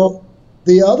 So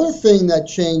the other thing that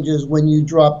changes when you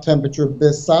drop temperature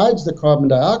besides the carbon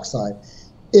dioxide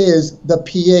is the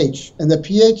pH. And the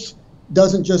pH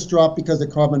doesn't just drop because the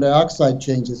carbon dioxide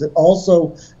changes. It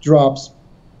also drops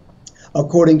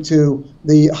according to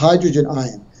the hydrogen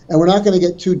ion. And we're not going to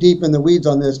get too deep in the weeds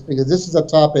on this because this is a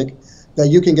topic that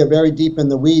you can get very deep in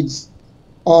the weeds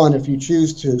on if you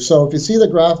choose to. So if you see the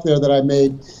graph there that I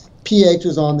made, pH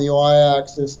is on the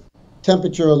y-axis,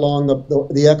 temperature along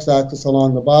the x-axis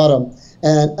along the bottom,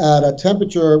 and at a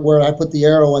temperature where I put the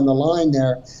arrow in the line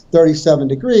there, 37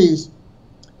 degrees,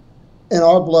 in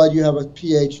our blood you have a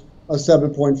pH of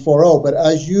 7.40. But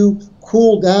as you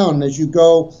cool down, as you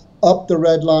go up the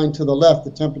red line to the left,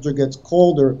 the temperature gets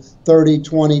colder, 30,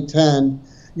 20, 10.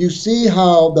 You see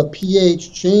how the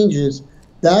pH changes.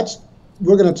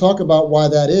 We're going to talk about why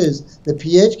that is. The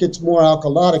pH gets more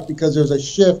alkalotic because there's a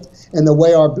shift in the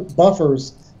way our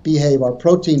buffers behave, our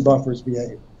protein buffers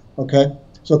behave, okay?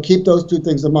 So keep those two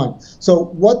things in mind. So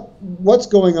what's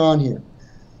going on here?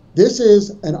 This is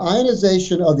an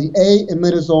ionization of the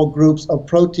A-imidazole groups of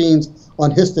proteins on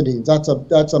histidines.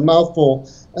 That's a mouthful,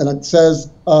 and it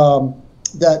says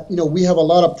that we have a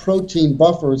lot of protein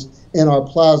buffers in our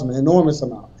plasma, enormous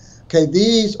amount. Okay,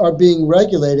 these are being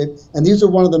regulated, and these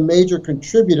are one of the major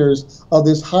contributors of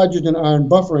this hydrogen ion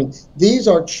buffering. These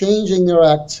are changing their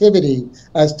activity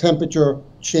as temperature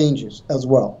changes as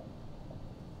well.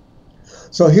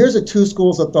 So here's the two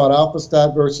schools of thought, alpha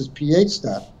stat versus pH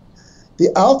stat. The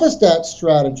alpha stat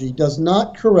strategy does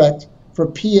not correct for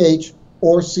pH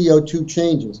or CO2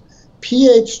 changes.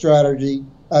 pH strategy,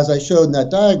 as I showed in that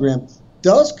diagram,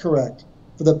 does correct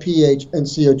for the pH and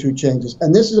CO2 changes.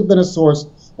 And this has been a source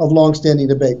of long-standing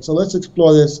debate. So let's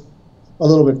explore this a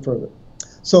little bit further.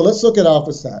 So let's look at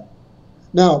alpha-stat.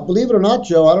 Now, believe it or not,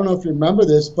 Joe, I don't know if you remember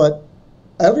this, but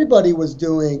everybody was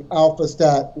doing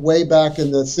alpha-stat way back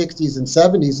in the 60s and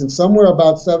 70s, and somewhere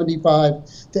about 75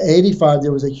 to 85,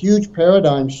 there was a huge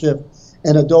paradigm shift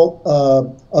in adult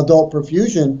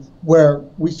perfusion where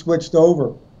we switched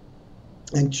over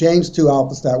and changed to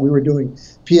alpha-stat. We were doing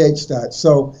pH stat.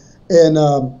 So,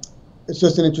 it's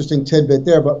just an interesting tidbit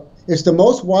there, but it's the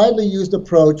most widely used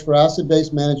approach for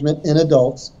acid-base management in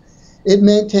adults. It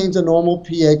maintains a normal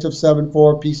pH of 7.4,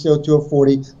 PCO2 of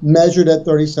 40, measured at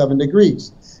 37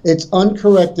 degrees. It's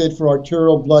uncorrected for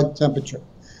arterial blood temperature.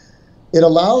 It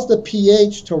allows the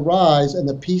pH to rise and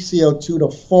the PCO2 to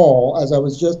fall, as I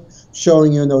was just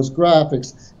showing you in those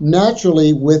graphics,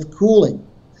 naturally with cooling.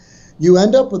 You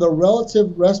end up with a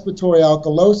relative respiratory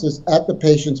alkalosis at the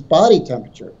patient's body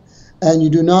temperature, and you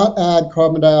do not add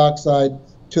carbon dioxide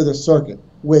to the circuit,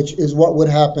 which is what would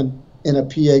happen in a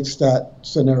pH stat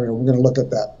scenario. We're going to look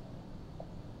at that.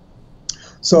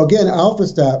 So again, alpha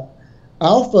stat.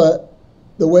 Alpha,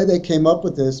 the way they came up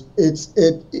with this, it's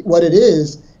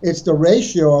the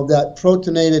ratio of that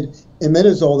protonated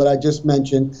imidazole that I just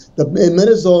mentioned, the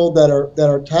imidazole that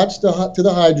are attached to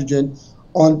the hydrogen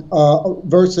on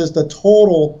versus the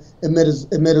total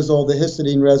imidazole, the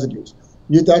histidine residues.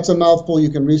 That's a mouthful. You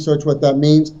can research what that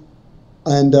means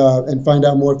and find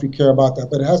out more if you care about that.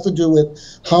 But it has to do with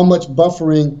how much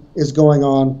buffering is going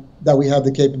on that we have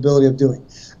the capability of doing.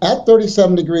 At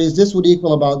 37 degrees, this would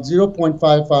equal about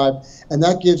 0.55, and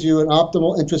that gives you an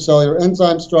optimal intracellular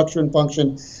enzyme structure and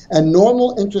function. And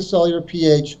normal intracellular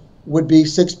pH would be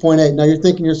 6.8. Now you're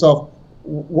thinking to yourself,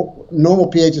 normal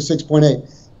pH is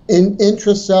 6.8. In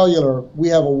intracellular, we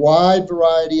have a wide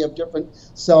variety of different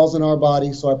cells in our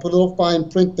body, so I put a little fine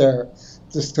print there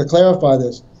just to clarify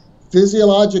this.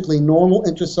 Physiologically, normal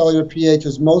intracellular pH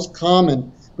is most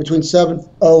common between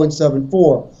 7.0 and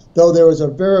 7.4, though there is a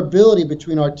variability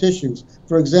between our tissues.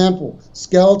 For example,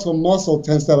 skeletal muscle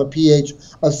tends to have a pH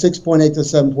of 6.8 to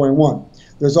 7.1.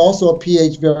 There's also a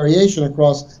pH variation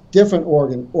across different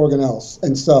organelles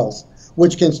and cells,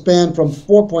 which can span from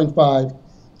 4.5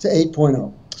 to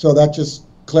 8.0. So that just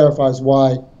clarifies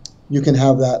why you can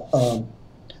have that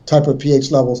type of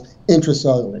pH levels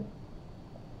intracellularly.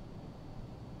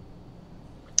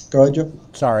 Go ahead, Joe.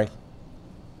 Sorry.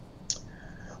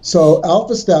 So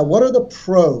alpha-stat, what are the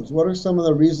pros? What are some of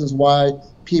the reasons why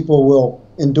people will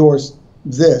endorse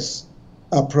this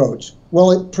approach?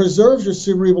 Well, it preserves your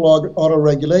cerebral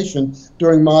autoregulation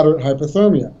during moderate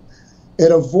hypothermia.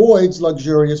 It avoids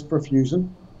luxurious perfusion.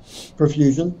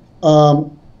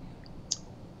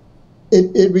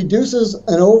 It reduces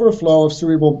an overflow of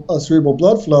cerebral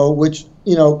blood flow, which,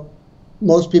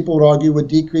 most people would argue would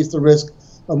decrease the risk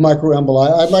of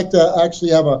microemboli. I'd like to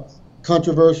actually have a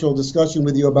controversial discussion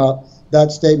with you about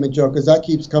that statement, Joe, because that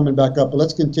keeps coming back up. But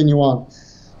let's continue on.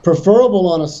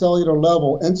 Preferable on a cellular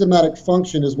level, enzymatic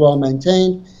function is well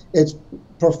maintained. It's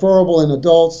preferable in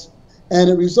adults, and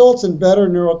it results in better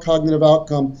neurocognitive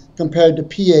outcome compared to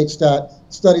pH stat.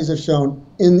 Studies have shown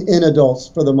in adults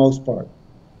for the most part.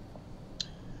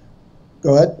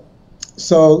 Go ahead.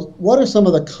 So what are some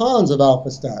of the cons of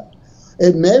alpha stat?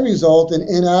 It may result in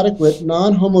inadequate,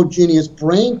 non-homogeneous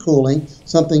brain cooling,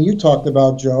 something you talked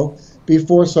about, Joe,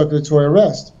 before circulatory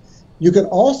arrest. You can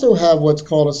also have what's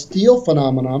called a Steele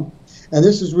phenomenon, and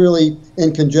this is really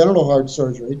in congenital heart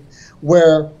surgery,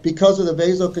 where because of the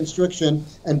vasoconstriction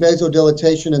and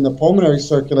vasodilatation in the pulmonary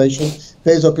circulation,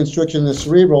 vasoconstriction in the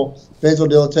cerebral,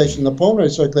 vasodilatation in the pulmonary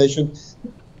circulation,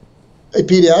 a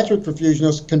pediatric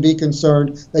perfusionist can be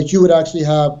concerned that you would actually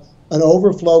have an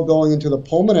overflow going into the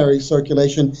pulmonary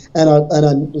circulation and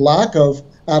a lack of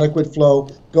adequate flow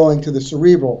going to the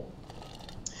cerebral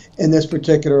in this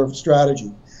particular strategy.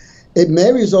 It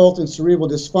may result in cerebral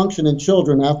dysfunction in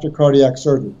children after cardiac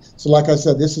surgery. So like I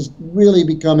said, this is really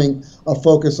becoming a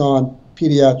focus on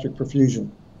pediatric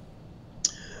perfusion.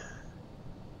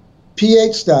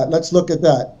 pH stat, let's look at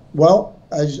that. Well,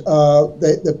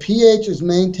 the pH is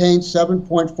maintained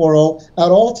 7.40 at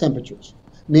all temperatures,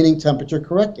 meaning temperature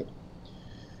corrected.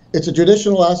 It's a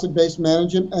traditional acid-based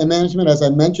management, as I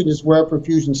mentioned, is where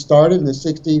perfusion started in the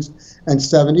 60s and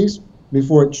 70s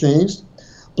before it changed.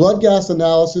 Blood gas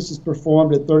analysis is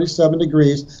performed at 37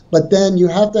 degrees, but then you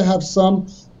have to have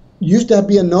used to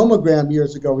be a nomogram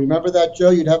years ago. Remember that, Joe?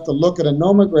 You'd have to look at a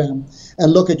nomogram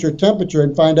and look at your temperature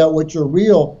and find out what your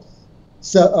real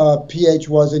pH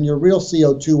was and your real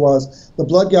CO2 was, the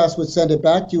blood gas would send it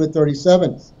back to you at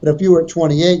 37. But if you were at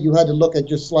 28, you had to look at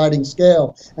your sliding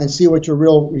scale and see what your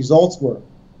real results were.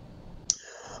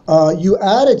 You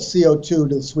added CO2 to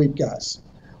the sweep gas,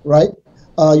 right?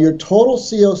 Your total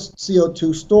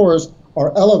CO2 stores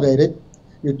are elevated.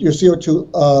 Your CO2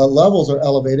 levels are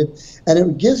elevated, and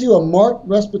it gives you a marked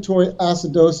respiratory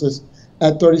acidosis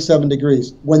at 37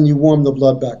 degrees when you warm the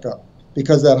blood back up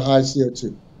because of that high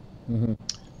CO2. Mm-hmm.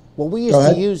 Well, we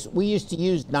used to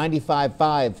use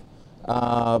 95.5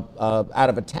 out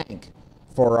of a tank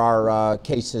for our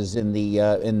cases in the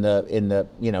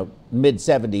mid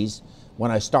 70s when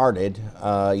I started,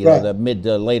 the mid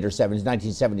to later 70s,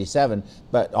 1977,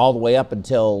 but all the way up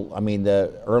until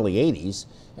the early 80s,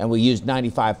 and we used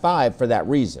 95.5 for that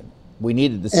reason. We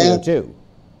needed the CO2.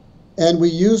 And we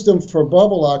used them for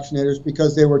bubble oxygenators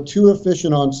because they were too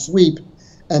efficient on sweep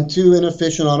and too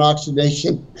inefficient on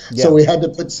oxidation. Yeah. So we had to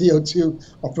put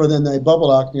CO2 for then the bubble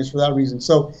oxygenators for that reason.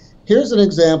 So here's an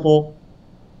example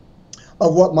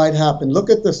of what might happen. Look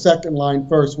at the second line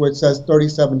first where it says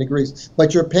 37 degrees,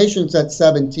 but your patient's at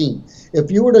 17. If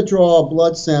you were to draw a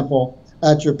blood sample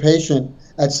at your patient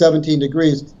at 17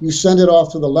 degrees, you send it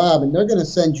off to the lab and they're going to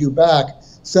send you back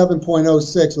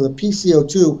 7.06 with a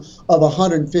PCO2 of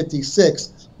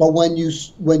 156. But when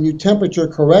you temperature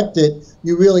correct it,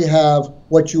 you really have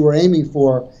what you were aiming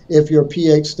for if you're a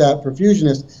pH stat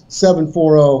perfusionist,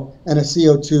 740 and a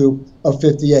CO2 of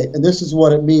 58. And this is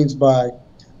what it means by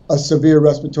a severe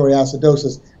respiratory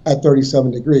acidosis at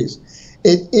 37 degrees.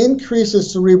 It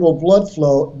increases cerebral blood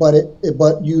flow,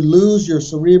 but you lose your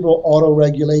cerebral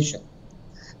autoregulation.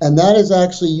 And that is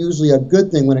actually usually a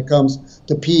good thing when it comes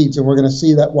to peds, and we're going to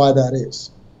see why that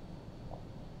is.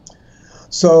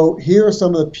 So here are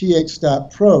some of the pH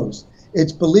stat pros.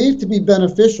 It's believed to be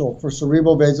beneficial for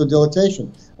cerebral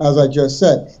vasodilatation, as I just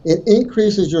said. It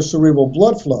increases your cerebral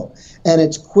blood flow, and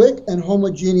it's quick and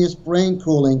homogeneous brain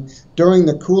cooling during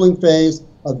the cooling phase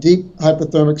of deep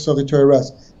hypothermic circulatory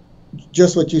arrest.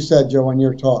 Just what you said, Joe, in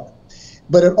your talk.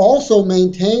 But it also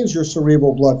maintains your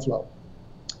cerebral blood flow.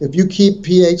 If you keep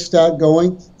pH stat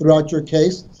going throughout your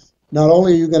case, not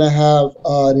only are you going to have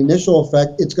an initial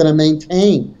effect, it's going to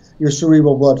maintain your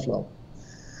cerebral blood flow.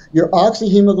 Your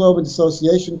oxyhemoglobin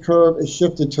dissociation curve is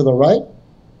shifted to the right.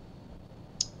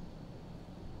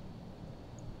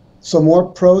 Some more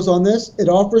pros on this. It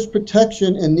offers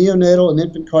protection in neonatal and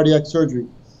infant cardiac surgery.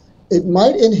 It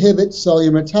might inhibit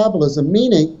cellular metabolism,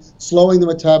 meaning slowing the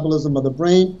metabolism of the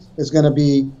brain is going to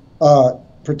be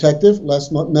protective,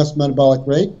 less metabolic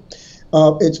rate.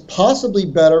 It's possibly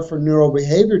better for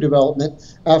neurobehavior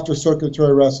development after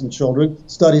circulatory arrest in children,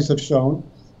 studies have shown.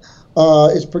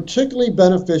 It's particularly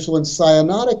beneficial in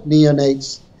cyanotic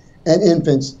neonates and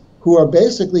infants who are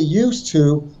basically used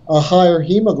to a higher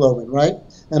hemoglobin, right,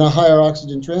 and a higher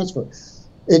oxygen transfer.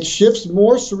 It shifts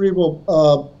more cerebral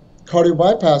cardio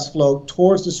bypass flow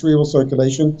towards the cerebral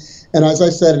circulation, and as I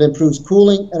said, it improves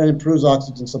cooling and it improves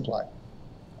oxygen supply.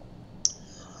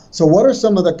 So what are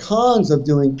some of the cons of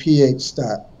doing pH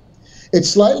stat? It's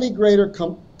slightly greater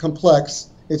complex.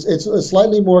 It's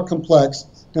slightly more complex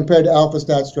compared to alpha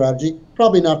stat strategy.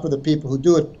 Probably not for the people who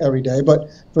do it every day, but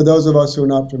for those of us who are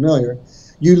not familiar.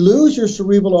 You lose your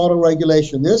cerebral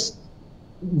autoregulation. This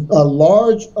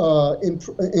large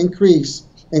increase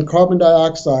in carbon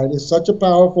dioxide is such a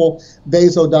powerful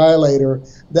vasodilator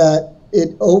that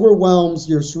it overwhelms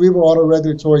your cerebral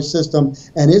autoregulatory system,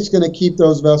 and it's going to keep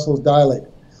those vessels dilated.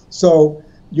 So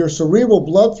your cerebral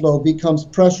blood flow becomes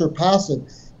pressure passive.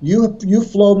 You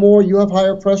flow more, you have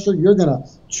higher pressure, you're going to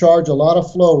charge a lot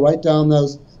of flow right down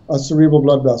those cerebral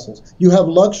blood vessels. You have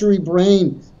luxury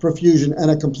brain perfusion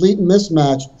and a complete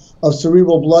mismatch of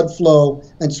cerebral blood flow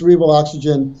and cerebral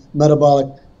oxygen metabolic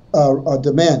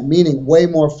demand, meaning way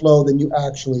more flow than you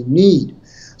actually need.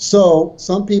 So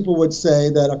some people would say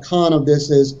that a con of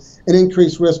this is an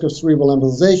increased risk of cerebral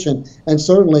embolization, and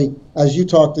certainly, as you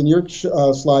talked in your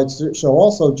slides show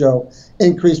also, Joe,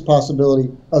 increased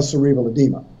possibility of cerebral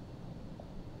edema.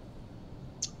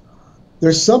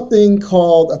 There's something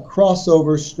called a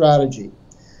crossover strategy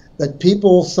that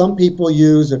some people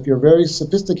use if you're very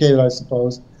sophisticated, I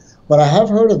suppose, but I have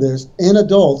heard of this in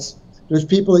adults. There's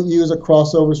people that use a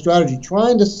crossover strategy,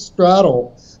 trying to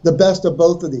straddle the best of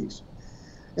both of these.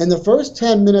 In the first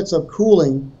 10 minutes of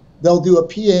cooling, they'll do a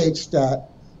pH stat,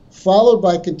 followed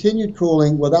by continued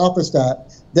cooling with alpha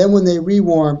stat. Then when they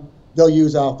rewarm, they'll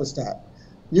use alpha stat.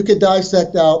 You could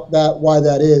dissect out why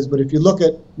that is, but if you look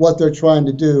at what they're trying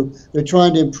to do, they're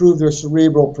trying to improve their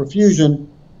cerebral perfusion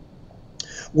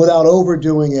without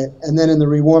overdoing it, and then in the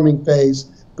rewarming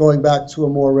phase, going back to a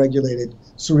more regulated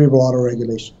cerebral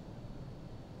autoregulation.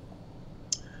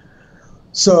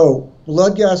 So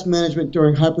blood gas management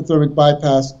during hypothermic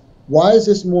bypass, why is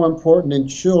this more important in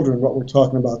children, what we're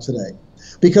talking about today?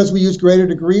 Because we use greater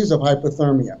degrees of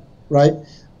hypothermia, right?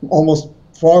 Almost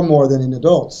far more than in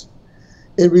adults.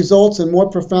 It results in more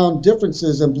profound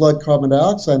differences in blood carbon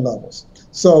dioxide levels.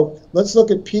 So let's look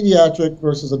at pediatric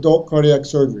versus adult cardiac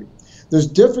surgery. There's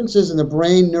differences in the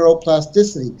brain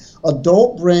neuroplasticity.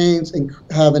 Adult brains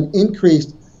have an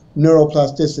increased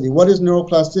neuroplasticity. What is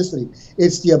neuroplasticity?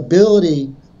 It's the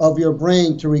ability of your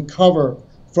brain to recover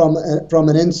from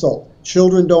an insult.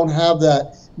 Children don't have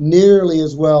that nearly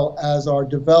as well as our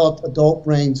developed adult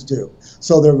brains do.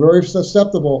 So they're very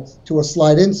susceptible to a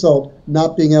slight insult,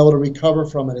 not being able to recover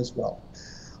from it as well.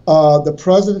 The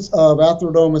presence of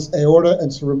atherodomus aorta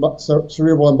and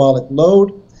cerebral embolic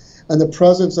load, and the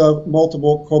presence of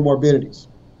multiple comorbidities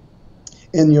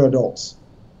in your adults.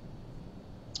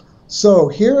 So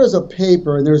here is a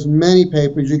paper, and there's many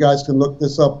papers, you guys can look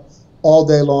this up all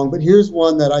day long, but here's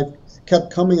one that I've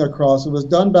kept coming across. It was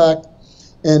done back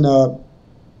in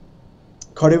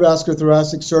Cardiovascular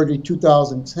Thoracic Surgery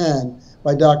 2010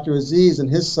 by Dr. Aziz and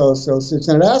his associates,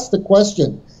 and it asked the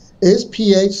question, is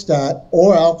pH stat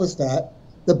or alpha stat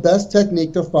the best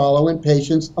technique to follow in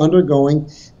patients undergoing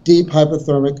deep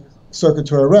hypothermic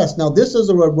circulatory arrest? Now, this was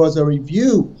a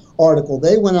review article.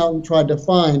 They went out and tried to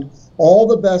find all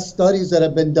the best studies that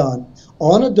have been done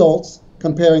on adults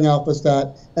comparing alpha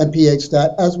stat and pH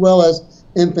stat, as well as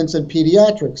infants and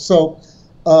pediatrics. So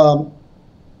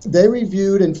they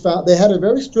reviewed and found they had a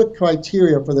very strict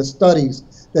criteria for the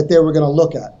studies that they were going to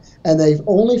look at. And they've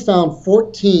only found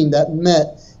 14 that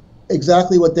met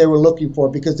exactly what they were looking for,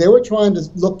 because they were trying to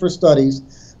look for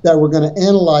studies that were going to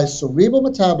analyze cerebral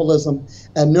metabolism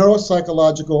and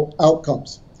neuropsychological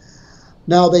outcomes.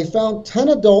 Now, they found 10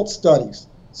 adult studies.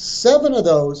 7 of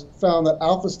those found that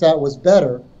alpha stat was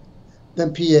better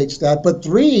than pH stat, but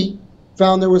 3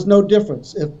 found there was no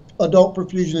difference if adult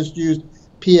perfusionists used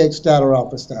pH stat or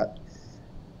alpha stat.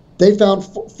 They found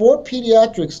 4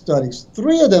 pediatric studies.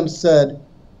 3 of them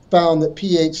found that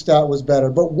pH stat was better,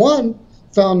 but 1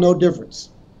 found no difference.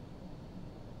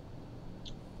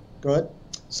 Go ahead.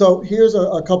 So here's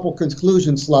a couple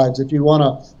conclusion slides if you want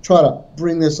to try to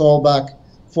bring this all back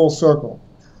full circle.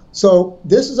 So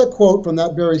this is a quote from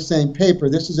that very same paper.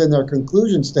 This is in their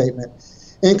conclusion statement.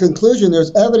 In conclusion,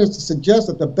 there's evidence to suggest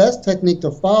that the best technique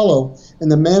to follow in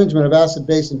the management of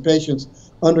acid-base in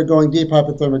patients undergoing deep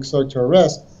hypothermic circulatory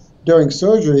arrest during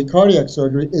surgery, cardiac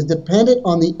surgery, is dependent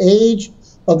on the age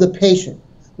of the patient,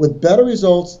 with better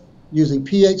results using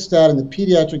pH stat in the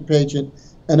pediatric patient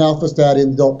and alpha stat in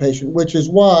the adult patient, which is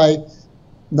why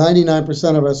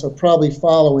 99% of us are probably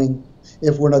following,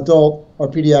 if we're an adult or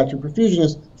pediatric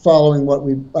perfusionist, following what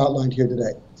we've outlined here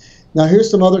today. Now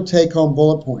here's some other take-home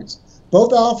bullet points.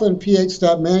 Both alpha and pH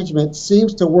stat management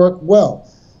seems to work well.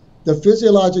 The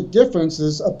physiologic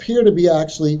differences appear to be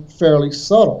actually fairly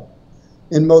subtle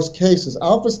in most cases.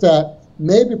 Alpha stat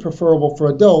may be preferable for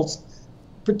adults,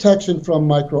 protection from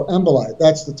microemboli.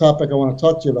 That's the topic I want to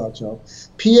talk to you about, Joe.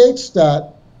 pH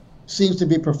stat seems to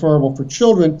be preferable for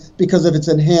children because of its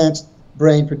enhanced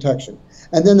brain protection.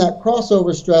 And then that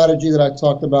crossover strategy that I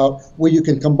talked about, where you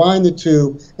can combine the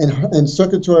two in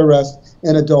circulatory arrest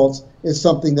in adults, is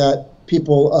something that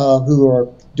people who are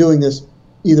doing this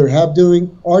either are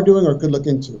doing, or could look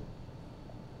into.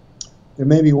 There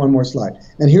may be one more slide.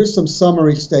 And here's some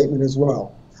summary statement as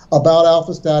well about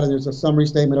alpha stat, and there's a summary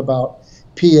statement about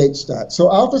pH stat.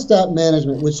 So alpha stat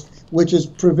management, which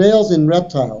prevails in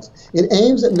reptiles, it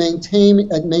aims at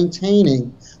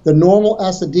maintaining the normal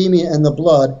acidemia in the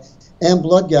blood and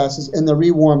blood gases in the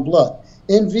rewarmed blood.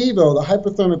 In vivo, the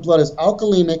hypothermic blood is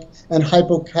alkalemic and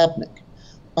hypocapnic.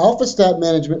 Alpha stat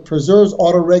management preserves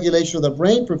autoregulation of the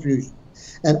brain perfusion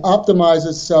and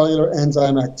optimizes cellular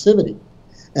enzyme activity.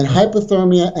 In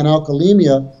hypothermia and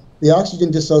alkalemia, the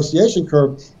oxygen dissociation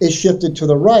curve is shifted to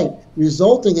the right,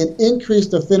 resulting in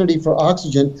increased affinity for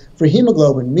oxygen for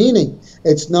hemoglobin, meaning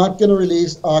it's not going to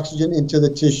release oxygen into the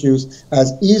tissues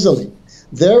as easily.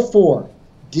 Therefore,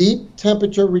 deep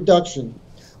temperature reduction,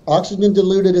 oxygen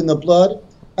diluted in the blood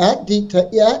at deep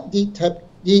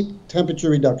temperature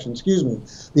reduction,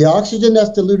 the oxygen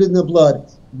that's diluted in the blood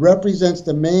represents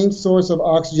the main source of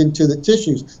oxygen to the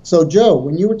tissues. So Joe,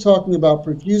 when you were talking about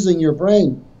perfusing your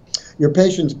brain, your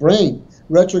patient's brain,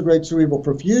 retrograde cerebral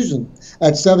perfusion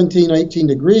at 17 or 18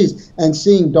 degrees and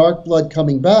seeing dark blood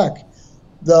coming back,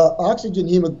 the oxygen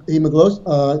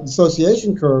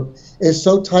dissociation curve is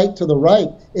so tight to the right,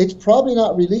 it's probably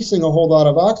not releasing a whole lot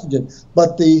of oxygen,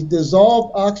 but the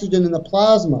dissolved oxygen in the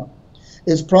plasma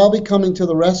is probably coming to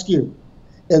the rescue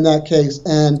in that case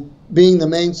and being the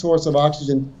main source of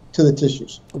oxygen to the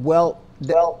tissues. Well,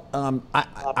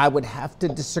 I would have to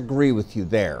disagree with you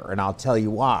there, and I'll tell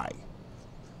you why.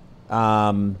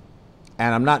 And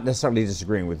I'm not necessarily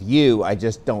disagreeing with you. I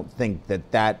just don't think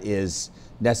that that is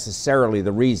necessarily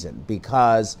the reason,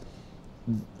 because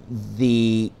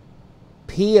the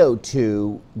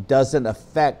PO2 doesn't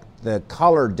affect the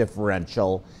color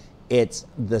differential. It's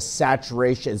the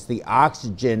saturation, it's the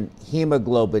oxygen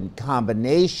hemoglobin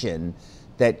combination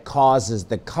that causes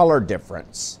the color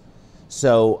difference.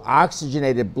 So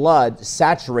oxygenated blood,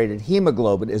 saturated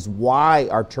hemoglobin is why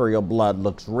arterial blood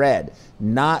looks red,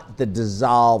 not the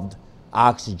dissolved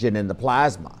oxygen in the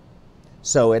plasma.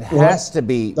 So it has to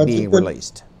be being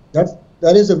released.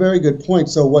 That is a very good point.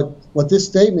 So what this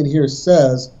statement here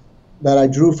says, that I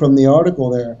drew from the article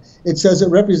there, it says it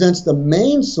represents the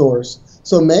main source.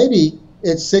 So maybe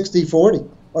it's 60-40,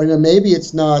 or maybe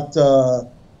it's not,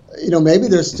 maybe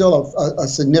there's still a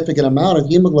significant amount of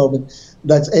hemoglobin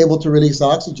that's able to release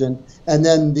oxygen. And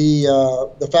then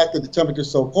the fact that the temperature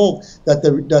is so cold that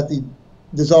the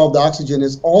dissolved oxygen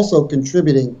is also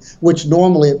contributing, which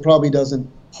normally it probably doesn't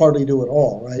hardly do at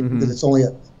all, right? Because it's only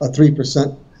a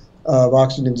 3% of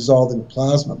oxygen dissolved in the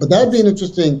plasma. But that'd be an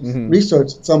interesting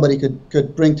research that somebody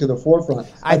could bring to the forefront.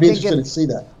 I'd be interested to see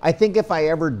that. I think if I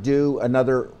ever do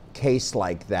another case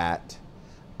like that,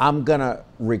 I'm gonna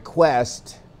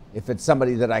request, if it's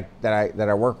somebody that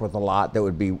I work with a lot that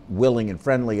would be willing and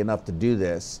friendly enough to do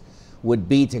this, would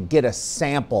be to get a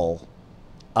sample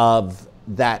of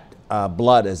that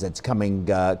blood as it's coming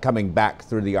back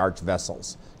through the arch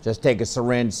vessels. Just take a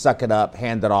syringe, suck it up,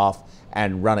 hand it off,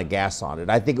 and run a gas on it.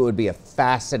 I think it would be a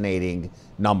fascinating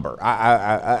number.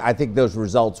 I think those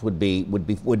results would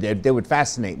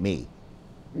fascinate me.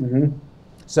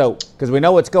 So, because we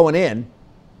know what's going in,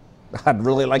 I'd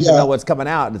really like to know what's coming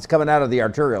out, and it's coming out of the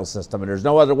arterial system, and there's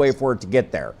no other way for it to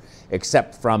get there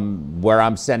except from where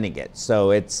I'm sending it.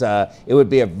 So it would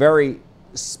be a very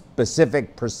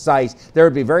specific, precise. There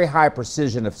would be very high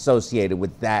precision associated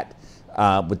with that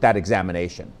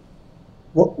examination.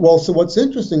 Well, so what's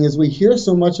interesting is we hear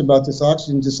so much about this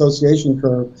oxygen dissociation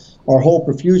curve our whole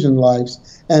perfusion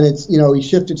lives, and it's, we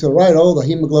shifted to the right, the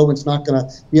hemoglobin's not going to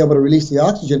be able to release the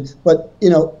oxygen. But,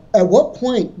 at what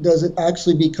point does it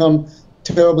actually become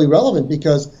terribly relevant?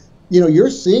 Because, you're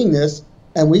seeing this,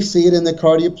 and we see it in the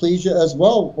cardioplegia as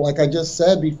well, like I just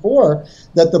said before,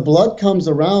 that the blood comes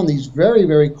around these very,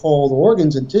 very cold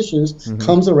organs and tissues,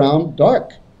 comes around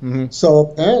dark. So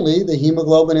apparently the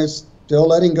hemoglobin is still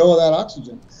letting go of that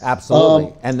oxygen.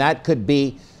 Absolutely. And that could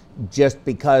be just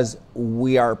because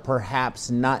we are perhaps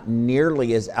not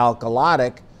nearly as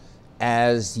alkalotic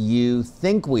as you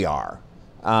think we are.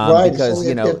 Right. Because,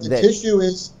 so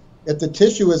if the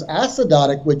tissue is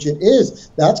acidotic, which it is,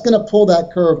 that's going to pull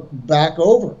that curve back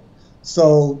over.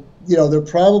 So, there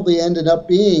probably ended up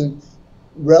being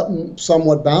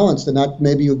somewhat balanced, and that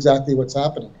may be exactly what's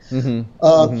happening.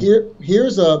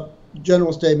 Here's a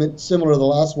general statement similar to the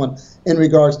last one in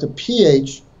regards to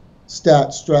pH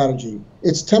stat strategy.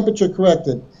 It's temperature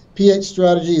corrected. pH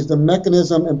strategy is the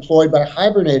mechanism employed by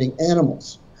hibernating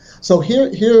animals. So here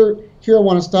I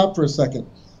want to stop for a second.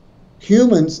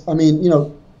 Humans,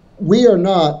 we are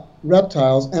not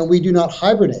reptiles, and we do not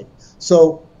hibernate.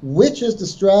 So which is the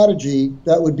strategy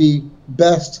that would be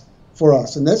best for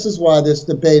us? And this is why this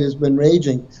debate has been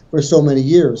raging for so many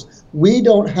years. We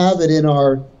don't have it in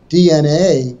our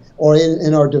DNA or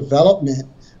in our development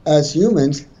as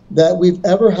humans that we've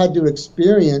ever had to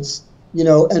experience,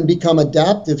 and become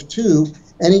adaptive to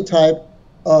any type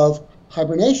of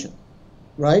hibernation,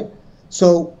 right?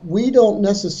 So we don't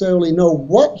necessarily know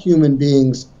what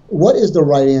is the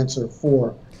right answer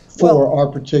for our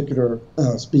particular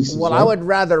species. Well, right?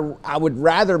 I would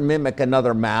rather mimic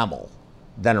another mammal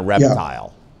than a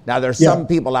reptile. Now, there's some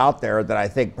people out there that I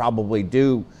think probably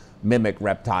do mimic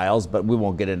reptiles, but we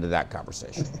won't get into that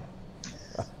conversation.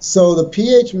 So the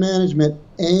pH management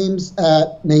aims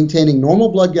at maintaining normal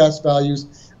blood gas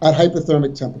values at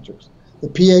hypothermic temperatures. The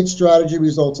pH strategy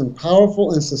results in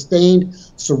powerful and sustained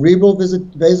cerebral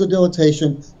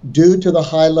vasodilatation due to the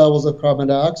high levels of carbon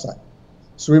dioxide.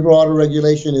 Cerebral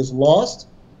autoregulation is lost,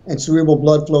 and cerebral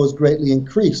blood flow is greatly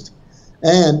increased,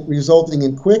 and resulting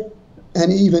in quick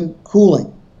and even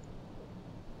cooling.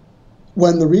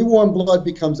 When the rewarmed blood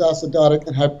becomes acidotic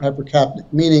and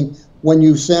hypercapnic, meaning when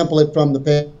you sample it from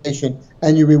the patient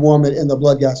and you rewarm it in the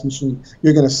blood gas machine,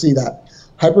 you're going to see that.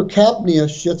 Hypercapnia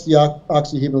shifts the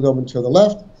oxyhemoglobin to the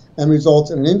left and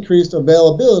results in an increased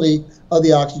availability of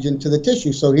the oxygen to the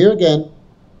tissue. So here again,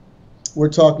 we're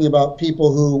talking about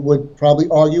people who would probably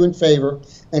argue in favor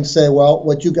and say, well,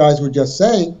 what you guys were just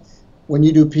saying, when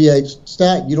you do pH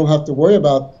stat, you don't have to worry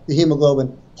about the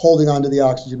hemoglobin holding onto the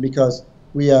oxygen because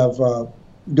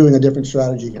doing a different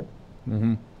strategy here.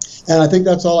 And I think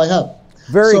that's all I have.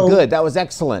 Very good. That was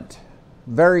excellent.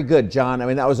 Very good, John. I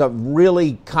mean, that was a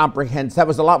really comprehensive, that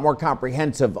was a lot more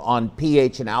comprehensive on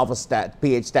pH and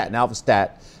pH stat and alpha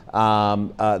stat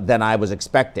than I was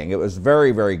expecting. It was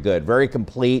very, very good, very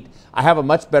complete. I have a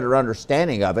much better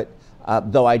understanding of it,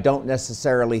 though I don't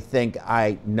necessarily think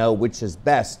I know which is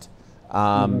best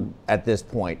at this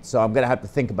point. So I'm going to have to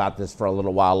think about this for a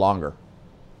little while longer.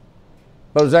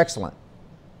 But it was excellent.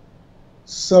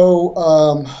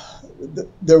 So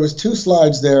there was 2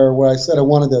 slides there where I said I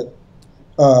wanted to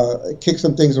kick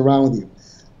some things around with you.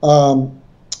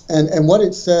 And what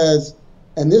it says,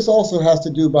 and this also has to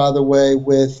do, by the way,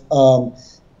 with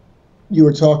you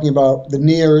were talking about the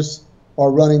NEERs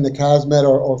or running the CASMED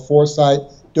or Foresight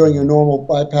during your normal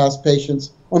bypass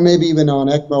patients, or maybe even on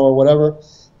ECMO or whatever.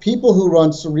 People who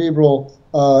run cerebral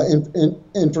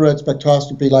infrared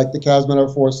spectroscopy like the CASMED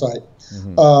or Foresight,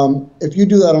 if you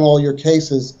do that on all your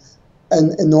cases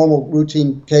and in normal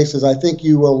routine cases, I think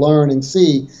you will learn and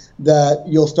see that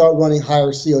you'll start running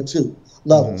higher CO2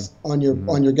 levels on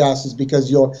your gases, because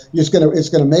it's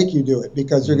gonna make you do it,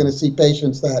 because you're gonna see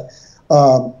patients that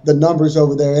the numbers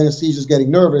over there, anesthesia's getting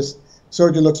nervous,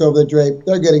 surgeon looks over the drape,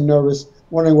 they're getting nervous,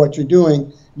 wondering what you're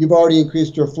doing. You've already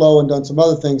increased your flow and done some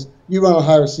other things. You run a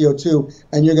higher CO2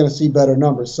 and you're gonna see better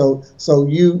numbers. So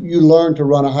you learn to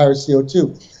run a higher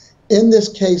CO2. In this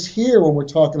case here, when we're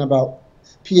talking about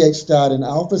pH stat and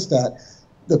alpha stat,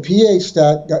 the pH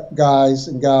stat guys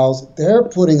and gals, they're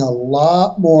putting a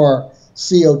lot more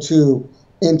CO2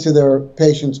 into their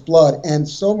patient's blood, and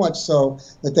so much so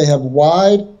that they have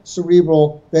wide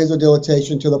cerebral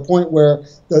vasodilatation to the point where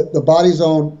the body's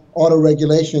own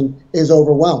autoregulation is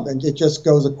overwhelmed, and it just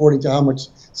goes according to how much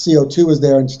CO2 is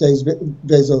there and stays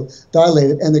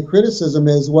vasodilated. And the criticism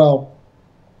is, well,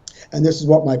 and this is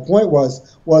what my point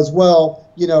was, well,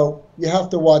 you have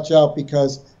to watch out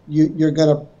because you're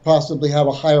going to possibly have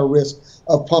a higher risk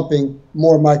of pumping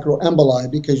more microemboli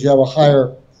because you have a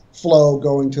higher flow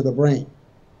going to the brain.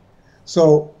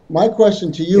 So my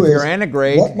question to you is, if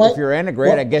you're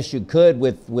antegrade, I guess you could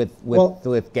with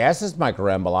gaseous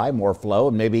microemboli, more flow,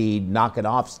 and maybe knocking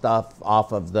off stuff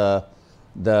off of the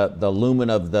lumen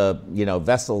of the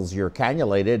vessels you're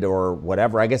cannulated or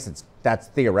whatever. I guess that's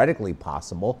theoretically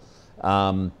possible.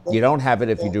 You don't have it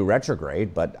if you do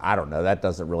retrograde, but I don't know. That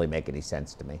doesn't really make any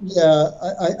sense to me. Yeah,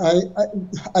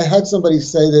 I had somebody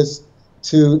say this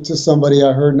to somebody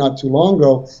I heard not too long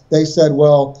ago. They said,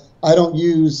 well, I don't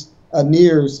use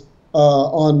NEERs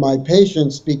on my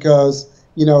patients because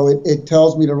it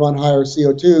tells me to run higher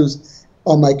CO2s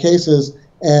on my cases,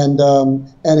 and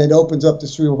it opens up the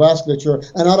cerebral vasculature,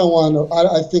 and I don't want to.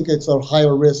 I think it's a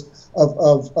higher risk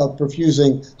of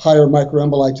perfusing higher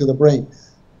microemboli to the brain.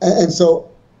 And so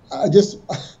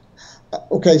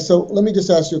okay, so let me just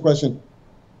ask you a question.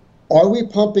 Are we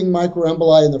pumping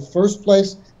microemboli in the first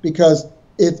place? Because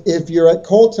if you're at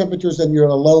cold temperatures and you're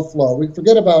at a low flow, we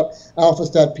forget about alpha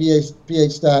stat,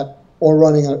 pH stat, or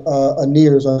running a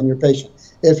NEERs on your patient.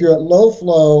 If you're at low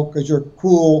flow because you're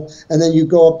cool, and then you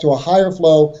go up to a higher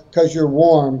flow because you're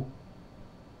warm,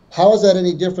 how is that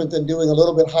any different than doing a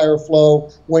little bit higher flow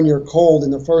when you're cold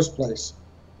in the first place?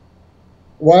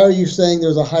 Why are you saying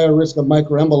there's a higher risk of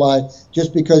microemboli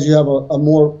just because you have a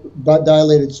more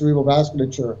dilated cerebral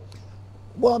vasculature?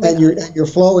 Well, I mean, and you're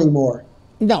flowing more.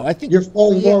 No, I think you're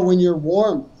flowing more when you're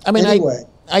warm. I mean, anyway.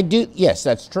 I do. Yes,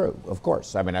 that's true. Of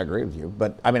course. I mean, I agree with you.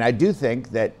 But I mean, I do think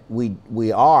that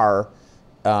we are,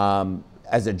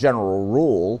 as a general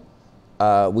rule,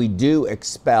 we do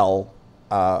expel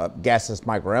gaseous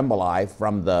microemboli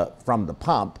from the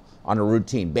pump on a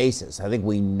routine basis. I think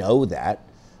we know that.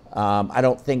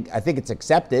 I think it's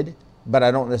accepted, but I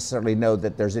don't necessarily know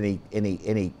that there's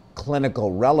any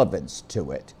clinical relevance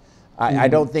to it. I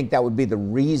don't think that would be the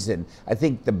reason. I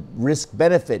think the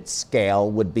risk-benefit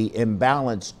scale would be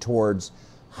imbalanced towards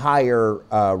higher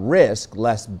risk,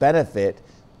 less benefit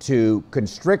to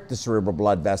constrict the cerebral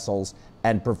blood vessels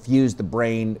and perfuse the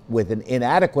brain with an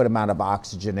inadequate amount of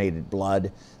oxygenated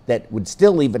blood that would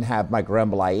still even have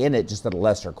microemboli in it, just at a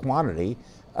lesser quantity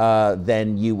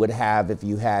than you would have if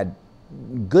you had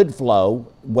good flow,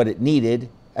 what it needed,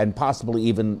 and possibly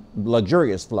even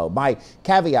luxurious flow. My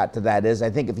caveat to that is I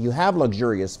think if you have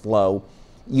luxurious flow,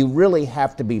 you really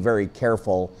have to be very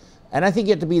careful, and I think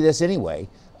you have to be this anyway,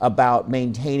 about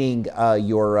maintaining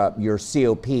your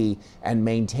COP and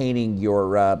maintaining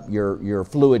your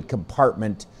fluid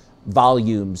compartment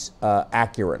volumes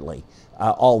accurately.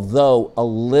 Although a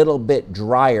little bit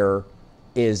drier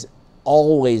is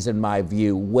always, in my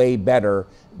view, way better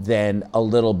than a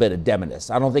little bit of edematous.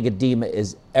 I don't think edema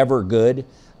is ever good.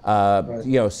 Right.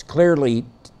 You know, clearly,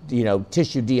 you know,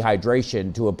 tissue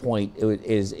dehydration to a point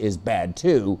is bad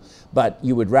too, but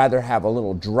you would rather have a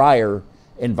little drier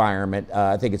environment.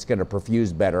 I think it's going to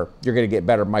perfuse better. You're going to get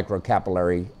better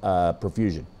microcapillary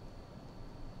perfusion.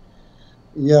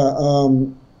 Yeah,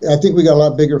 I think we got a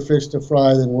lot bigger fish to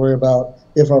fry than worry about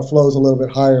if our flow is a little bit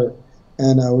higher,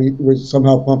 and we're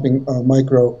somehow pumping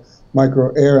micro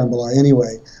air emboli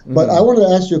anyway. But I wanted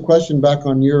to ask you a question back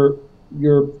on your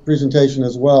presentation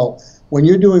as well. When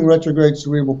you're doing retrograde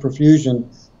cerebral perfusion,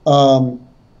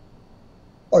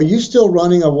 are you still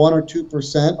running a 1 or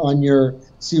 2% on your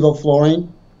sevoflurane?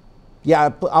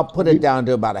 Yeah, I'll put it down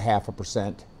to about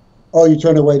 0.5%. Oh, you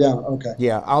turn it way down. Okay.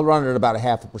 Yeah, I'll run it about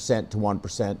 0.5% to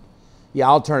 1%. Yeah,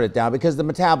 I'll turn it down because the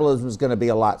metabolism is going to be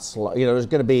a lot slow. You know, there's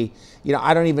going to be, you know,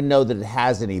 I don't even know that it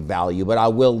has any value, but I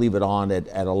will leave it on at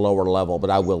a lower level, but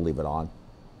I will leave it on.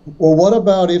 Well, what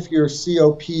about if your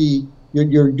COP,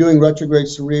 you're doing retrograde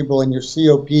cerebral and your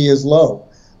COP is low,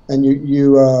 and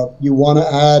you want to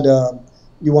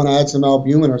add some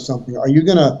albumin or something? Are you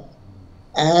going to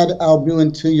add albumin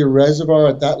to your reservoir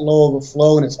at that low of a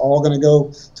flow, and it's all going to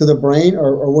go to the brain,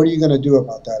 or what are you going to do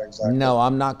about that exactly? No,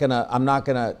 I'm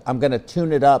going to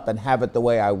tune it up and have it the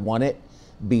way I want it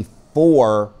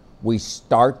before we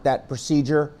start that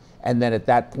procedure. And then at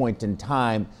that point in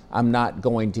time, I'm not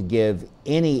going to give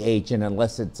any agent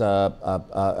unless it's a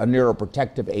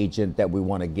neuroprotective agent that we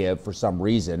want to give for some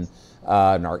reason,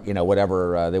 you know,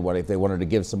 whatever they want. If they wanted to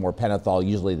give some more pentothal,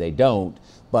 usually they don't.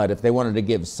 But if they wanted to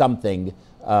give something,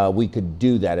 we could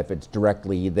do that if it's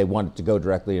directly, they want it to go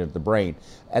directly into the brain.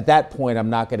 At that point, I'm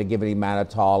not going to give any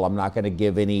mannitol. I'm not going to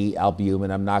give any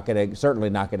albumin. I'm certainly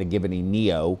not going to give any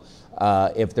neo.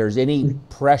 If there's any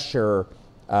pressure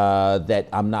that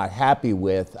I'm not happy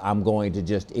with, I'm going to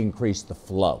just increase the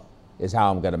flow, is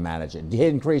how I'm going to manage it.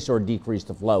 Increase or decrease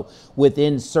the flow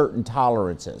within certain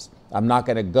tolerances. I'm not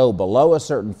going to go below a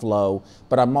certain flow,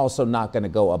 but I'm also not going to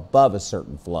go above a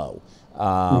certain flow.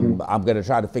 I'm going to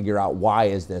try to figure out why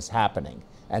is this happening.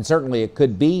 And certainly it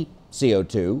could be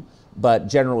CO2, but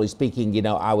generally speaking, you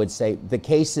know, I would say the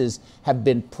cases have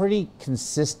been pretty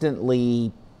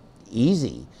consistently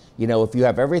easy. You know, if you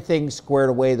have everything squared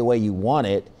away the way you want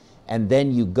it, and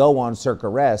then you go on circ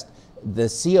arrest, the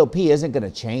COP isn't going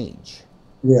to change.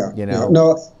 Yeah. You know. Yeah.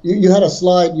 No, you had a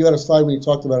slide. You had a slide when you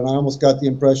talked about it, and I almost got the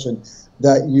impression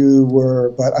that you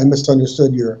were, but I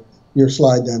misunderstood your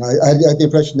slide. Then I had the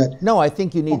impression that. No, I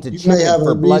think you need to check it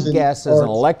for blood gases and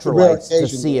electrolytes to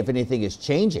see if anything is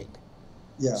changing.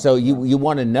 Yeah. So you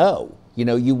want to know. You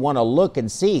know, you want to look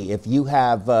and see if you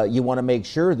have, you want to make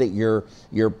sure that your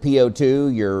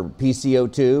PO2, your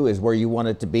PCO2 is where you want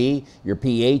it to be, your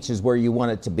pH is where you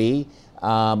want it to be.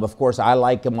 Of course, I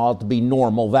like them all to be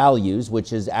normal values,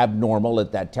 which is abnormal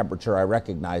at that temperature. I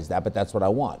recognize that, but that's what I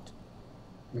want.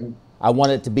 I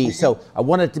want it to be, so I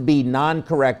want it to be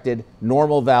non-corrected,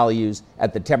 normal values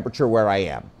at the temperature where I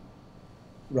am.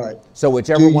 Right. So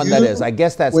whichever one that is, I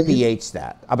guess that's pH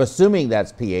stat. I'm assuming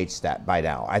that's pH stat by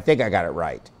now. I think I got it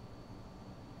right.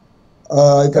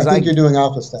 I think you're doing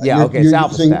alpha stat. Yeah, okay, it's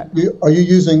alpha stat. Are you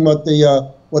using what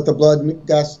the blood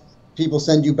gas people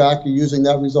send you back? You're using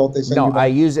that result they send you back? No, I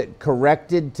use it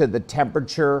corrected to the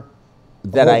temperature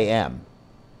that I am.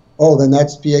 Oh, then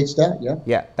that's pH stat, yeah?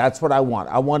 Yeah, that's what I want.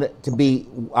 I want it to be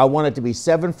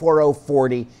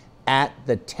 74040 at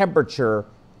the temperature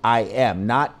I am,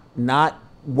 not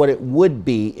what it would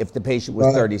be if the patient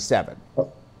was 37.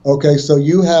 Okay, so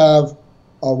you have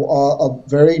a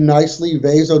very nicely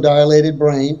vasodilated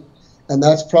brain, and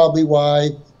that's probably why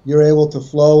you're able to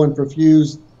flow and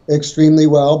perfuse extremely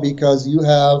well, because you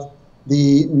have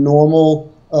the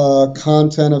normal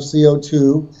content of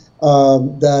CO2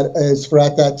 that is for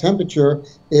at that temperature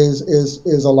is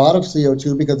a lot of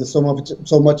CO2, because there's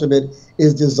so much of it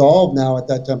is dissolved now at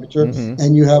that temperature,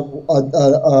 and you have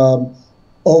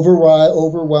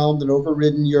overwhelmed and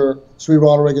overridden your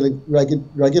cerebral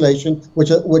regulation, which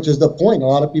is the point. A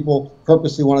lot of people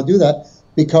purposely want to do that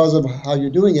because of how you're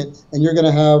doing it, and you're going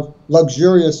to have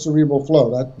luxurious cerebral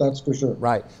flow. That's for sure.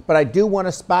 Right, but I do want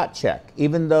to spot check,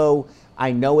 even though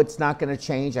I know it's not going to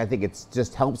change. I think it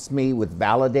just helps me with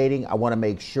validating. I want to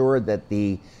make sure that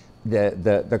the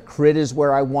crit is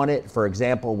where I want it. For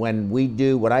example, when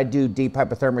I do deep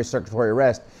hypothermia circulatory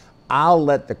arrest, I'll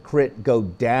let the crit go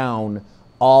down.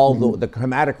 The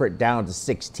hematocrit down to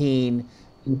 16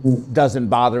 doesn't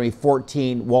bother me.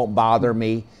 14 won't bother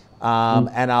me.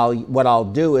 And what I'll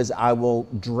do is I will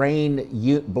drain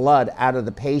blood out of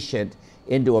the patient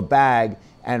into a bag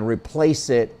and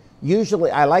replace it Usually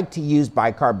I like to use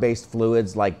bicarb-based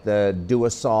fluids like the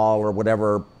Duosol or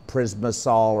whatever,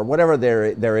 Prismasol or whatever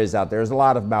there is out there. There's a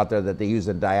lot of them out there that they use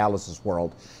in dialysis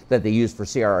world that they use for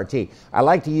CRRT. I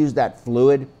like to use that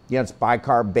fluid. You know, it's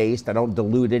bicarb-based. I don't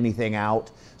dilute anything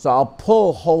out. So I'll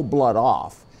pull whole blood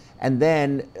off, and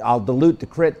then I'll dilute the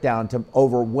crit down to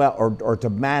or to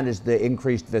manage the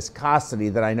increased viscosity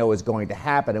that I know is going to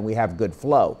happen, and we have good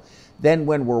flow. Then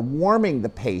when we're warming the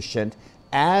patient,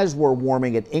 as we're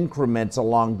warming it increments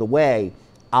along the way,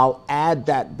 I'll add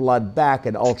that blood back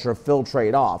and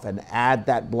ultrafiltrate off, and add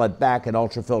that blood back and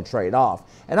ultrafiltrate off.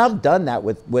 And I've done that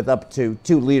with up to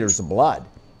 2 liters of blood,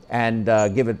 and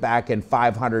give it back in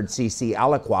 500 cc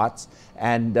aliquots.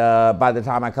 And by the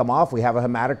time I come off, we have a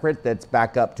hematocrit that's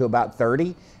back up to about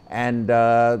 30 and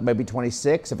maybe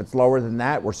 26. If it's lower than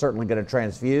that, we're certainly going to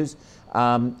transfuse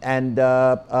and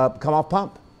come off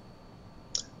pump.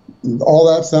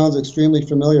 All that sounds extremely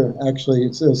familiar. Actually,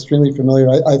 it's extremely familiar.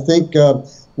 I think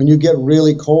when you get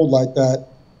really cold like that,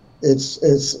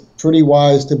 it's pretty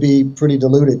wise to be pretty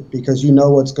diluted, because you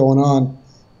know what's going on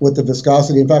with the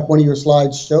viscosity. In fact, one of your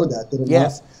slides showed that, did it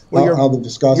yes. not? Well, how the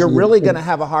viscosity. You're really going to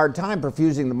have a hard time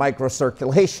perfusing the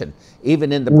microcirculation,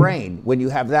 even in the brain, when you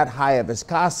have that high a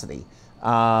viscosity.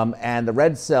 And the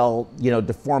red cell,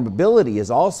 deformability is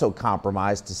also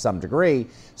compromised to some degree.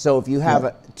 So if you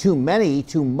have too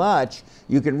much,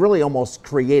 you can really almost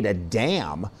create a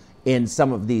dam in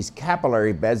some of these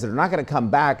capillary beds that are not going to come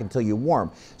back until you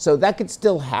warm. So that could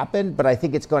still happen, but I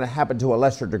think it's going to happen to a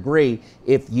lesser degree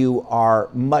if you are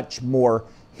much more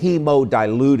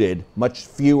hemodiluted, much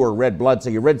fewer red blood. So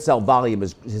your red cell volume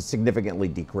is significantly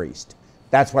decreased.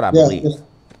 That's what I believe.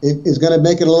 It is going to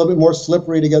make it a little bit more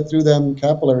slippery to get through them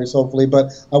capillaries, hopefully.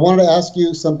 But I wanted to ask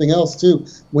you something else, too.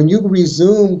 When you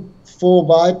resume full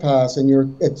bypass and you're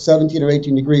at 17 or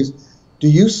 18 degrees, do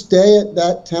you stay at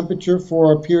that temperature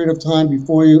for a period of time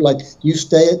before you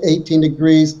stay at 18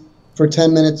 degrees for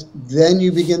 10 minutes, then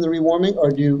you begin the rewarming?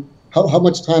 Or how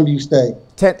much time do you stay?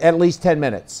 At least 10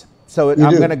 minutes. So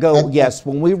I'm going to go, yes,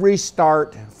 when we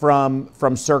restart from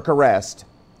circ arrest,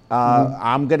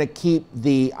 I'm going to keep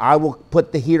I will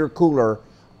put the heater cooler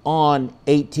on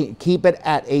 18, keep it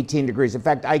at 18 degrees. In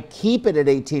fact, I keep it at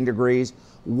 18 degrees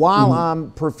while I'm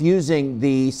perfusing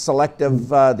the selective,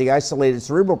 the isolated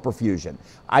cerebral perfusion.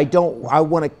 I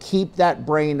want to keep that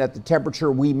brain at the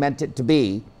temperature we meant it to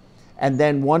be. And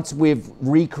then once they've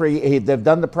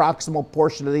done the proximal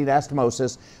portion of the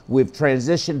anastomosis, we've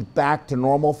transitioned back to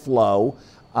normal flow.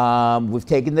 We've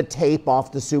taken the tape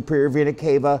off the superior vena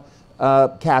cava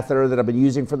catheter that I've been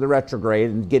using for the retrograde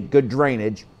and get good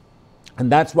drainage.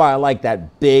 And that's why I like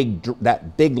that big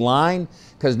line,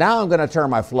 because now I'm going to turn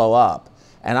my flow up,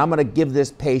 and I'm going to give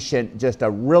this patient just a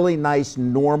really nice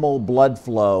normal blood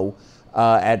flow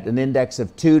at an index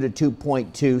of 2 to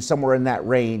 2.2, somewhere in that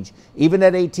range, even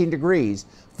at 18 degrees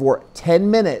for 10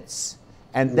 minutes.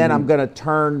 And then I'm going to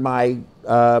turn my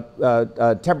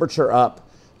temperature up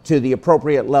to the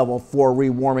appropriate level for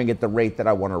rewarming at the rate that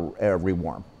I want to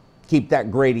rewarm. Keep that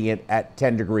gradient at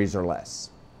 10 degrees or less.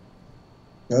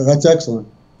 That's excellent.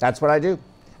 That's what I do.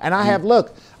 And I have,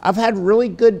 look, I've had really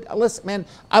good, listen, man,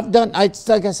 like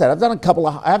I said, I've done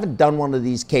I haven't done one of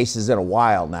these cases in a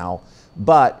while now,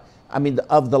 but I mean,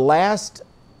 of the last,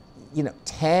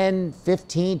 10,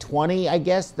 15, 20, I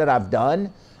guess, that I've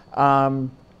done,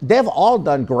 they've all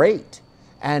done great.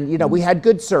 And, we had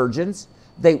good surgeons.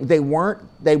 They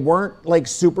weren't like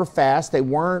super fast. They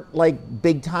weren't like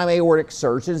big time aortic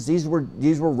surgeons. These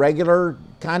were regular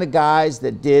kind of guys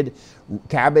that did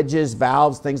cabbages,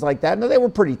 valves, things like that. No, they were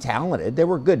pretty talented. They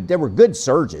were good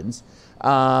surgeons.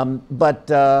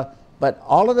 But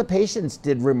all of the patients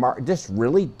just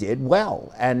really did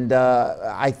well. And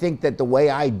I think that the way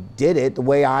I did it, the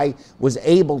way I was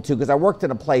able to, because I worked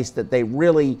in a place that they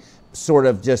really sort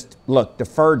of just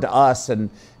deferred to us,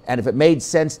 and if it made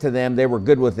sense to them, they were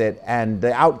good with it, and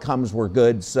the outcomes were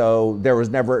good. So there was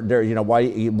never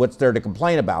what's there to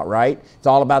complain about, right? It's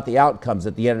all about the outcomes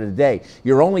at the end of the day.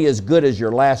 You're only as good as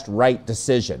your last right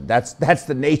decision. That's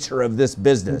the nature of this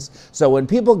business. So when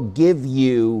people give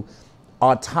you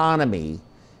autonomy,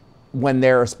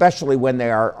 especially when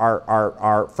they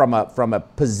are from a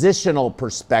positional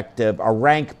perspective, a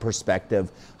rank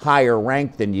perspective, higher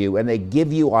rank than you, and they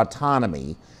give you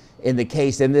autonomy. In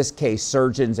this case,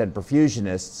 surgeons and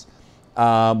perfusionists,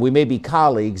 we may be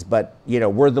colleagues, but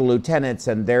we're the lieutenants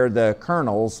and they're the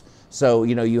colonels. So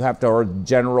you have to, or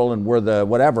general, and we're the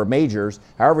whatever majors.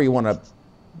 However you want to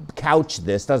couch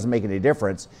this, doesn't make any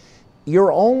difference.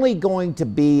 You're only going to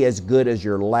be as good as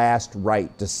your last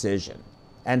right decision.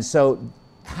 And so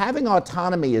having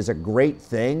autonomy is a great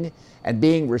thing, and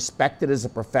being respected as a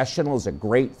professional is a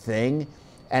great thing,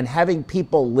 and having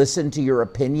people listen to your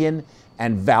opinion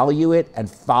and value it and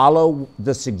follow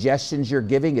the suggestions you're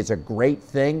giving is a great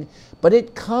thing, but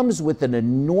it comes with an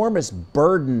enormous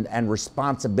burden and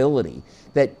responsibility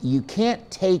that you can't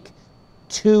take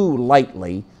too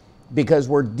lightly, because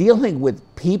we're dealing with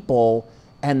people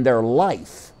and their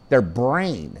life, their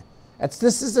brain.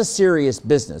 This is a serious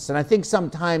business, and I think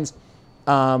sometimes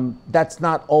that's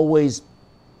not always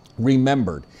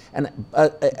remembered. And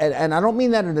I don't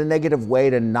mean that in a negative way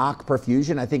to knock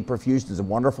perfusion. I think perfusion is a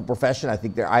wonderful profession. I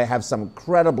think I have some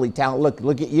incredibly talented,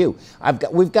 look at you.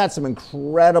 We've got some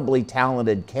incredibly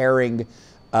talented, caring,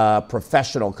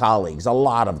 professional colleagues, a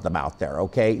lot of them out there,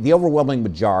 okay? The overwhelming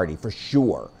majority, for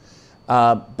sure.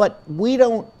 But we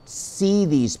don't see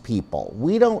these people.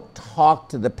 We don't talk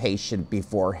to the patient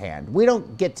beforehand. We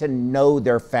don't get to know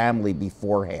their family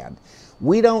beforehand.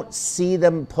 We don't see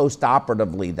them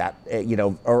post-operatively,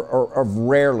 or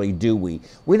rarely do we.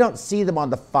 We don't see them on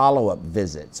the follow-up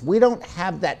visits. We don't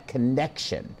have that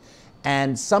connection.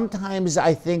 And sometimes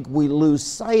I think we lose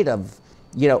sight of,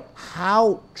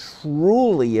 how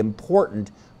truly important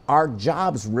our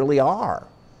jobs really are.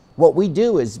 What we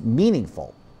do is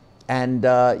meaningful. And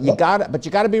you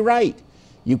gotta be right.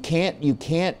 You can't do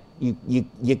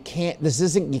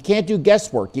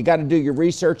guesswork. You got to do your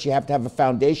research. You have to have a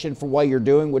foundation for why you're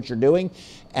doing what you're doing.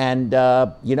 And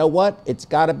you know what? If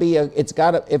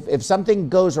something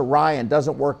goes awry and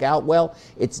doesn't work out well,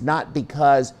 it's not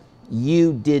because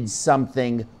you did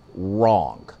something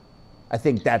wrong. I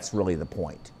think that's really the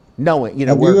point. Knowing,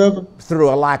 through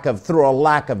a lack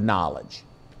of knowledge.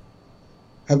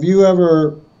 Have you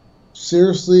ever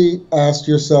seriously asked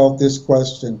yourself this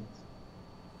question?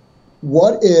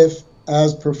 What if,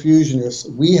 as perfusionists,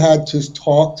 we had to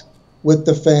talk with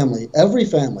the family, every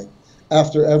family,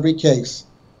 after every case?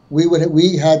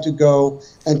 We had to go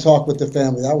and talk with the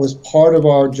family. That was part of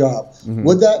our job. Mm-hmm.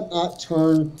 Would that not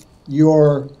turn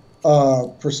your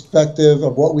perspective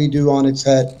of what we do on its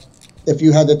head if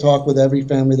you had to talk with every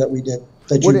family that we did,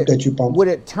 that you pumped? Would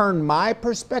it turn my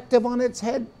perspective on its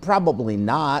head? Probably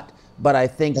not. But I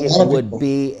think it would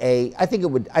be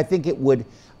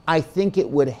I think it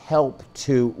would help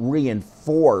to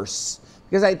reinforce,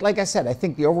 because like I said, I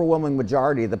think the overwhelming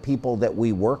majority of the people that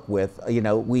we work with,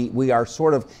 we are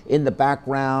sort of in the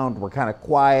background. We're kind of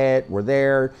quiet. We're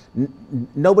there.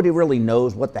 Nobody really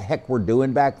knows what the heck we're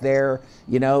doing back there.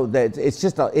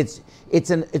 That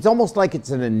it's almost like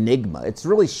it's an enigma. It's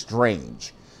really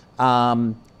strange,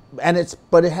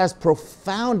 but it has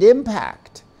profound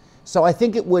impact. So I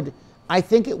think it would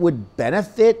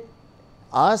benefit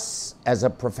us as a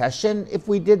profession if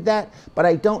we did that, but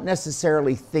I don't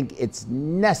necessarily think it's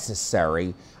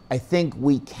necessary. I think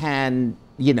we can,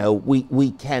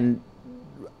 we can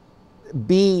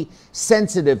be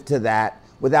sensitive to that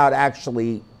without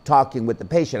actually talking with the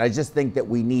patient. I just think that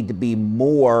we need to be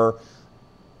more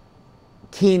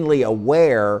keenly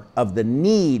aware of the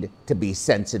need to be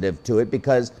sensitive to it,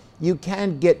 because you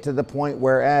can get to the point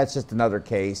where it's just another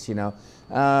case,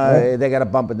 they got a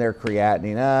bump in their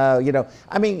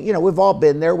creatinine. We've all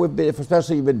been there.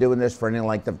 Especially you've been doing this for any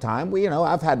length of time.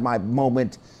 I've had my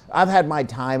moment. I've had my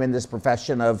time in this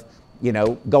profession of,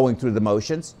 going through the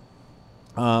motions.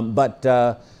 But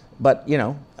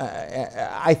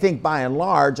I think by and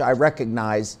large, I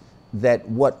recognize that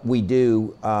what we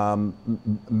do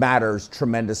matters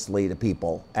tremendously to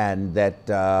people, and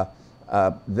that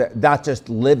not just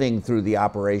living through the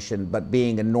operation, but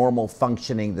being a normal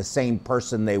functioning, the same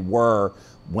person they were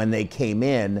when they came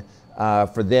in,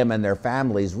 for them and their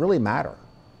families really matters.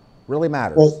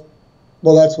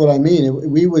 Well, that's what I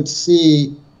mean. We would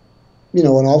see, an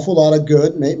awful lot of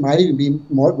good, might even be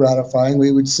more gratifying.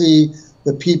 We would see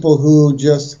the people who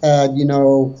just had,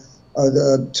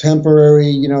 a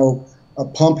temporary, a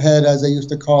pump head, as they used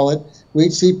to call it.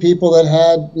 We'd see people that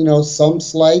had, some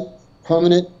slight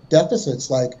permanent deficits,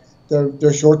 like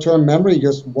their short-term memory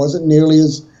just wasn't nearly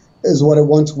as what it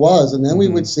once was. And then we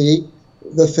would see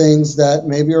the things that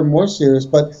maybe are more serious,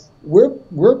 but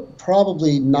we're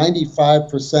probably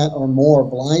 95% or more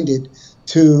blinded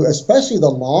to, especially the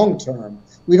long term.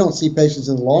 We don't see patients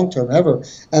in the long term ever.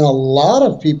 And a lot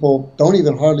of people don't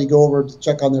even hardly go over to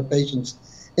check on their patients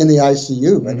in the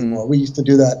ICU anymore. We used to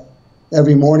do that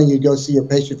every morning. You'd go see your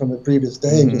patient from the previous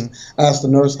day and just ask the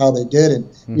nurse how they did,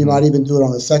 and you might even do it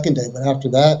on the second day. But after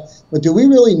that, do we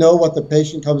really know what the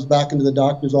patient comes back into the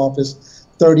doctor's office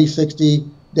 30, 60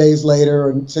 days later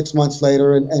and 6 months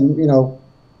later? And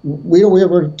we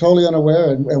were totally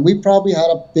unaware, and we probably had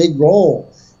a big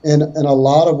role in a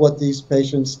lot of what these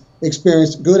patients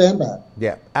experienced, good and bad.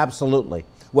 Yeah, absolutely.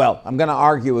 Well, I'm going to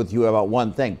argue with you about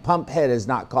one thing. Pump head is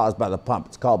not caused by the pump.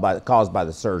 It's caused by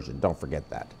the surgeon. Don't forget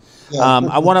that. Yeah.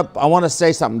 I want to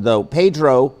say something though.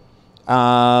 Pedro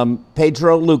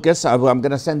Lucas, I'm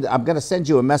going to send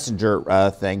you a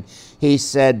messenger thing. He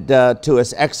said to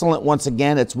us, "Excellent once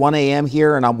again. It's 1 a.m.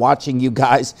 here, and I'm watching you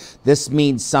guys. This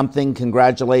means something.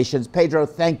 Congratulations, Pedro.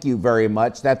 Thank you very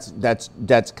much. That's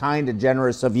kind and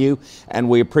generous of you, and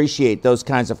we appreciate those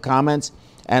kinds of comments.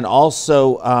 And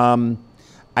also,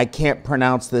 I can't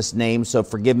pronounce this name, so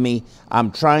forgive me.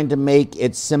 I'm trying to make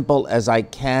it simple as I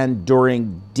can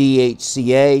during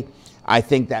DHCA. I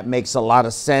think that makes a lot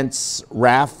of sense,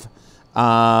 Raf.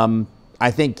 I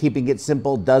think keeping it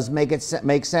simple does make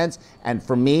sense. And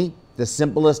for me, the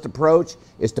simplest approach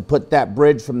is to put that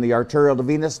bridge from the arterial to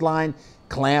venous line,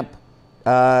 clamp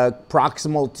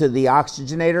proximal to the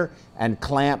oxygenator, and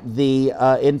clamp the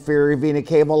inferior vena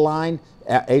cava line,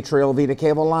 atrial vena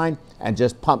cava line, and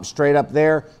just pump straight up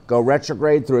there. Go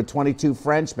retrograde through a 22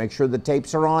 French. Make sure the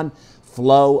tapes are on.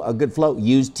 Flow, a good flow.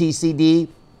 Use TCD.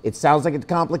 It sounds like it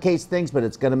complicates things, but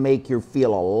it's going to make you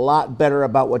feel a lot better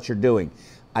about what you're doing.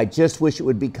 I just wish it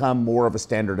would become more of a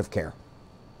standard of care.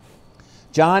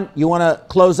 John, you want to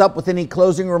close up with any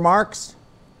closing remarks?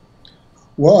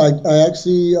 Well, I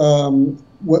actually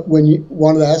when you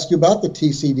wanted to ask you about the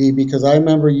TCD, because I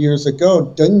remember years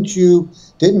ago,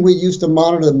 didn't we used to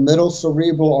monitor the middle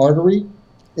cerebral artery?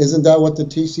 Isn't that what the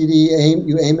TCD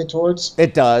you aim it towards?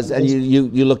 It does, and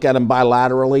you look at them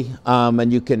bilaterally,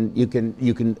 and you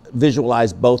can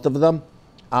visualize both of them.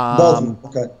 Both,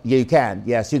 okay. You can,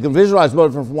 yes. You can visualize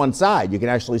both from one side. You can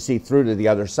actually see through to the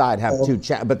other side.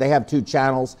 But they have two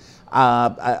channels.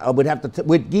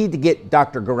 We'd need to get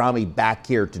Dr. Garami back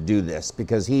here to do this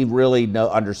because he really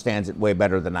understands it way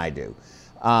better than I do.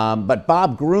 But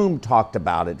Bob Groom talked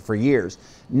about it for years.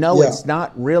 No, it's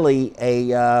not really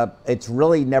it's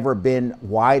really never been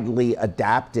widely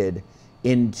adapted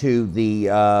into the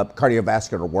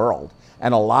cardiovascular world.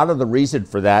 And a lot of the reason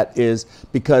for that is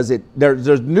because there's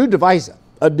a new device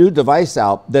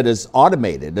out that is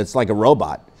automated. It's like a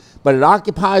robot, but it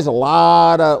occupies a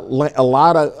lot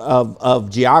of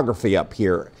geography up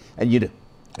here. And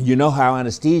you know how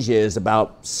anesthesia is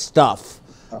about stuff.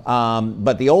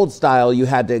 But the old style, you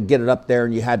had to get it up there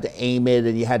and you had to aim it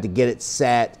and you had to get it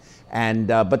set. And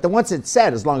but then once it's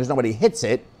set, as long as nobody hits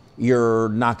it, you're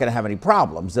not going to have any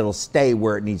problems. It'll stay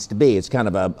where it needs to be. It's kind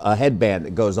of a headband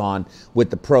that goes on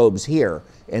with the probes here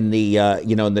in the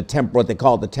in the what they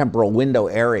call the temporal window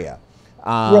area.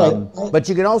 Right. But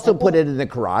you can also put it in the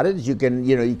carotids.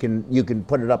 You can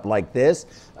put it up like this.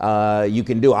 You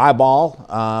can do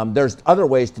eyeball. There's other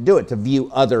ways to do it, to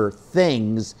view other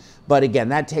things. But again,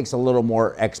 that takes a little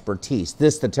more expertise.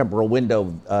 The temporal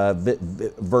window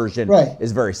version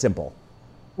is very simple.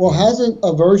 Well, hasn't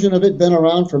a version of it been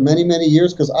around for many, many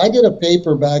years? Because I did a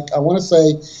paper back, I want to say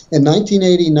in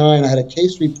 1989, I had a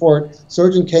case report.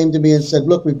 Surgeon came to me and said,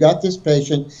 look, we've got this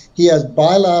patient. He has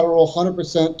bilateral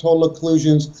 100% total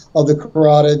occlusions of the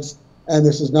carotids, and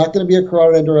this is not going to be a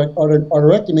carotid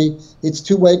endarterectomy. It's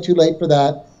way too late for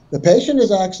that. The patient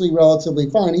is actually relatively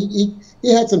fine. He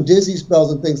had some dizzy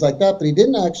spells and things like that, but he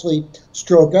didn't actually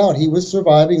stroke out. He was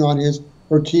surviving on his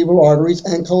vertebral arteries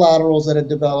and collaterals that had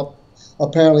developed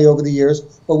apparently over the years.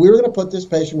 But we were going to put this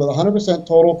patient with 100%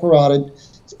 total carotid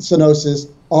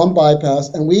stenosis on bypass,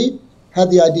 and we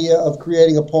had the idea of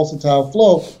creating a pulsatile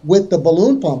flow with the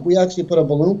balloon pump. We actually put a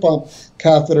balloon pump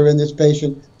catheter in this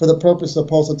patient for the purpose of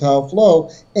pulsatile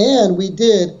flow, and we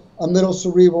did a middle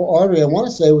cerebral artery. I want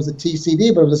to say it was a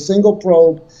TCD, but it was a single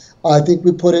probe. I think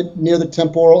we put it near the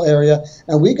temporal area,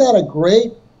 and we got a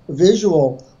great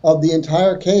visual of the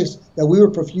entire case that we were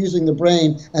perfusing the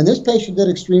brain, and this patient did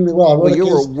extremely well. Well, you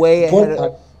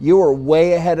were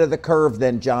way ahead of the curve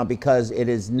then, John, because it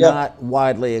is not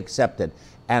widely accepted.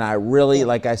 And I really,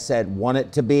 like I said, want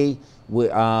it to be.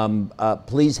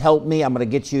 Please help me. I'm going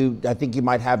to get you, I think you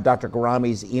might have Dr.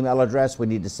 Garami's email address. We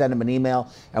need to send him an email,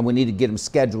 and we need to get him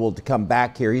scheduled to come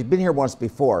back here. He's been here once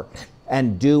before,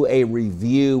 and do a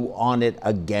review on it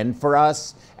again for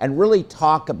us and really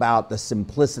talk about the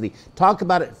simplicity. Talk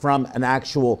about it from an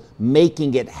actual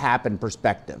making it happen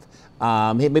perspective.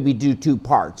 Maybe do two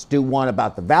parts. Do one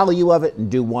about the value of it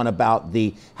and do one about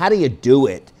the how do you do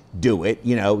it,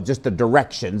 just the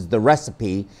directions, the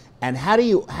recipe, and how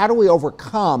do we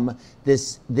overcome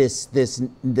this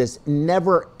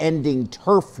never-ending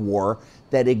turf war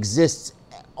that exists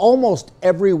almost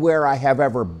everywhere I have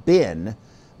ever been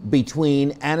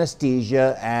between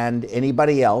anesthesia and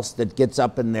anybody else that gets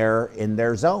up in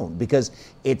their zone, because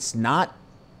it's not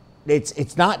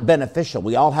it's not beneficial.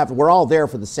 We're all there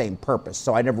for the same purpose.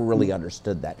 So I never really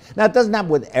understood that. Now it doesn't happen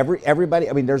with everybody.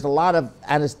 I mean, there's a lot of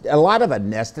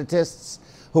anesthetists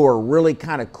who are really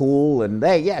kind of cool and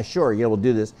yeah, sure, we'll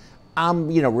do this. I'm,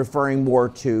 referring more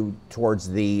towards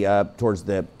the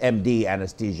MD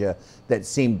anesthesia that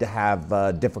seemed to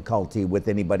have difficulty with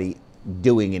anybody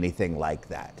doing anything like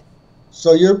that.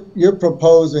 So you're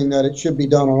proposing that it should be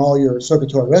done on all your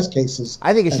circulatory arrest cases?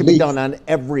 I think it should be done on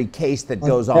every case that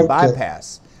goes on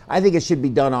bypass. I think it should be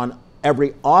done on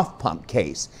every off-pump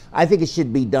case. I think it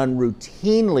should be done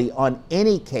routinely on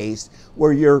any case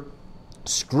where you're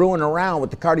screwing around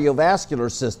with the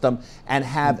cardiovascular system and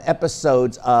have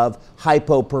episodes of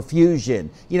hypoperfusion.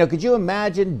 Could you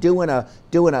imagine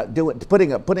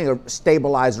putting a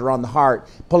stabilizer on the heart,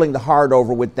 pulling the heart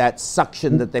over with that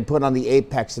suction that they put on the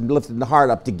apex and lifting the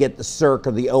heart up to get the circ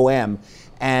or the OM,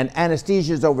 and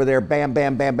anesthesia's over there, bam,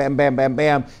 bam, bam, bam, bam, bam,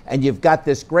 bam, and you've got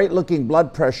this great looking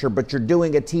blood pressure, but you're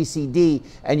doing a TCD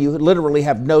and you literally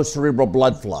have no cerebral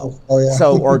blood flow.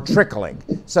 Or trickling.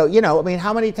 So,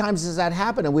 how many times does that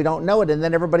happen and we don't know it? And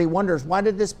then everybody wonders, why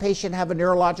did this patient have a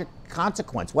neurologic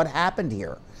consequence? What happened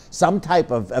here? Some type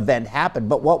of event happened,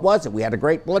 but what was it? We had a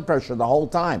great blood pressure the whole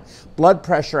time. Blood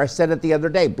pressure, I said it the other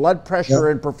day, blood pressure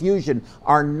and perfusion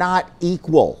are not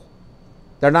equal.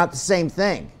 They're not the same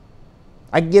thing.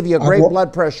 I can give you a great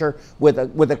blood pressure with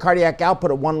a cardiac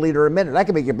output of 1 liter a minute. I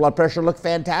can make your blood pressure look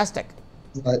fantastic.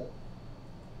 Right.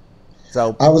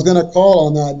 So I was going to call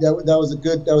on that. That was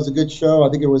a good show. I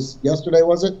think it was yesterday,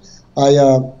 was it?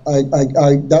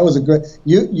 That was a great.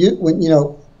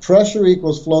 Pressure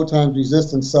equals flow times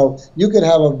resistance. So you could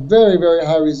have a very, very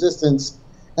high resistance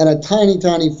and a tiny,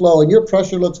 tiny flow, and your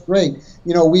pressure looks great.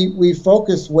 We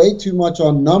focus way too much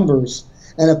on numbers.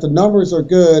 And if the numbers are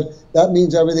good, that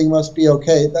means everything must be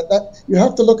okay. That you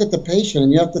have to look at the patient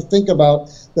and you have to think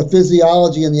about the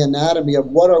physiology and the anatomy of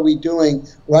what are we doing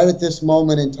right at this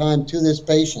moment in time to this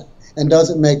patient, and does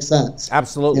it make sense?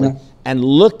 Absolutely. And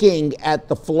looking at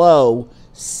the flow,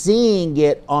 seeing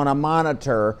it on a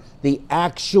monitor, the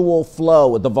actual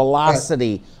flow, the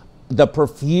velocity, the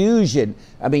perfusion.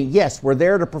 I mean, yes, we're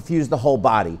there to perfuse the whole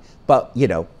body, but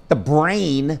the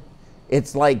brain,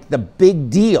 it's like the big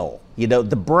deal. The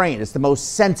brain is the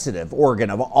most sensitive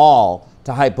organ of all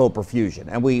to hypoperfusion.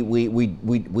 And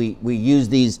we use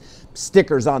these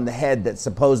stickers on the head that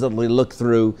supposedly look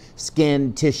through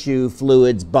skin, tissue,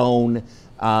 fluids, bone,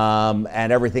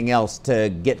 and everything else to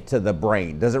get to the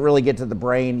brain. Does it really get to the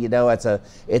brain?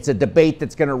 It's a debate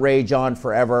that's going to rage on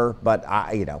forever, but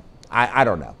I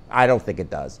don't know. I don't think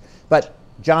it does. But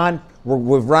John,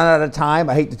 we've run out of time.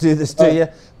 I hate to do this to you,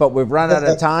 but we've run out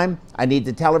of time. I need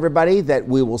to tell everybody that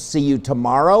we will see you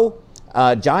tomorrow.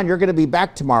 John, you're going to be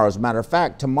back tomorrow. As a matter of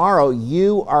fact, tomorrow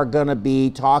you are going to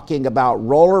be talking about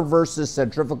roller versus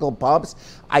centrifugal pumps.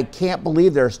 I can't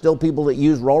believe there are still people that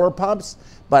use roller pumps,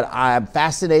 but I'm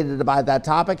fascinated by that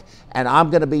topic. And I'm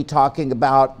going to be talking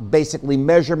about basically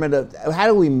measurement of how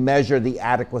do we measure the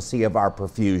adequacy of our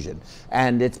perfusion.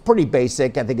 And it's pretty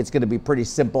basic. I think it's going to be pretty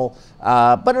simple,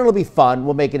 but it'll be fun.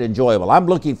 We'll make it enjoyable. I'm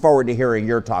looking forward to hearing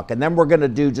your talk. And then we're going to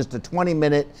do just a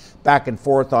 20-minute back and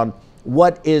forth on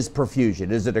what is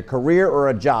perfusion? Is it a career or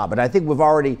a job? And I think we've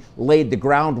already laid the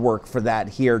groundwork for that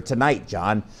here tonight,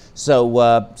 John. So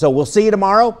we'll see you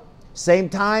tomorrow, same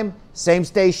time, same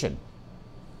station.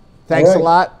 Thanks a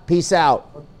lot. Peace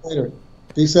out. Later.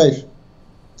 Be safe.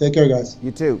 Take care, guys.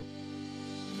 You too.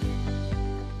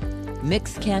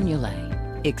 Mixed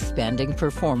cannulae, expanding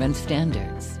performance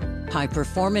standards. High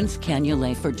performance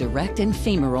cannulae for direct and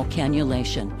femoral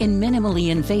cannulation in minimally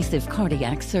invasive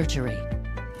cardiac surgery.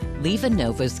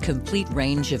 LivaNova's complete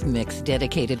range of mixed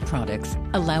dedicated products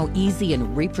allow easy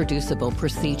and reproducible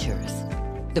procedures.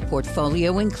 The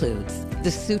portfolio includes the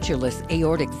sutureless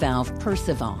aortic valve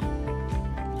Perfusion,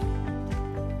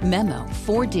 Memo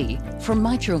 4D for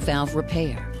mitral valve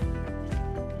repair,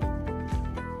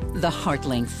 the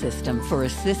HeartLink system for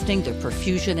assisting the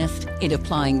perfusionist in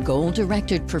applying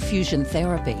goal-directed perfusion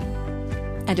therapy,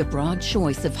 and a broad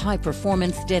choice of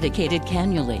high-performance dedicated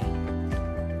cannulae.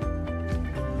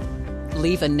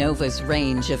 LivaNova's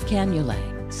range of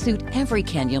cannulae suit every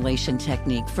cannulation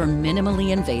technique for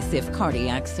minimally invasive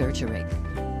cardiac surgery.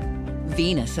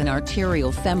 Venous and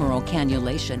arterial femoral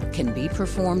cannulation can be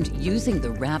performed using the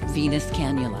WRAP venous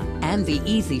cannula and the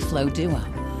EasyFlow Duo.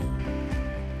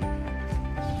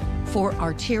 For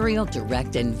arterial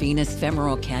direct and venous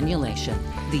femoral cannulation,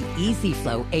 the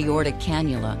EasyFlow aortic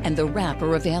cannula and the WRAP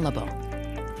are available.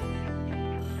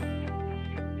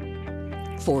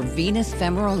 For venous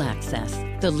femoral access,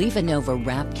 the LivaNova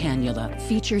Wrap Cannula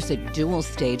features a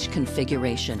dual-stage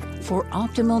configuration for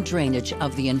optimal drainage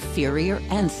of the inferior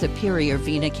and superior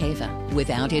vena cava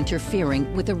without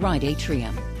interfering with the right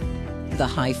atrium. The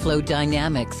high-flow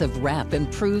dynamics of Wrap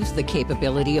improves the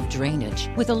capability of drainage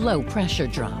with a low-pressure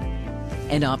drop.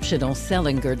 An optional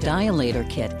Sellinger dilator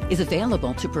kit is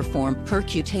available to perform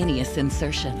percutaneous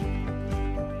insertion.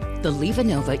 The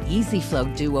LivaNova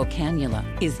EasyFlow Duo Cannula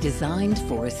is designed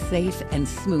for a safe and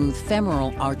smooth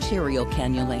femoral arterial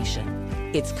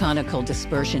cannulation. Its conical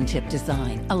dispersion tip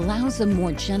design allows a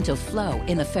more gentle flow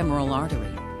in the femoral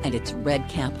artery, and its red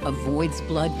cap avoids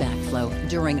blood backflow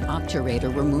during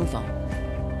obturator removal.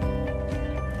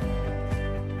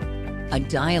 A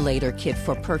dilator kit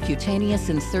for percutaneous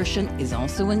insertion is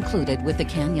also included with the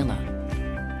cannula.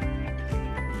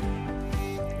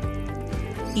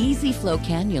 EasyFlow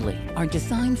cannulae are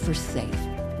designed for safe,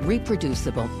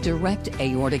 reproducible, direct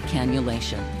aortic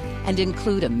cannulation and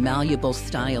include a malleable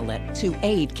stylet to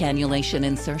aid cannulation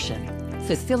insertion,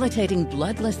 facilitating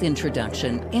bloodless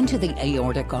introduction into the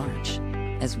aortic arch,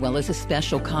 as well as a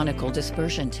special conical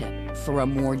dispersion tip for a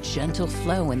more gentle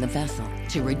flow in the vessel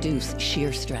to reduce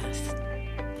shear stress.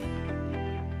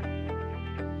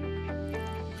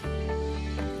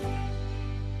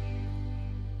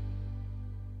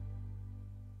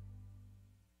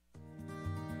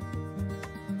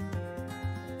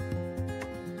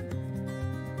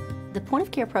 The point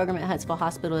of care program at Huntsville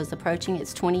Hospital is approaching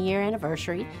its 20-year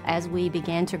anniversary. As we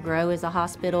began to grow as a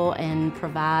hospital and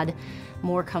provide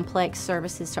more complex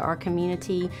services to our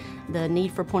community, the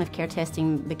need for point of care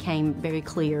testing became very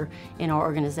clear in our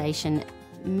organization.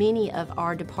 Many of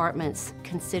our departments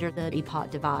consider the EPOC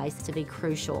device to be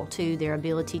crucial to their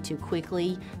ability to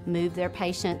quickly move their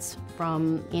patients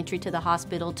from entry to the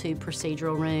hospital to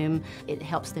procedural room. It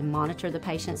helps them monitor the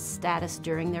patient's status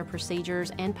during their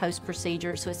procedures and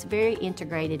post-procedure, so it's very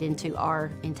integrated into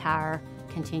our entire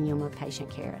continuum of patient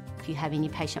care. If you have any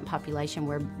patient population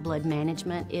where blood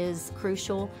management is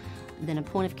crucial, then a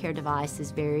point of care device is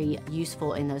very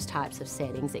useful in those types of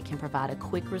settings. It can provide a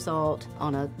quick result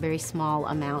on a very small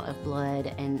amount of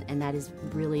blood, and that is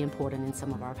really important in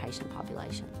some of our patient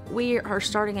population. We are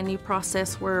starting a new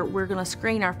process where we're going to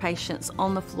screen our patients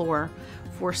on the floor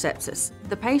for sepsis.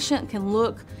 The patient can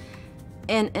look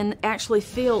and actually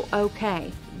feel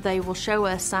okay. They will show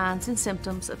us signs and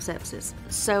symptoms of sepsis.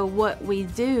 So what we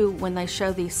do when they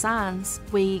show these signs,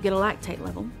 we get a lactate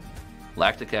level.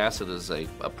 Lactic acid is a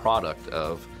product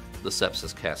of the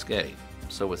sepsis cascade.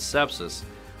 So with sepsis,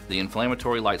 the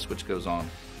inflammatory light switch goes on,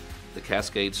 the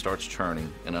cascade starts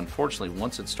churning, and unfortunately,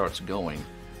 once it starts going,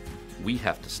 we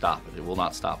have to stop it. It will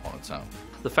not stop on its own.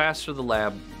 The faster the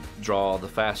lab draw, the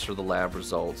faster the lab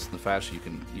results, the faster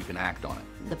you can act on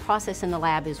it. The process in the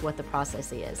lab is what the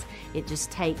process is. It just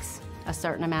takes a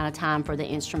certain amount of time for the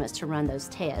instruments to run those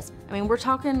tests. I mean, we're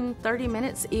talking 30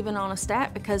 minutes even on a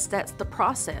stat because that's the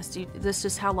process. This is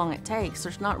just how long it takes.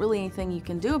 There's not really anything you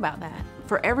can do about that.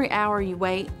 For every hour you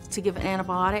wait to give an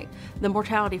antibiotic, the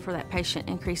mortality for that patient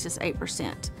increases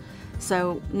 8%.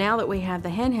 So now that we have the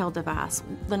handheld device,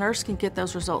 the nurse can get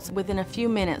those results within a few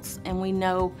minutes, and we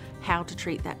know how to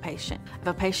treat that patient. If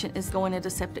a patient is going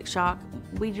into septic shock,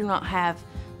 we do not have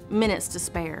minutes to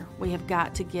spare. We have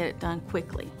got to get it done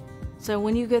quickly. So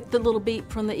when you get the little beep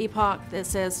from the EPOC that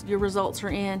says your results are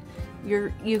in,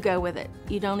 you go with it.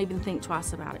 You don't even think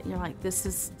twice about it. You're like, this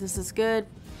is good.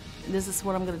 This is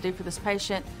what I'm going to do for this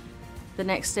patient. The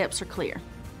next steps are clear.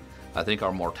 I think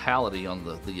our mortality on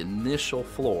the initial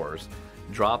floors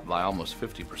dropped by almost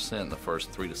 50% in the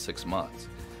first 3 to 6 months.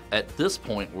 At this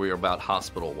point, we're about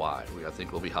hospital-wide. I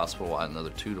think we'll be hospital-wide another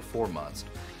 2 to 4 months.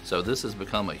 So this has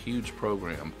become a huge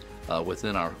program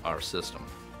within our system.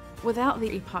 Without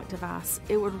the EPOC device,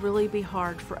 it would really be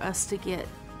hard for us to get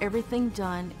everything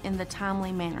done in the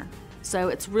timely manner. So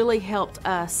it's really helped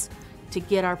us to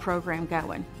get our program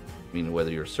going. I mean, whether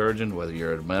you're a surgeon, whether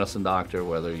you're a medicine doctor,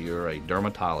 whether you're a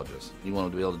dermatologist, you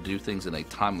want to be able to do things in a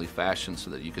timely fashion so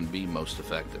that you can be most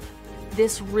effective.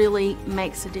 This really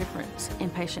makes a difference in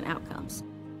patient outcomes.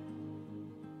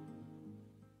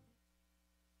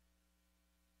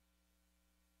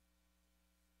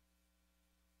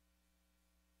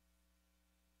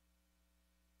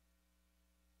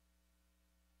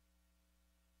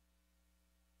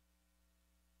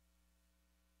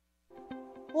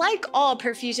 Like all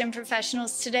perfusion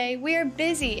professionals today, we are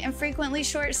busy and frequently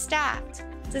short-staffed.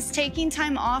 Does taking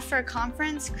time off for a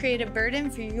conference create a burden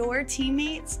for your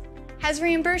teammates? Has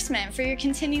reimbursement for your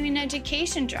continuing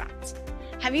education dropped?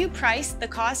 Have you priced the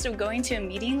cost of going to a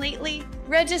meeting lately?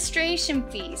 Registration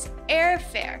fees,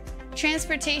 airfare,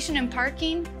 transportation and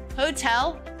parking?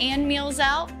 hotel, and meals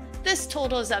out, this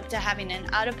totals up to having an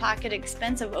out-of-pocket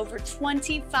expense of over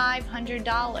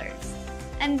 $2,500.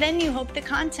 And then you hope the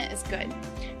content is good.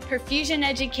 Perfusion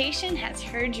Education has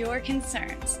heard your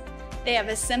concerns. They have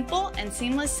a simple and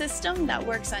seamless system that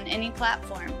works on any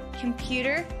platform,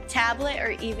 computer, tablet,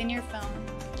 or even your phone.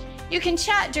 You can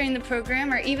chat during the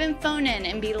program or even phone in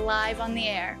and be live on the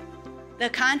air. The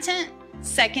content,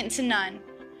 second to none.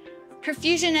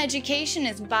 Perfusion Education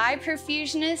is by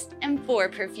perfusionists and for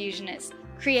perfusionists.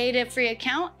 Create a free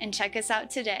account and check us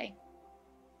out today.